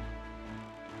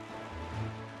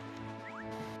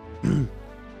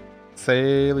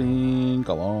 Sailing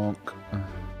along.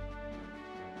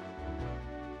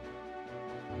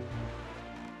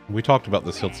 We talked about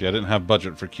this, Hilty. I didn't have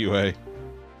budget for QA.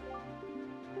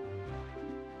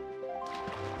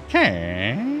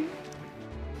 Okay.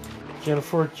 Can't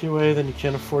afford QA, then you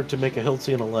can't afford to make a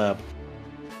Hilty in a lab.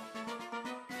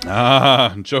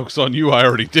 Ah, joke's on you, I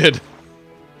already did.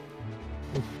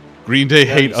 Green Day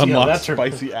Yeah, hate you see how unlocked that turned-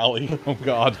 Spicy Alley. Oh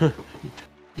god.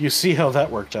 You see how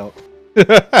that worked out.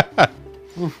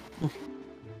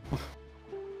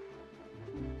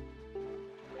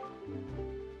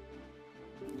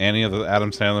 Any of the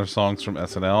Adam Sandler songs from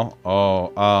SNL?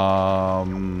 Oh,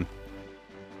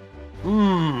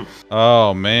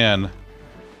 oh man.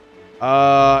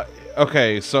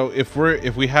 Okay, so if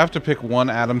we have to pick one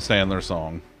Adam Sandler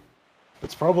song,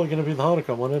 It's probably going to be the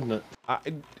Hanukkah one, isn't it?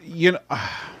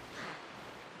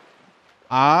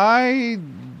 I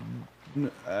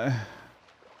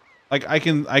like I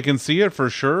can see it for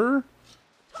sure,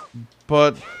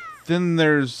 but then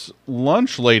there's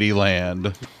Lunch Lady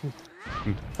Land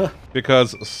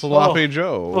because Sloppy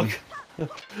Joe. Look,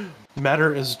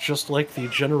 Matter is just like the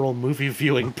general movie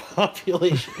viewing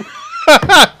population.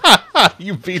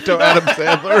 You veto Adam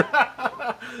Sandler.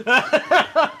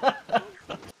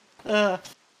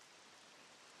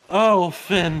 Oh,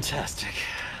 fantastic!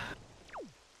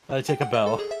 I take a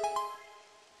bow.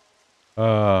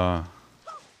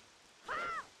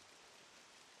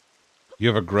 You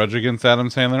have a grudge against Adam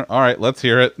Sandler? All right, let's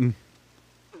hear it.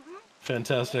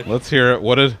 Fantastic. Let's hear it.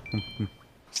 What did?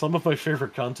 Some of my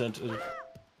favorite content is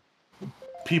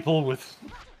people with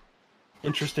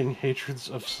interesting hatreds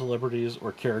of celebrities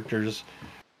or characters.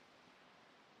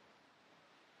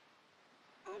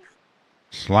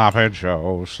 Sloppy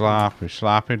Joe,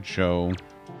 sloppy Joe.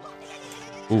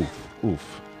 Oof,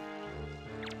 oof.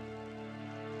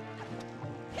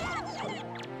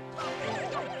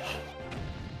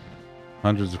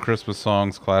 Hundreds of Christmas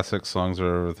songs, classic songs are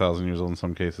over 1,000 years old in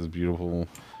some cases. Beautiful,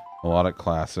 melodic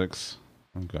classics.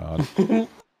 Oh God.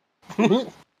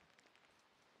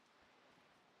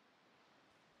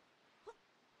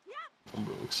 I'm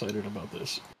really excited about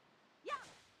this.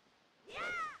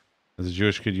 As a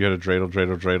Jewish kid, you had a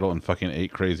dreidel, and fucking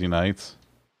 8 crazy nights.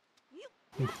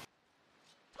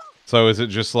 So is it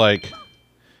just like,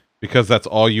 because that's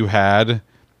all you had,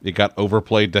 it got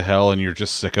overplayed to hell and you're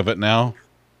just sick of it now?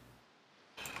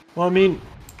 Well, I mean,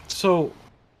 so,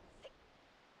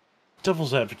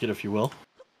 devil's advocate, if you will.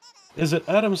 Is it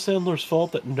Adam Sandler's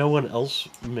fault that no one else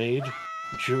made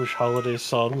Jewish holiday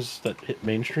songs that hit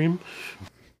mainstream?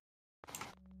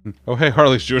 Oh, hey,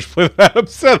 Harley's Jewish, play the Adam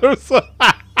Sandler song.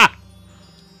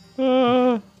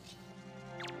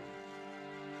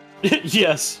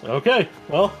 Yes, okay.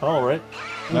 Well, alright.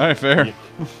 Alright, fair.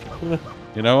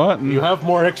 You know what? You have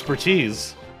more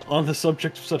expertise on the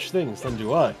subject of such things than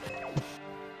do I.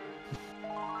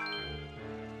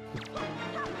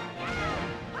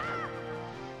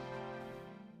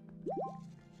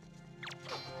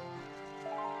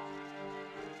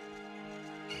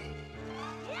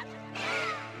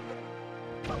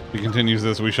 If he continues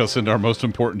this, we shall send our most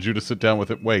important Jew to sit down with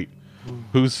it. Wait.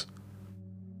 Who's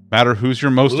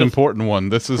your most Louis? important one?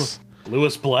 This is...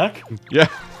 Louis Black? Yeah.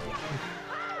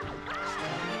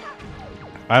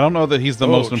 I don't know that he's the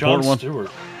most important one.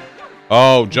 Stewart.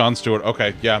 Oh, Jon Stewart.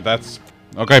 Okay, yeah, that's...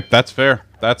 Okay, that's fair.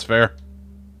 That's fair.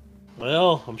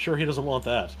 Well, I'm sure he doesn't want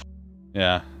that.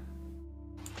 Yeah.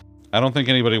 I don't think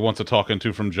anybody wants a talking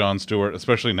to from Jon Stewart,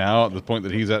 especially now at the point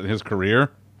that he's at in his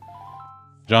career.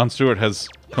 Jon Stewart has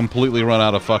completely run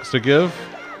out of fucks to give.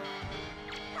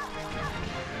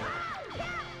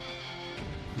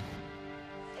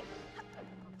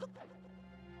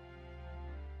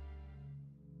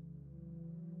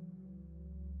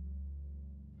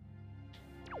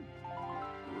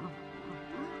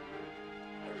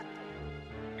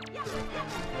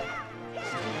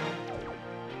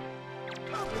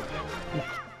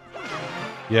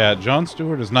 Yeah, Jon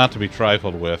Stewart is not to be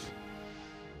trifled with.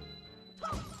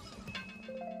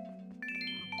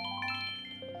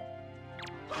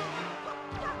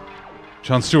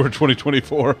 Jon Stewart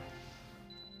 2024.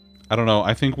 I don't know.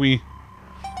 I think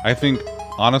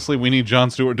honestly we need Jon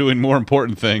Stewart doing more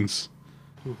important things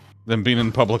than being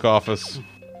in public office.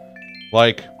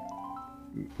 Like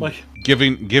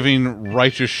giving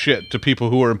righteous shit to people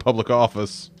who are in public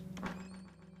office.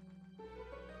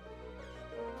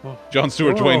 Jon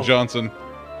Stewart, Dwayne Johnson.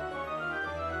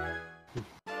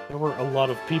 There were a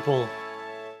lot of people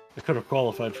that could have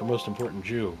qualified for most important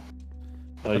Jew.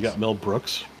 You got Mel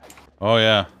Brooks. Oh,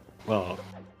 yeah.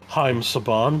 Haim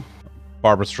Saban.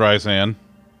 Barbara Streisand.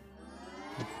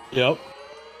 Yep.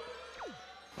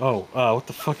 Oh, what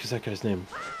the fuck is that guy's name?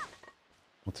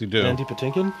 What's he do? Mandy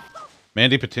Patinkin?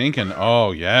 Mandy Patinkin.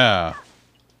 Oh, yeah.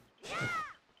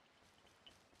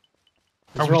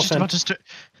 Are we just about to start?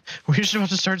 We're just about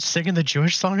to start singing the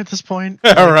Jewish song at this point.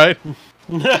 All right.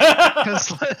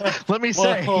 Because let me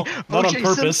say, Well, not on O.J.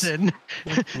 purpose. Simpson,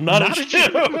 Not a Jew.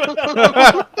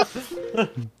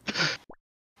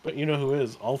 But you know who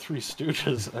is? All Three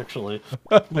Stooges, actually.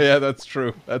 Yeah, that's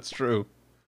true. That's true.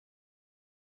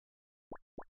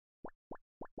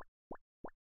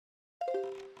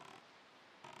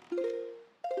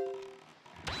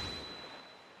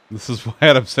 This is why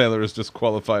Adam Sandler is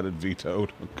disqualified and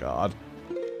vetoed. Oh, God.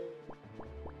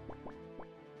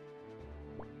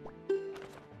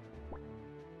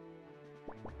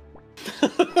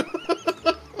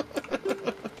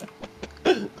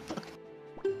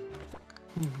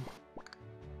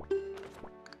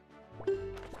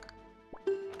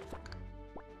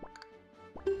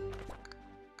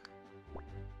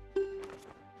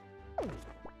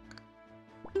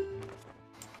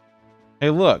 Hey,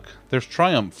 look, there's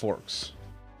Triumph Forks.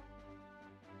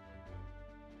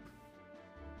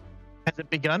 Has it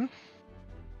begun?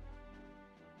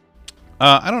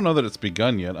 I don't know that it's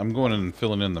begun yet. I'm going in and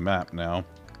filling in the map now.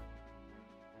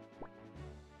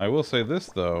 I will say this,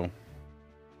 though.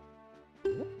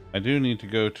 I do need to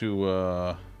go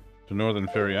to Northern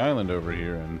Fairy Island over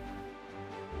here, and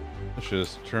let's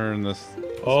just turn this...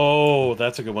 Oh,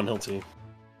 that's a good one, Hilty.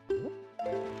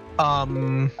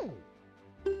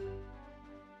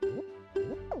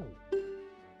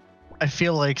 I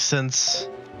feel like since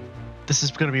this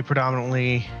is going to be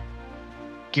predominantly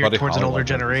geared Buddy towards an Hollow, older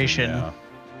generation yeah.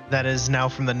 that is now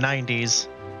from the 90s,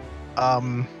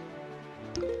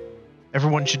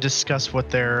 everyone should discuss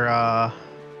what their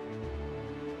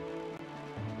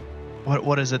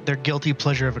what is it? Their guilty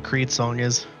pleasure of a Creed song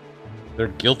is. Their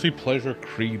guilty pleasure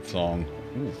Creed song.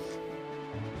 Oof.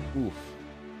 Oof.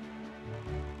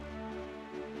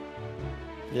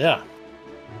 Yeah.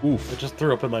 Oof. It just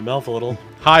threw up in my mouth a little.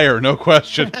 Higher, no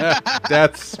question.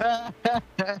 That's...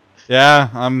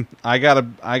 Yeah, I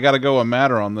gotta go a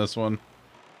matter on this one.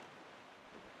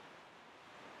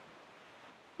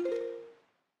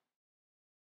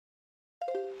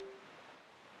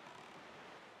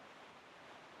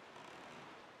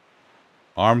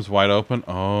 Arms wide open.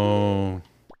 Oh.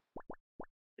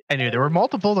 I knew there were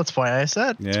multiple. That's why I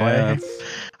said. That's Yeah. why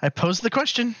I posed the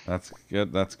question. That's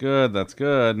good. That's good. That's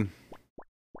good.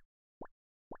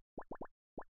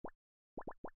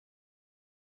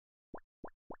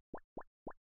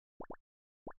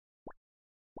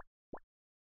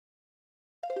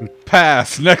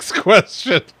 Pass. Next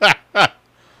question.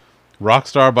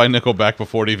 Rockstar by Nickelback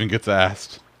before it even gets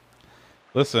asked.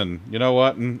 Listen, you know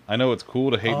what? I know it's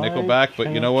cool to hate Nickelback,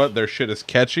 but you know what? Their shit is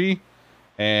catchy,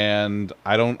 and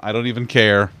I don't even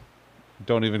care.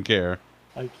 Don't even care.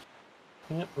 I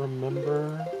can't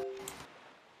remember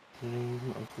the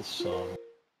name of the song.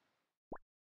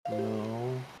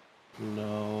 No,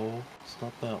 it's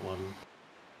not that one.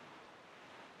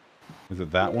 Is it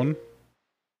that one?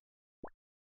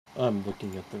 I'm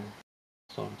looking at their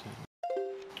song title.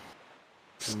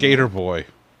 Skater Boy.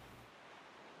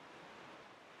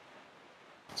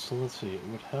 So let's see, it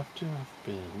would have to have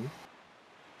been...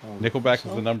 Nickelback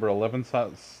is the number 11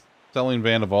 selling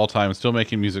band of all time, still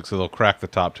making music, so they'll crack the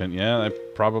top 10. Yeah, they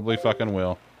probably fucking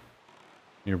will.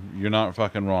 You're not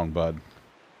fucking wrong, bud.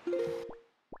 Well,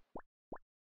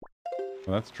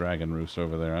 that's Dragon Roost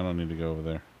over there. I don't need to go over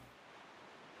there.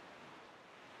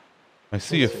 I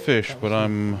see a fish, but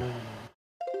I'm...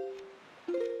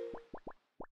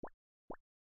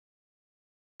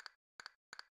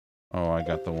 Oh, I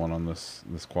got the one on this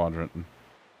quadrant.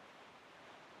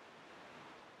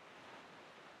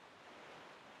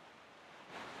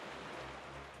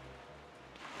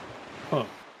 Huh.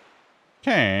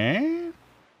 Okay.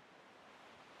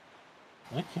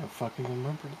 I can't fucking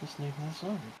remember this name of the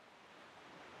song.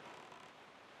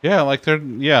 Yeah, like they're...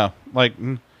 Yeah, like...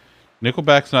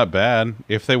 Nickelback's not bad.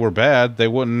 If they were bad, they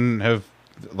wouldn't have...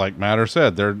 Like Matter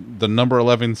said, they're the number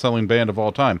 11 selling band of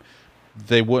all time.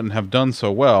 They wouldn't have done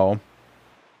so well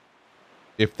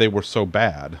if they were so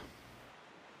bad.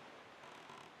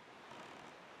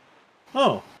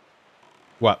 Oh.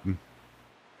 What?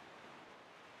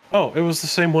 Oh, it was the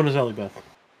same one as Ellie Beth.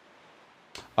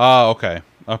 Oh, okay.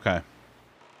 Okay.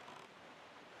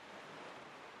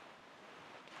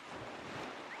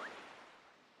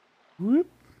 Whoop.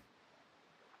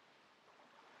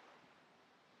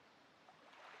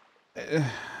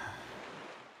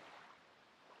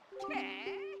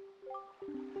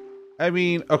 I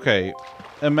mean, okay.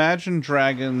 Imagine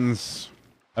Dragons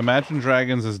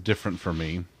is different for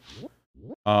me.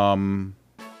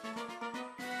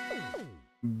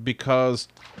 Because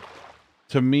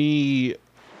to me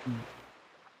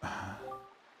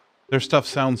their stuff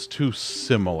sounds too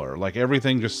similar. Like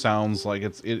everything just sounds like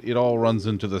it all runs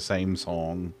into the same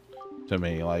song to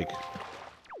me. Like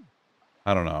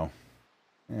I don't know.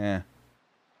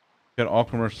 Get all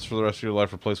commercials for the rest of your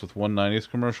life replaced with one 90s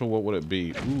commercial, what would it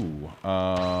be? Ooh.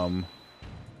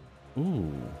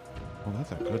 Ooh. Well,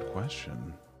 that's a good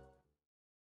question.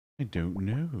 I don't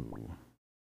know.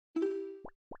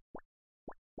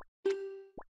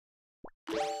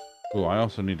 Ooh, I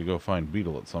also need to go find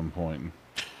Beetle at some point.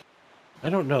 I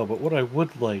don't know, but what I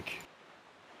would like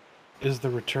is the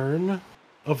return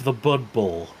of the Bud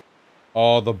Bowl.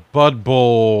 Oh, the Bud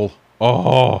Bowl.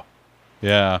 Oh,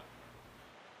 yeah.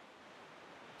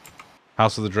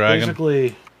 House of the Dragon. Basically,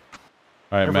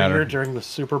 all right, every Matter. year during the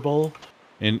Super Bowl.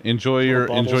 Enjoy your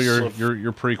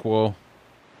prequel.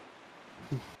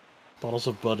 Bottles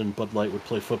of Bud and Bud Light would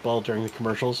play football during the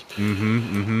commercials.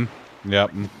 Mm-hmm. Mm-hmm.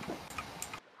 Yep.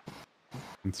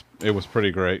 It was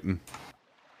pretty great. And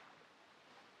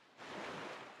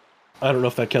I don't know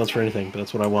if that counts for anything, but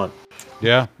that's what I want.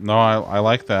 yeah, no, I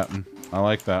like that. I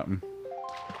like that.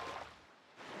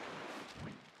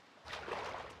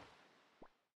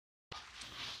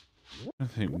 I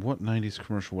think, what 90s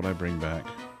commercial would I bring back?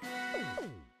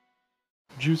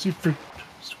 Juicy fruit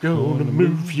is gonna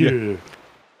move you.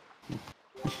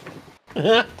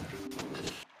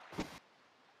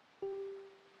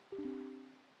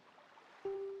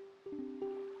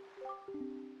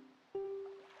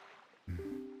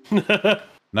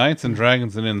 Knights and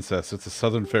Dragons and Incest. It's a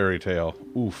southern fairy tale.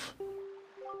 Oof.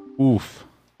 Oof.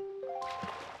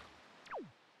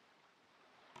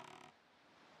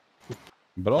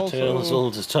 But also... tale as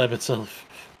old as time itself.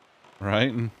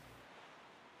 Right?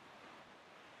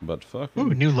 But fucking...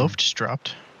 Ooh, new loaf just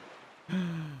dropped.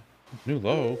 New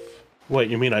loaf? Wait,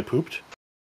 you mean I pooped?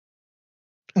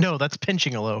 No, that's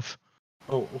pinching a loaf.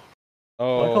 Oh.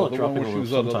 Oh, I call it the dropping one where a loaf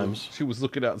she was sometimes. she was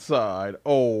looking outside.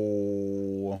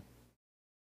 Oh.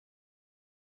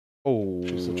 Oh.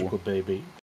 She's such a good baby.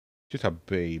 Just a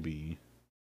baby.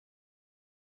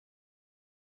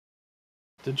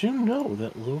 Did you know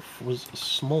that loaf was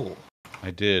small? I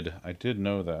did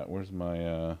know that. Where's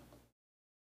my,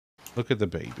 Look at the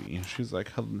baby. She's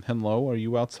like, hello, are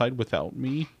you outside without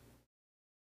me?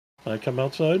 I come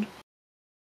outside?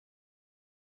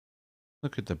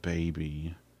 Look at the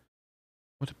baby.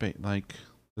 What a like,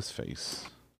 this face.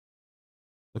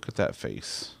 Look at that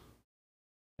face.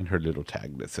 And her little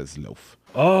tag that says loaf.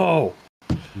 Oh!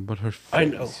 But her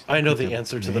face. I know the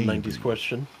answer to the 90s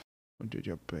question. What did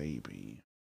your baby?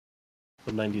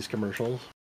 The 90s commercials.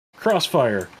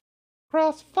 Crossfire!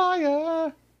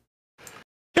 Crossfire!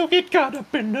 You get caught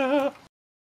up in the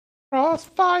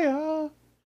crossfire!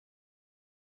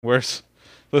 Where's...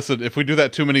 Listen, if we do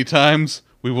that too many times,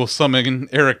 we will summon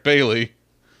Eric Bailey.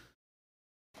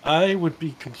 I would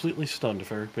be completely stunned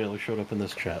if Eric Bailey showed up in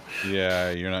this chat. Yeah,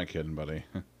 you're not kidding, buddy.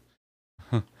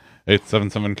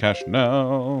 877 cash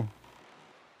now.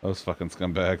 Those fucking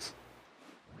scumbags.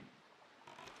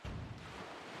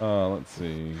 Let's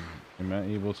see. Am I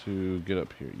able to get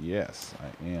up here? Yes,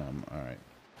 I am. Alright.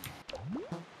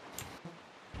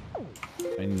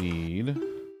 I need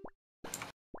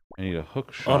a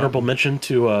hook shot. Honorable mention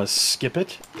to skip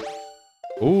it.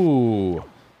 Ooh.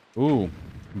 Ooh.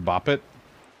 Bop it.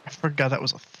 I forgot that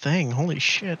was a thing. Holy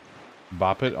shit.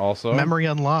 Bop it also. Memory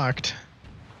unlocked.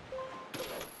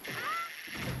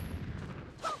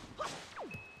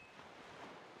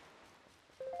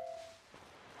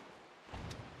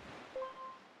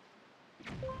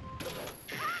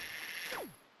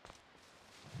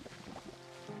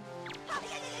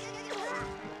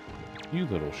 You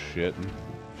little shit.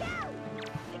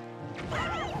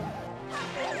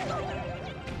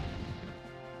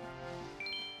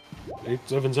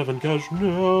 $877 cash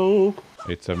no.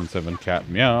 877 cat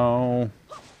meow.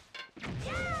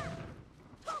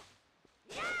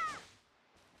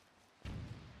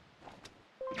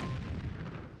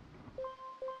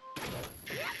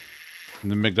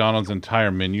 The McDonald's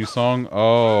entire menu song?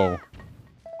 Oh.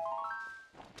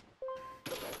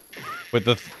 With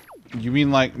the... You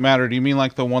mean like... Matter, do you mean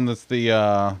like the one that's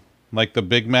the, like the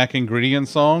Big Mac ingredient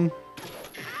song?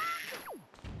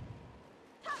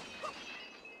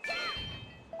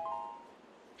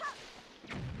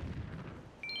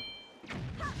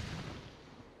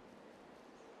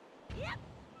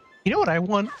 You know what I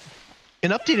want?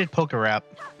 An updated poker rap.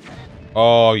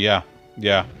 Oh, yeah.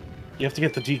 Yeah. You have to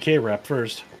get the DK wrap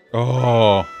first.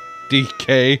 Oh.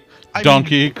 DK.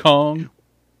 Donkey Kong.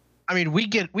 I mean, we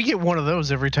get one of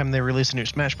those every time they release a new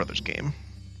Smash Brothers game.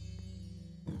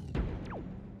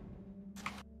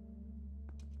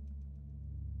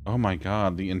 Oh my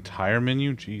god, the entire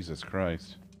menu? Jesus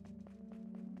Christ.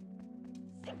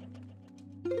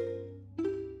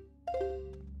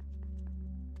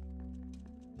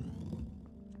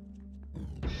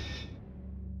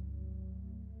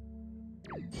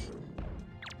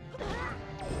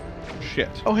 Shit.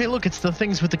 Oh, hey, look, it's the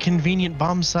things with the convenient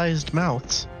bomb-sized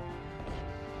mouths.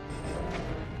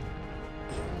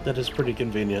 That is pretty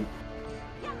convenient.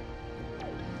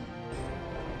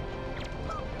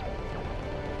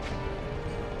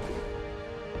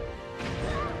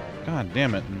 God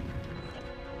damn it.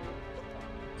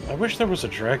 I wish there was a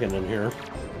dragon in here.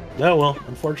 No, well,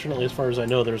 unfortunately, as far as I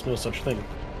know, there's no such thing.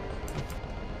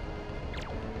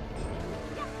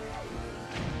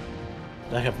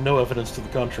 I have no evidence to the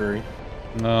contrary.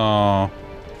 No.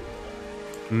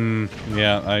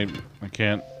 Yeah, I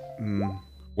can't.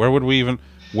 Where would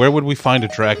we find a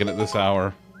dragon at this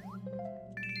hour?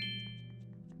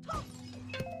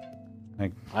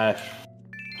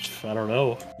 I don't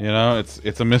know. You know,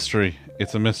 it's a mystery.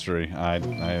 It's a mystery.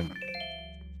 Yeah,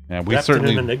 we Wrapped in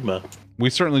an enigma. we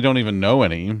certainly don't even know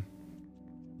any.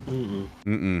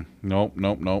 Mm-mm. Nope.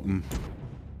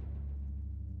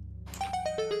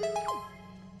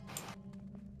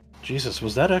 Jesus,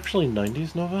 was that actually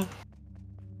 90s Nova?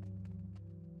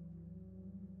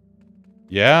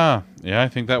 Yeah, I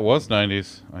think that was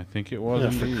 90s. I think it was Yeah,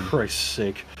 indeed. for Christ's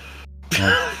sake.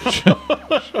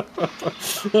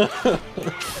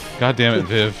 God damn it,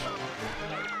 Viv.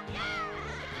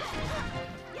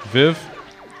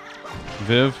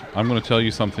 Viv, I'm going to tell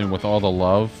you something with all the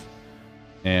love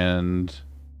and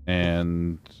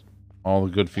all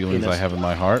the good feelings I have in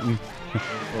my heart. And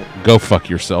go fuck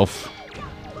yourself.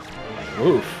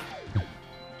 Oof.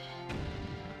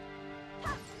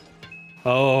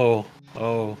 Oh.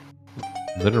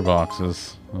 Litter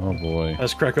boxes. Oh boy.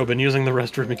 Has Krakow been using the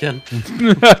restroom again?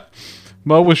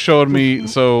 Mo was showing me,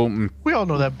 so We all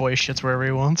know that boy shits wherever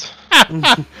he wants.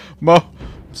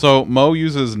 Mo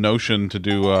uses Notion to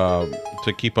do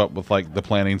to keep up with like the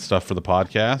planning stuff for the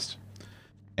podcast,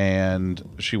 and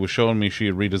she was showing me she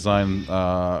had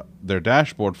redesigned their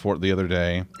dashboard for it the other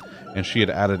day, and she had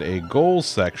added a goals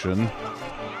section,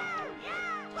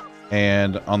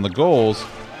 and on the goals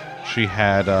she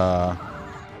had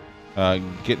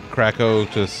get Krakow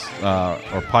to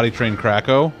or potty train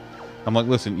Krakow. I'm like,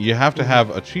 listen, you have to have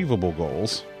achievable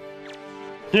goals.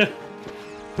 Yeah.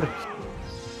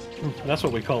 That's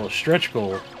what we call a stretch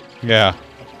goal. Yeah.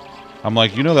 I'm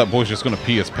like, you know that boy's just going to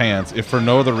pee his pants, if for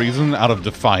no other reason, out of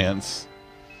defiance.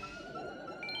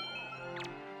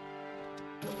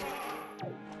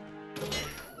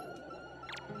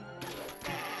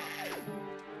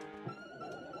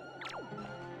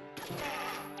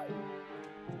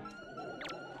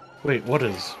 Wait, what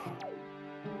is?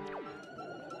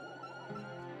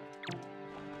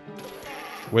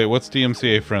 Wait, what's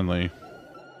DMCA friendly?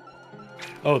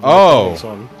 Oh, the Oh.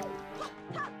 song.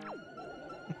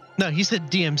 No, he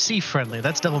said DMC friendly.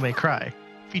 That's Devil May Cry,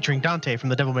 featuring Dante from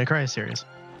the Devil May Cry series.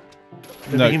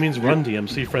 Maybe No, he means Run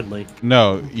DMC friendly.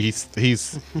 No,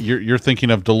 you're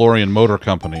thinking of DeLorean Motor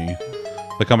Company,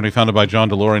 the company founded by John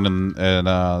DeLorean in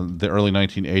the early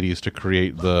 1980s to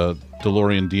create the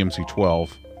DeLorean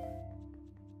DMC-12.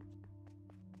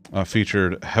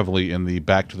 Featured heavily in the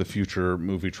Back to the Future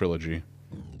movie trilogy.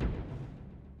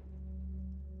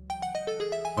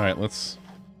 Alright, let's...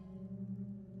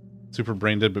 Super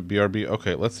brain dead, but BRB.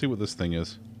 Okay, let's see what this thing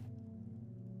is.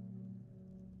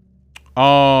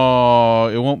 Oh,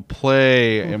 it won't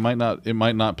play. It might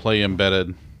not play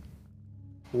embedded.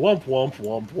 Womp womp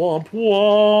womp womp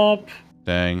womp.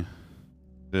 Dang.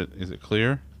 Is it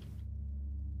clear?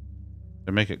 Do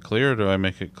I make it clear, or do I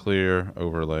make it clear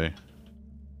overlay?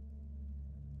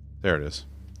 There it is.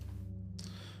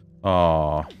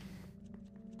 Aw.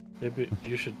 Maybe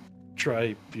you should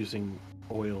try using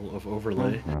oil of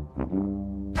overlay.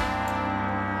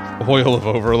 Oil of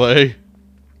overlay.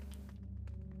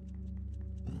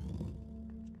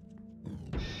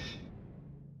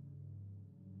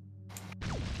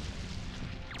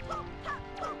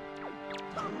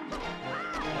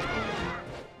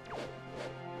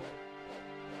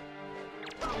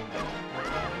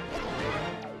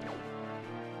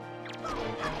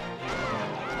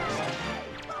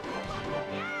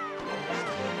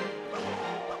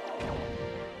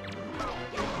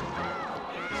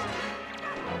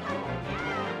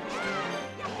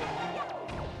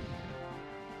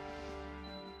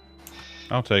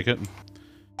 I'll take it.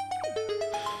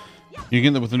 You can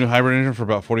get them with the new hybrid engine for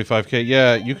about 45k.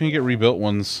 Yeah, you can get rebuilt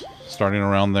ones starting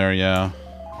around there, yeah.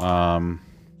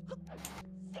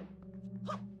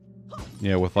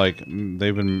 Yeah, with like,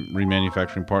 they've been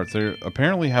remanufacturing parts. They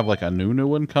apparently have like a new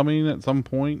one coming at some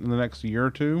point in the next year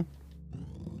or two.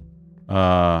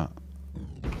 I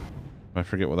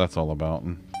forget what that's all about.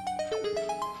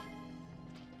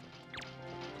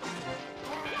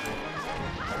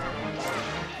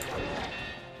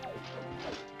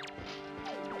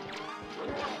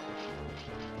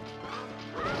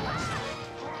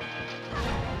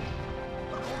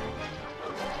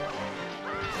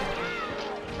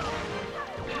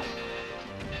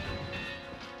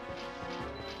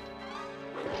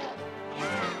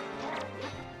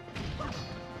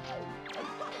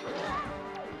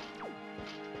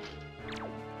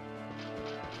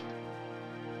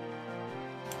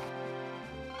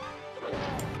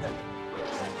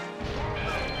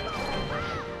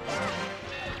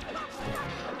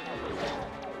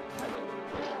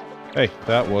 Hey,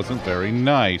 that wasn't very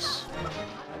nice.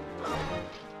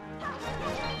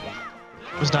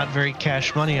 It was not very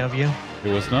cash money of you.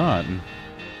 It was not.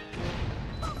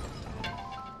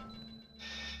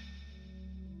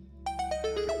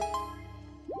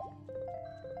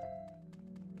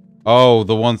 Oh,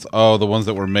 the ones. Oh, the ones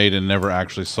that were made and never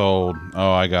actually sold.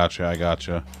 Oh, I gotcha. I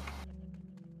gotcha.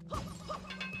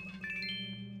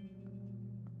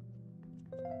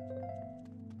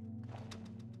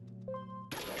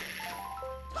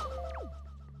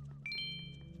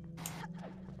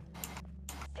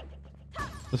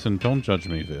 Listen, don't judge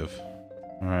me, Viv.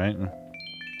 Alright?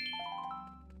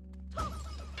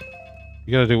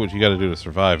 You gotta do what you gotta do to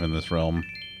survive in this realm.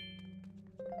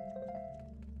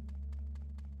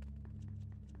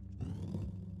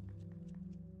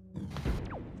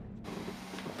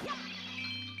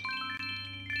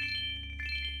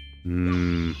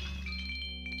 I'm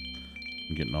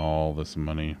getting all this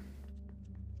money.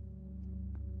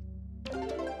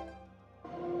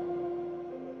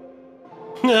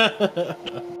 I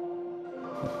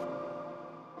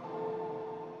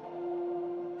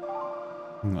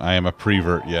am a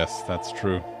prevert, yes, that's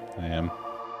true. I am.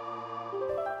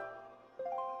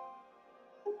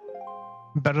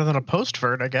 Better than a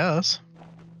postvert, I guess.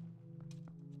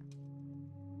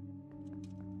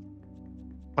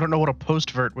 I don't know what a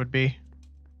postvert would be.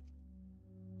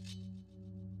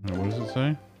 What does it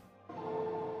say?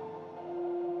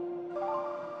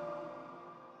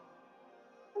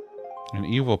 An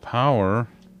evil power.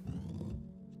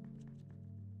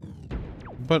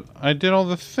 But I did all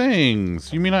the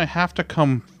things. You mean I have to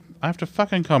come... I have to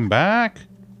fucking come back?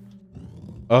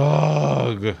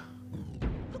 Ugh.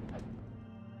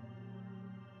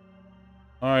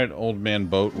 Alright, old man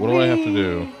boat. What do I have to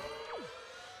do?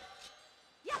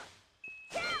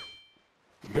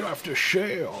 You have to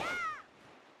shell.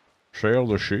 Sail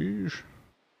the seas?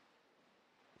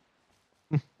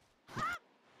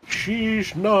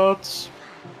 Sheesh nuts.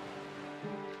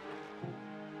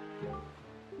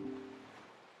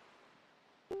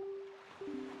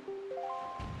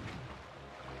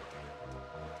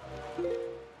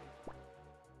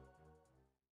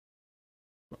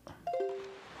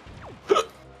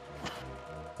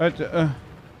 But...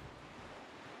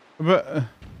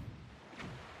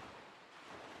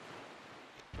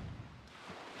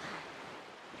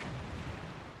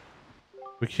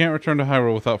 we can't return to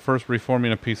Hyrule without first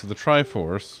reforming a piece of the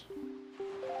Triforce.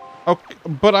 Okay,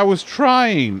 but I was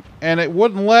trying, and it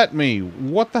wouldn't let me.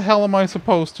 What the hell am I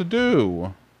supposed to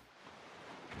do?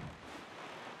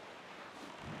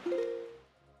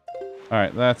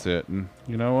 Alright, that's it. And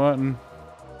you know what?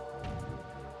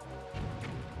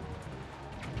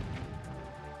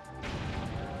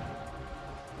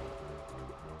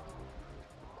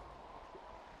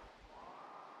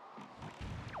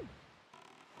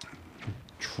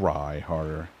 Try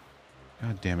harder.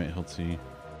 God damn it, Hiltzy.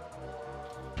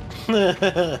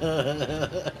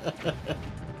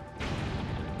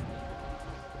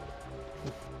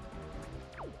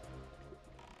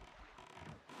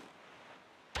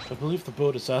 I believe the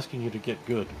boat is asking you to get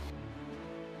good.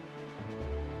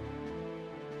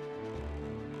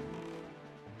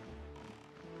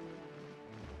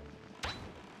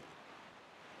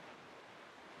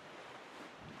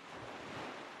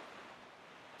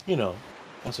 You know,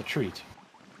 as a treat.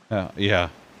 Yeah.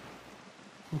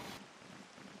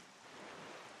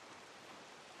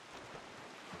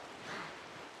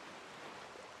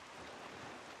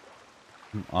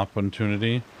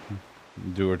 Opportunity.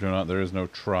 Do or do not. There is no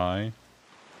try.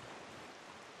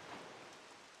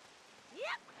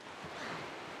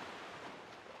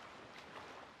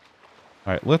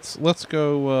 All right, let's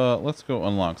go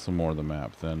unlock some more of the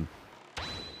map then.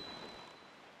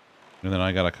 And then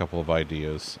I got a couple of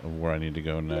ideas of where I need to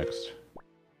go next.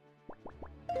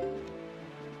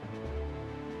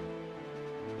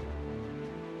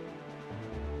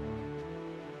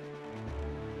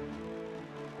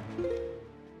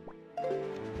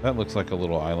 That looks like a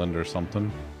little island or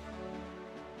something.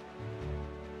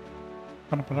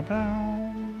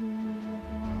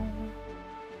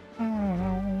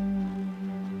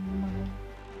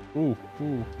 Ooh,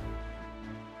 ooh.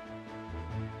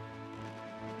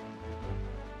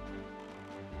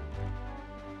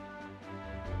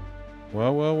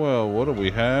 Well, well, well, what do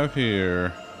we have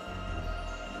here?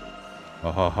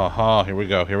 Ha ha ha ha, here we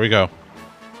go, here we go.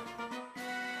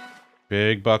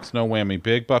 Big bucks, no whammy,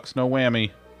 big bucks, no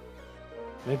whammy.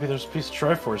 Maybe there's a piece of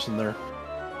Triforce in there.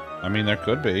 I mean, there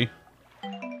could be.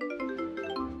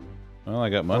 Well, I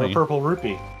got Or money. a purple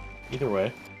rupee. Either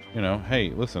way. You know,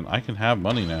 hey, listen, I can have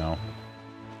money now.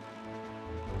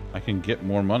 I can get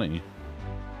more money.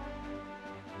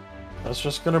 That's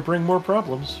just gonna bring more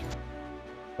problems.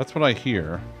 That's what I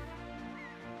hear.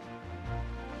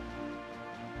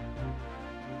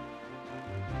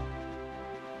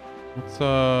 What's,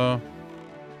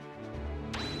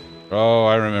 Oh,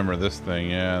 I remember this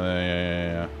thing.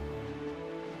 Yeah.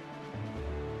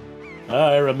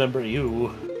 I remember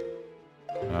you.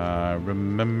 I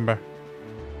remember.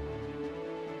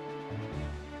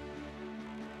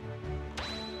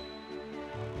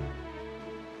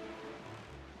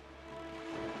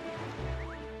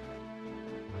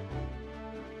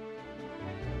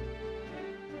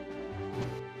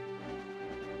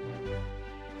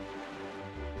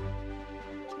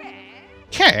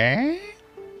 Okay.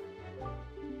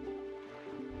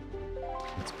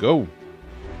 Let's go.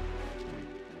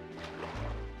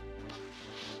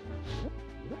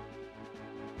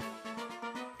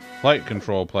 Flight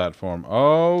control platform.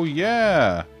 Oh,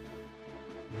 yeah.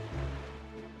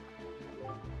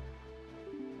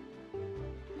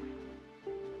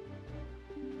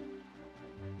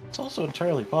 It's also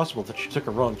entirely possible that you took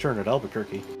a wrong turn at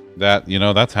Albuquerque. That, you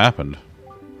know, that's happened.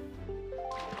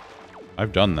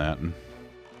 I've done that.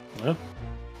 Yeah.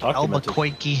 Documented.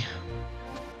 Albuquerque.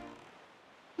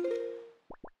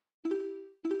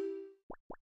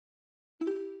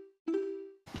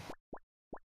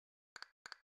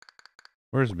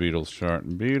 Where's Beetle's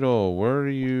chart? Beetle, where are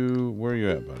you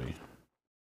at, buddy?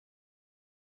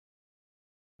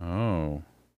 Oh.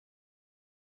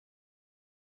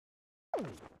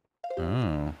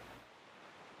 Oh.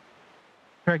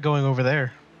 Try going over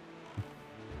there.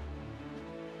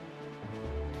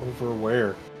 Over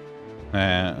where?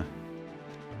 Nah.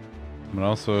 But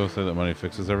also say that money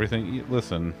fixes everything.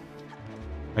 Listen,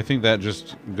 I think that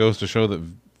just goes to show that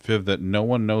Viv, that no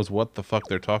one knows what the fuck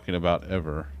they're talking about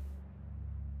ever.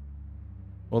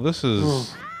 Well, this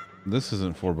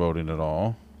isn't foreboding at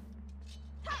all.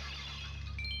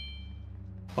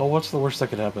 Oh, what's the worst that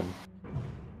could happen?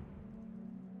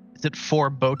 Is it for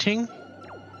boating?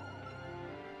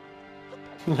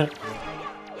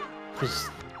 Because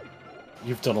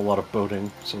you've done a lot of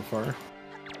boating so far.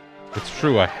 It's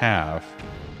true, I have.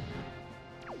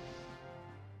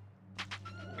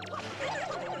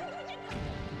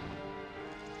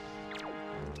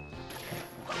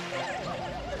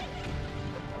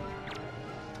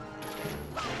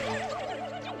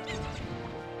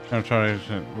 I'm trying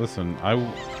to listen. I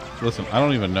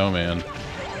don't even know, man.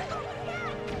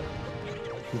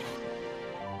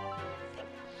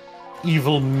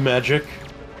 Evil magic.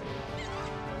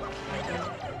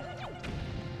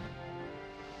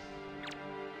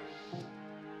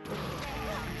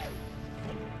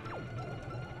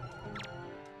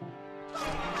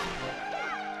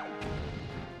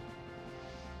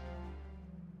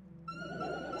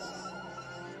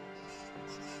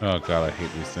 Oh god, I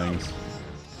hate these things.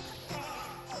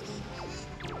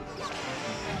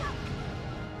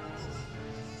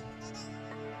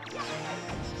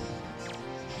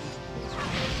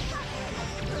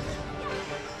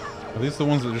 Are these the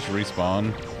ones that just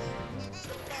respawn?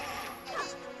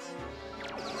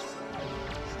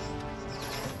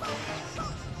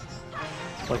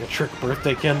 Like a trick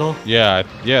birthday candle? Yeah,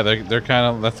 they're kind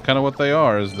of, that's kind of what they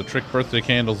are, is the trick birthday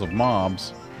candles of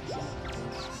mobs.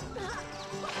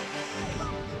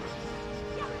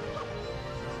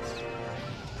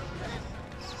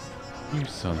 You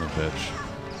son of a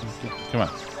bitch. Come on.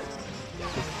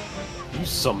 You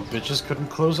some bitches couldn't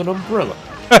close an umbrella.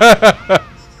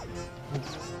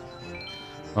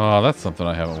 Oh, that's something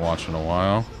I haven't watched in a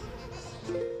while.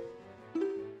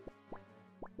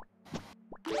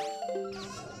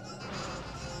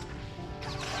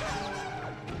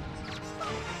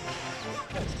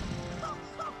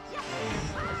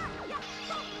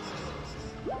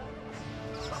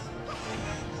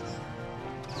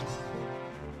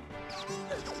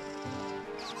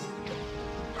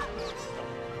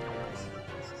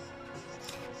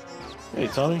 Hey,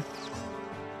 Tommy.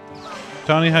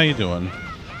 Tony, how you doing?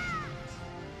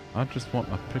 I just want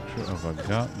a picture of a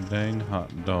god dang hot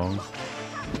dog.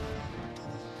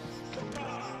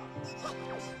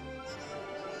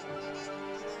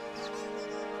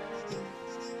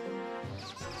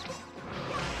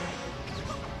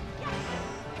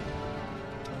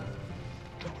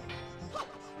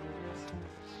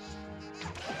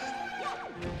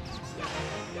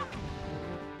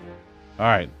 All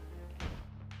right.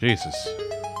 Jesus.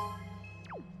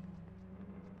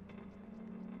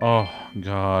 Oh,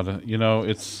 God. You know,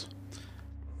 it's...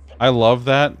 I love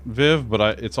that, Viv,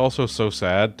 but it's also so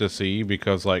sad to see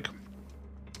because, like,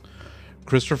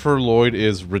 Christopher Lloyd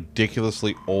is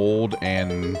ridiculously old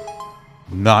and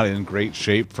not in great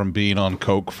shape from being on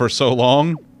coke for so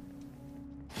long.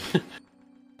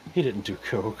 He didn't do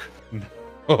coke.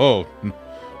 Oh,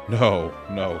 no,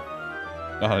 no.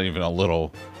 Not even a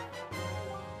little.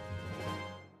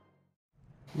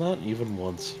 Not even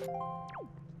once.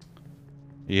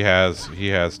 He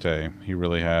has, Tay. He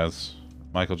really has.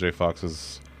 Michael J. Fox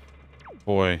is...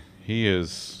 Boy, he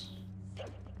is...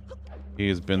 He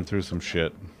has been through some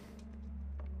shit.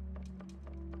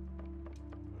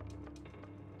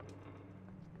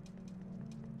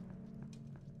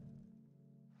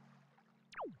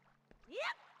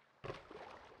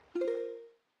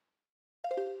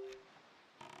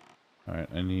 Alright,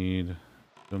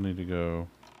 still need to go.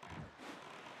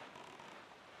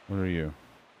 What are you?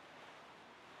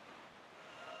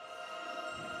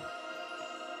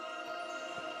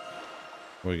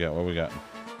 What we got? What we got?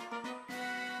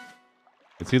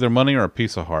 It's either money or a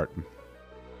piece of heart.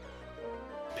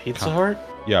 Pizza Hut?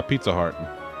 Yeah, Pizza Heart.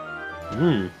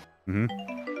 Hmm. Mm-hmm.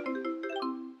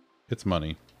 It's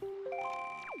money.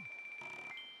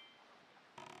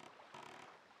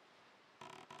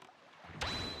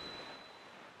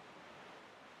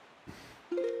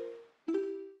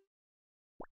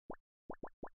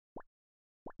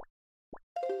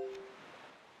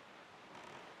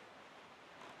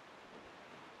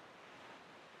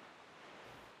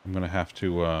 I'm gonna have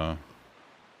to,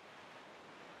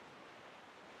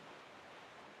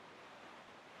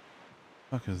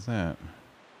 fuck is that?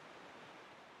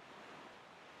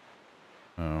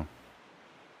 Oh.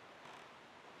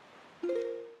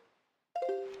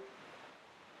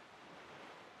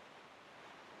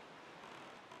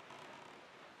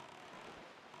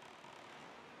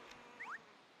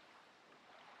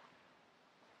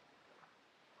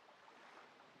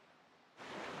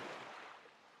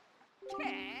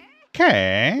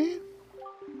 Okay.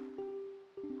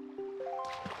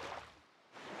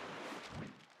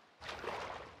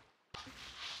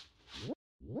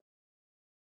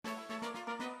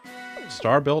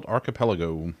 Starbelt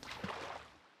Archipelago.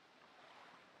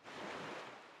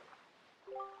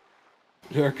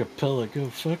 Archipelago,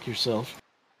 fuck yourself.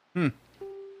 Hmm.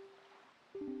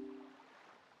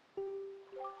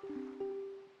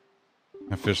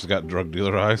 That fish has got drug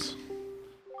dealer eyes.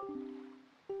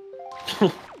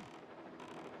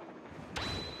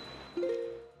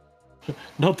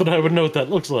 Not that I would know what that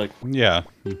looks like. Yeah.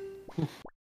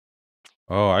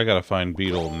 Oh, I gotta find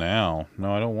Beetle now.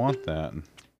 No, I don't want that.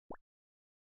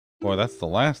 Boy, that's the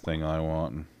last thing I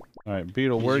want. Alright,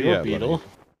 Beetle, He's where you your at, Beetle.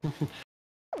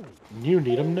 You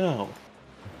need him now.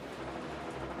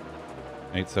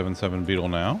 877 Beetle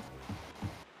now?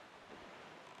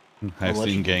 I've I'll let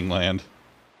seen you- Gangland.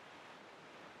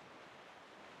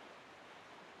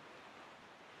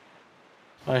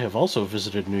 I have also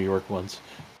visited New York once.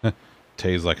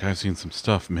 Tay's like, I've seen some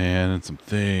stuff, man, and some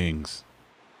things.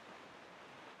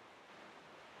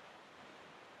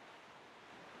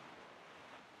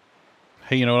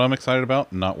 Hey, you know what I'm excited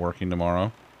about? Not working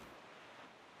tomorrow.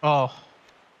 Oh,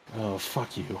 Oh,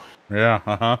 fuck you. Yeah,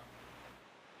 uh-huh.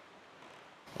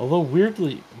 Although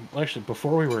weirdly, actually,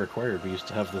 before we were acquired, we used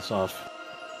to have this off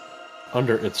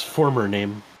under its former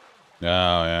name, Oh,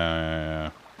 yeah.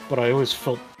 but I always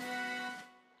felt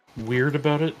weird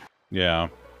about it. Yeah.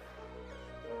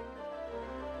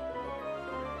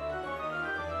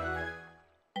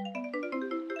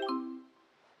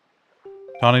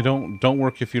 Tawny, don't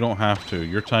work if you don't have to.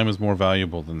 Your time is more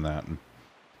valuable than that.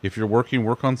 If you're working,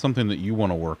 work on something that you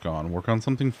want to work on. Work on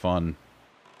something fun.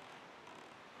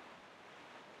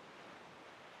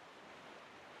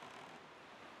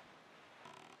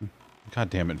 God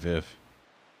damn it, Viv.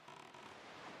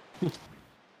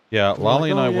 Yeah, Lolly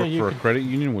and I work for a credit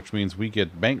union, which means we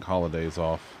get bank holidays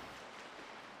off.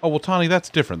 Oh, well, Tawny, that's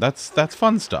different. That's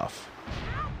fun stuff.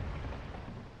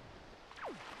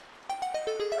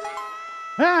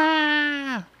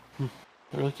 Ah!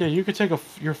 They're like, yeah, you could take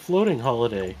your floating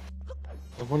holiday.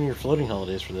 One of your floating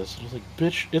holidays for this. I was like,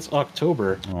 bitch, it's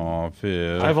October. Aw,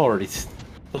 Viv. I've already...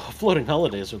 The floating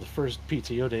holidays are the first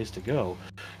PTO days to go.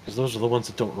 Because those are the ones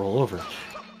that don't roll over.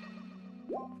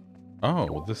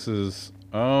 Oh, this is...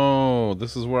 Oh,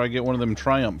 this is where I get one of them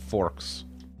Triumph forks.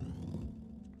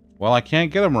 Well, I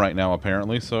can't get them right now,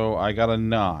 apparently, so I gotta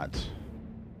not.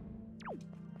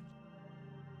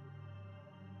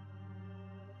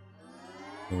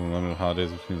 Limited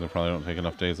holidays, which means I probably don't take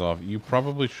enough days off. You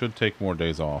probably should take more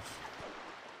days off.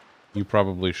 You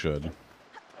probably should.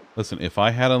 Listen, if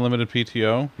I had unlimited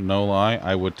PTO, no lie,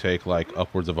 I would take like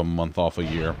upwards of a month off a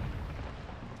year.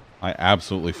 I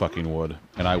absolutely fucking would,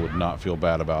 and I would not feel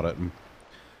bad about it.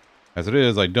 As it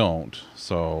is, I don't,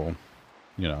 so,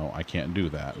 you know, I can't do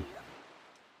that.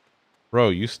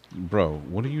 Bro, bro,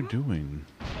 what are you doing?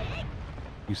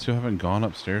 You still haven't gone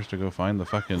upstairs to go find the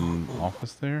fucking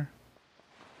office there?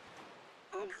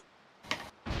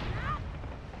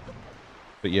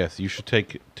 But yes, you should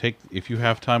take if you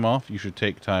have time off, you should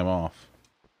take time off.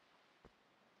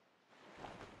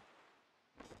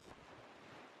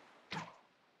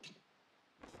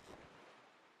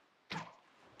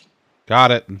 Got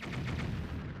it.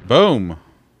 Boom.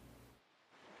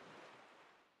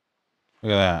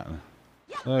 Look at that.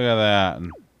 Look at that.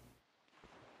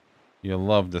 You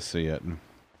love to see it.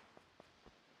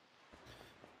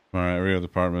 Alright, every other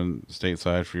department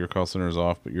stateside for your call center is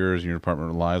off, but yours and your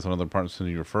department relies on other departments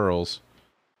sending you referrals.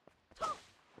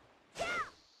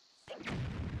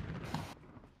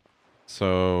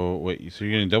 So, wait, so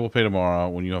you're getting double pay tomorrow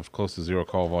when you have close to 0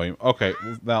 call volume. Okay,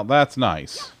 now that's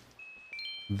nice.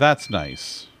 That's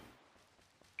nice.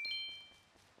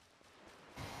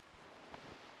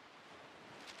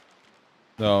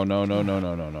 No.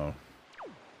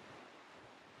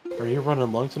 Are you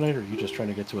running long tonight, or are you just trying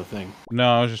to get to a thing? No,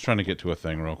 I was just trying to get to a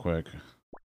thing real quick.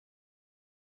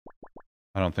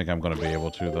 I don't think I'm going to be able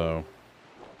to, though.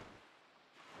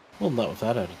 Well, not with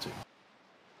that attitude.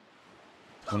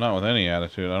 Well, not with any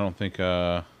attitude. I don't think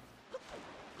I'm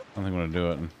going to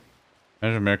do it. Imagine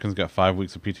if Americans got 5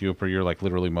 weeks of PTO per year, like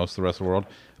literally most of the rest of the world.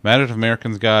 Imagine if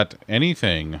Americans got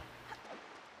anything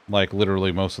like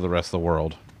literally most of the rest of the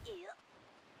world.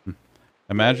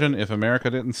 Imagine if America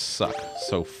didn't suck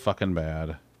so fucking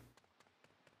bad.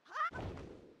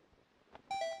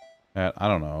 At, I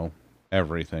don't know,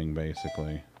 everything,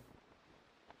 basically.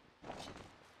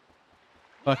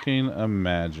 Fucking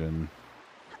imagine.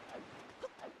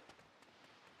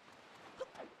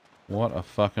 What a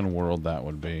fucking world that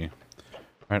would be.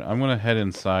 Alright, I'm gonna head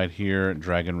inside here at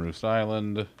Dragon Roost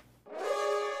Island.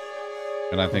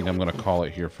 And I think I'm gonna call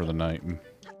it here for the night.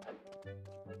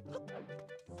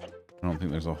 I don't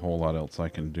think there's a whole lot else I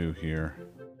can do here.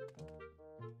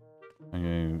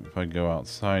 If I go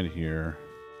outside here...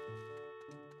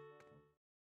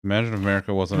 Imagine if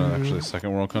America wasn't actually a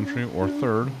second world country, or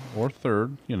third,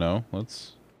 you know,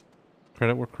 let's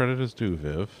credit where credit is due,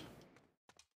 Viv.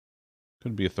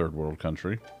 Could be a third world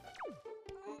country.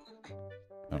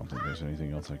 I don't think there's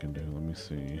anything else I can do. Let me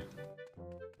see.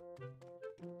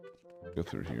 Go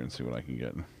through here and see what I can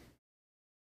get.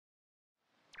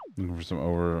 Looking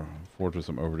for forward to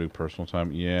some overdue personal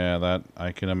time. Yeah, that,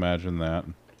 I can imagine that.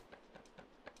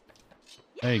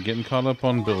 Hey, getting caught up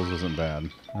on bills isn't bad.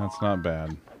 That's not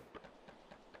bad.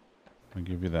 I'll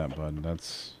give you that, bud.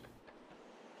 That's...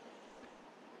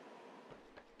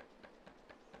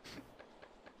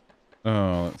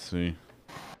 Oh, let's see.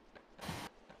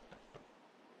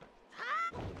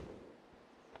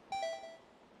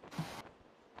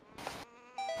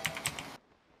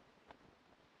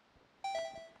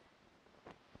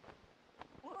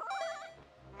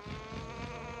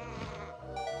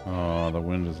 Oh, the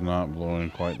wind is not blowing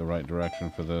quite the right direction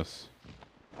for this.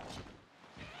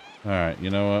 Alright, you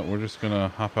know what? We're just gonna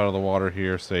hop out of the water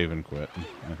here, save and quit.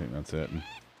 I think that's it.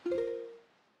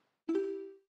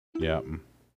 Yep.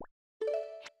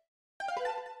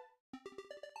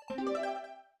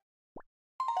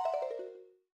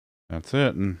 That's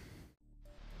it.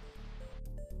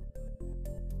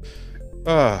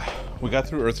 We got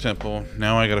through Earth Temple.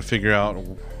 Now I gotta figure out...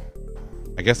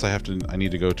 I guess I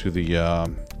need to go to the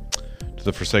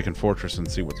Forsaken Fortress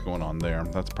and see what's going on there.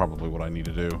 That's probably what I need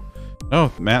to do.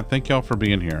 No, Matt, thank y'all for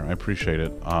being here. I appreciate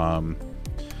it. So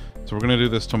we're going to do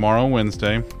this tomorrow,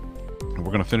 Wednesday. And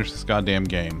we're going to finish this goddamn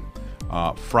game.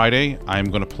 Friday,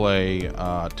 I'm going to play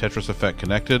Tetris Effect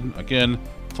Connected. Again,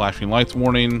 flashing lights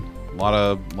warning. A lot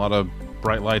of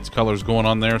bright lights, colors going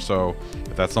on there. So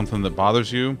if that's something that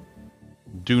bothers you,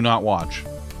 do not watch.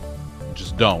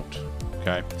 Just don't.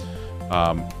 Okay?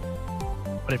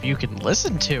 But if you can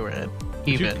listen to it,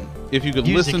 even... If you could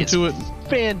listen to it...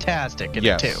 fantastic in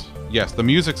it too. Yes, the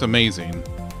music's amazing.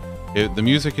 The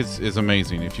music is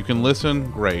amazing. If you can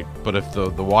listen, great. But if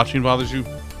the watching bothers you,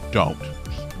 don't.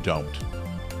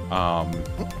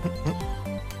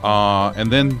 And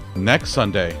then next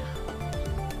Sunday,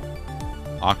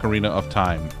 Ocarina of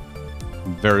Time.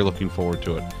 I'm very looking forward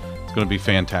to it. It's going to be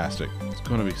fantastic. It's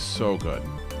going to be so good.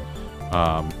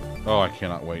 Oh, I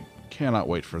cannot wait. Cannot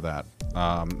wait for that.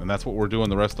 And that's what we're doing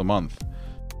the rest of the month.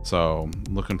 So,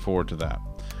 looking forward to that.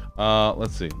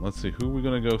 Let's see. Who are we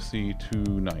gonna go see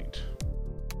tonight?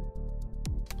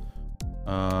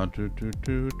 Vegeta,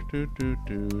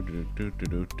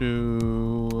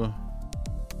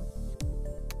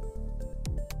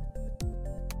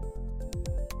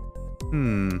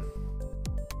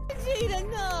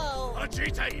 no!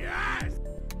 Vegeta, yes!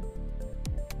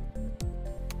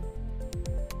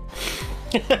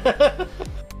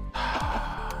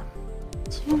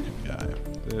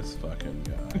 This fucking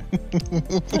guy.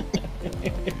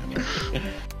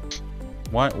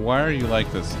 Why are you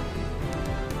like this?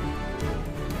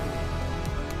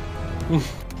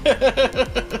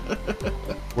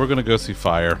 We're gonna go see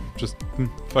Fire. Just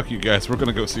fuck you guys. We're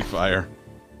gonna go see Fire.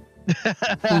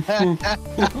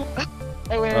 Hey,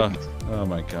 man. Oh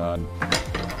my god.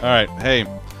 Alright, hey,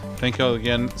 thank y'all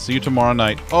again. See you tomorrow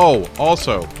night. Oh,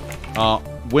 also,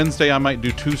 Wednesday I might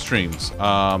do 2 streams.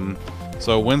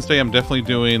 So Wednesday I'm definitely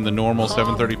doing the normal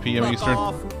 7:30 p.m. Eastern.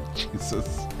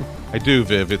 Jesus. I do,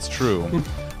 Viv, it's true.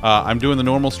 I'm doing the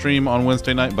normal stream on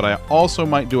Wednesday night, but I also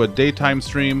might do a daytime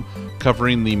stream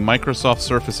covering the Microsoft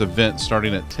Surface event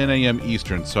starting at 10 a.m.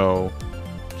 Eastern, so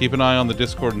keep an eye on the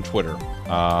Discord and Twitter.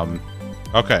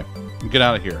 Okay, get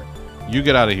out of here. You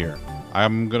get out of here.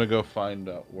 I'm gonna go find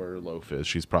out where Loaf is.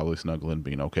 She's probably snuggling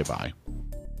Bean. Okay, bye.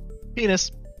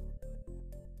 Penis.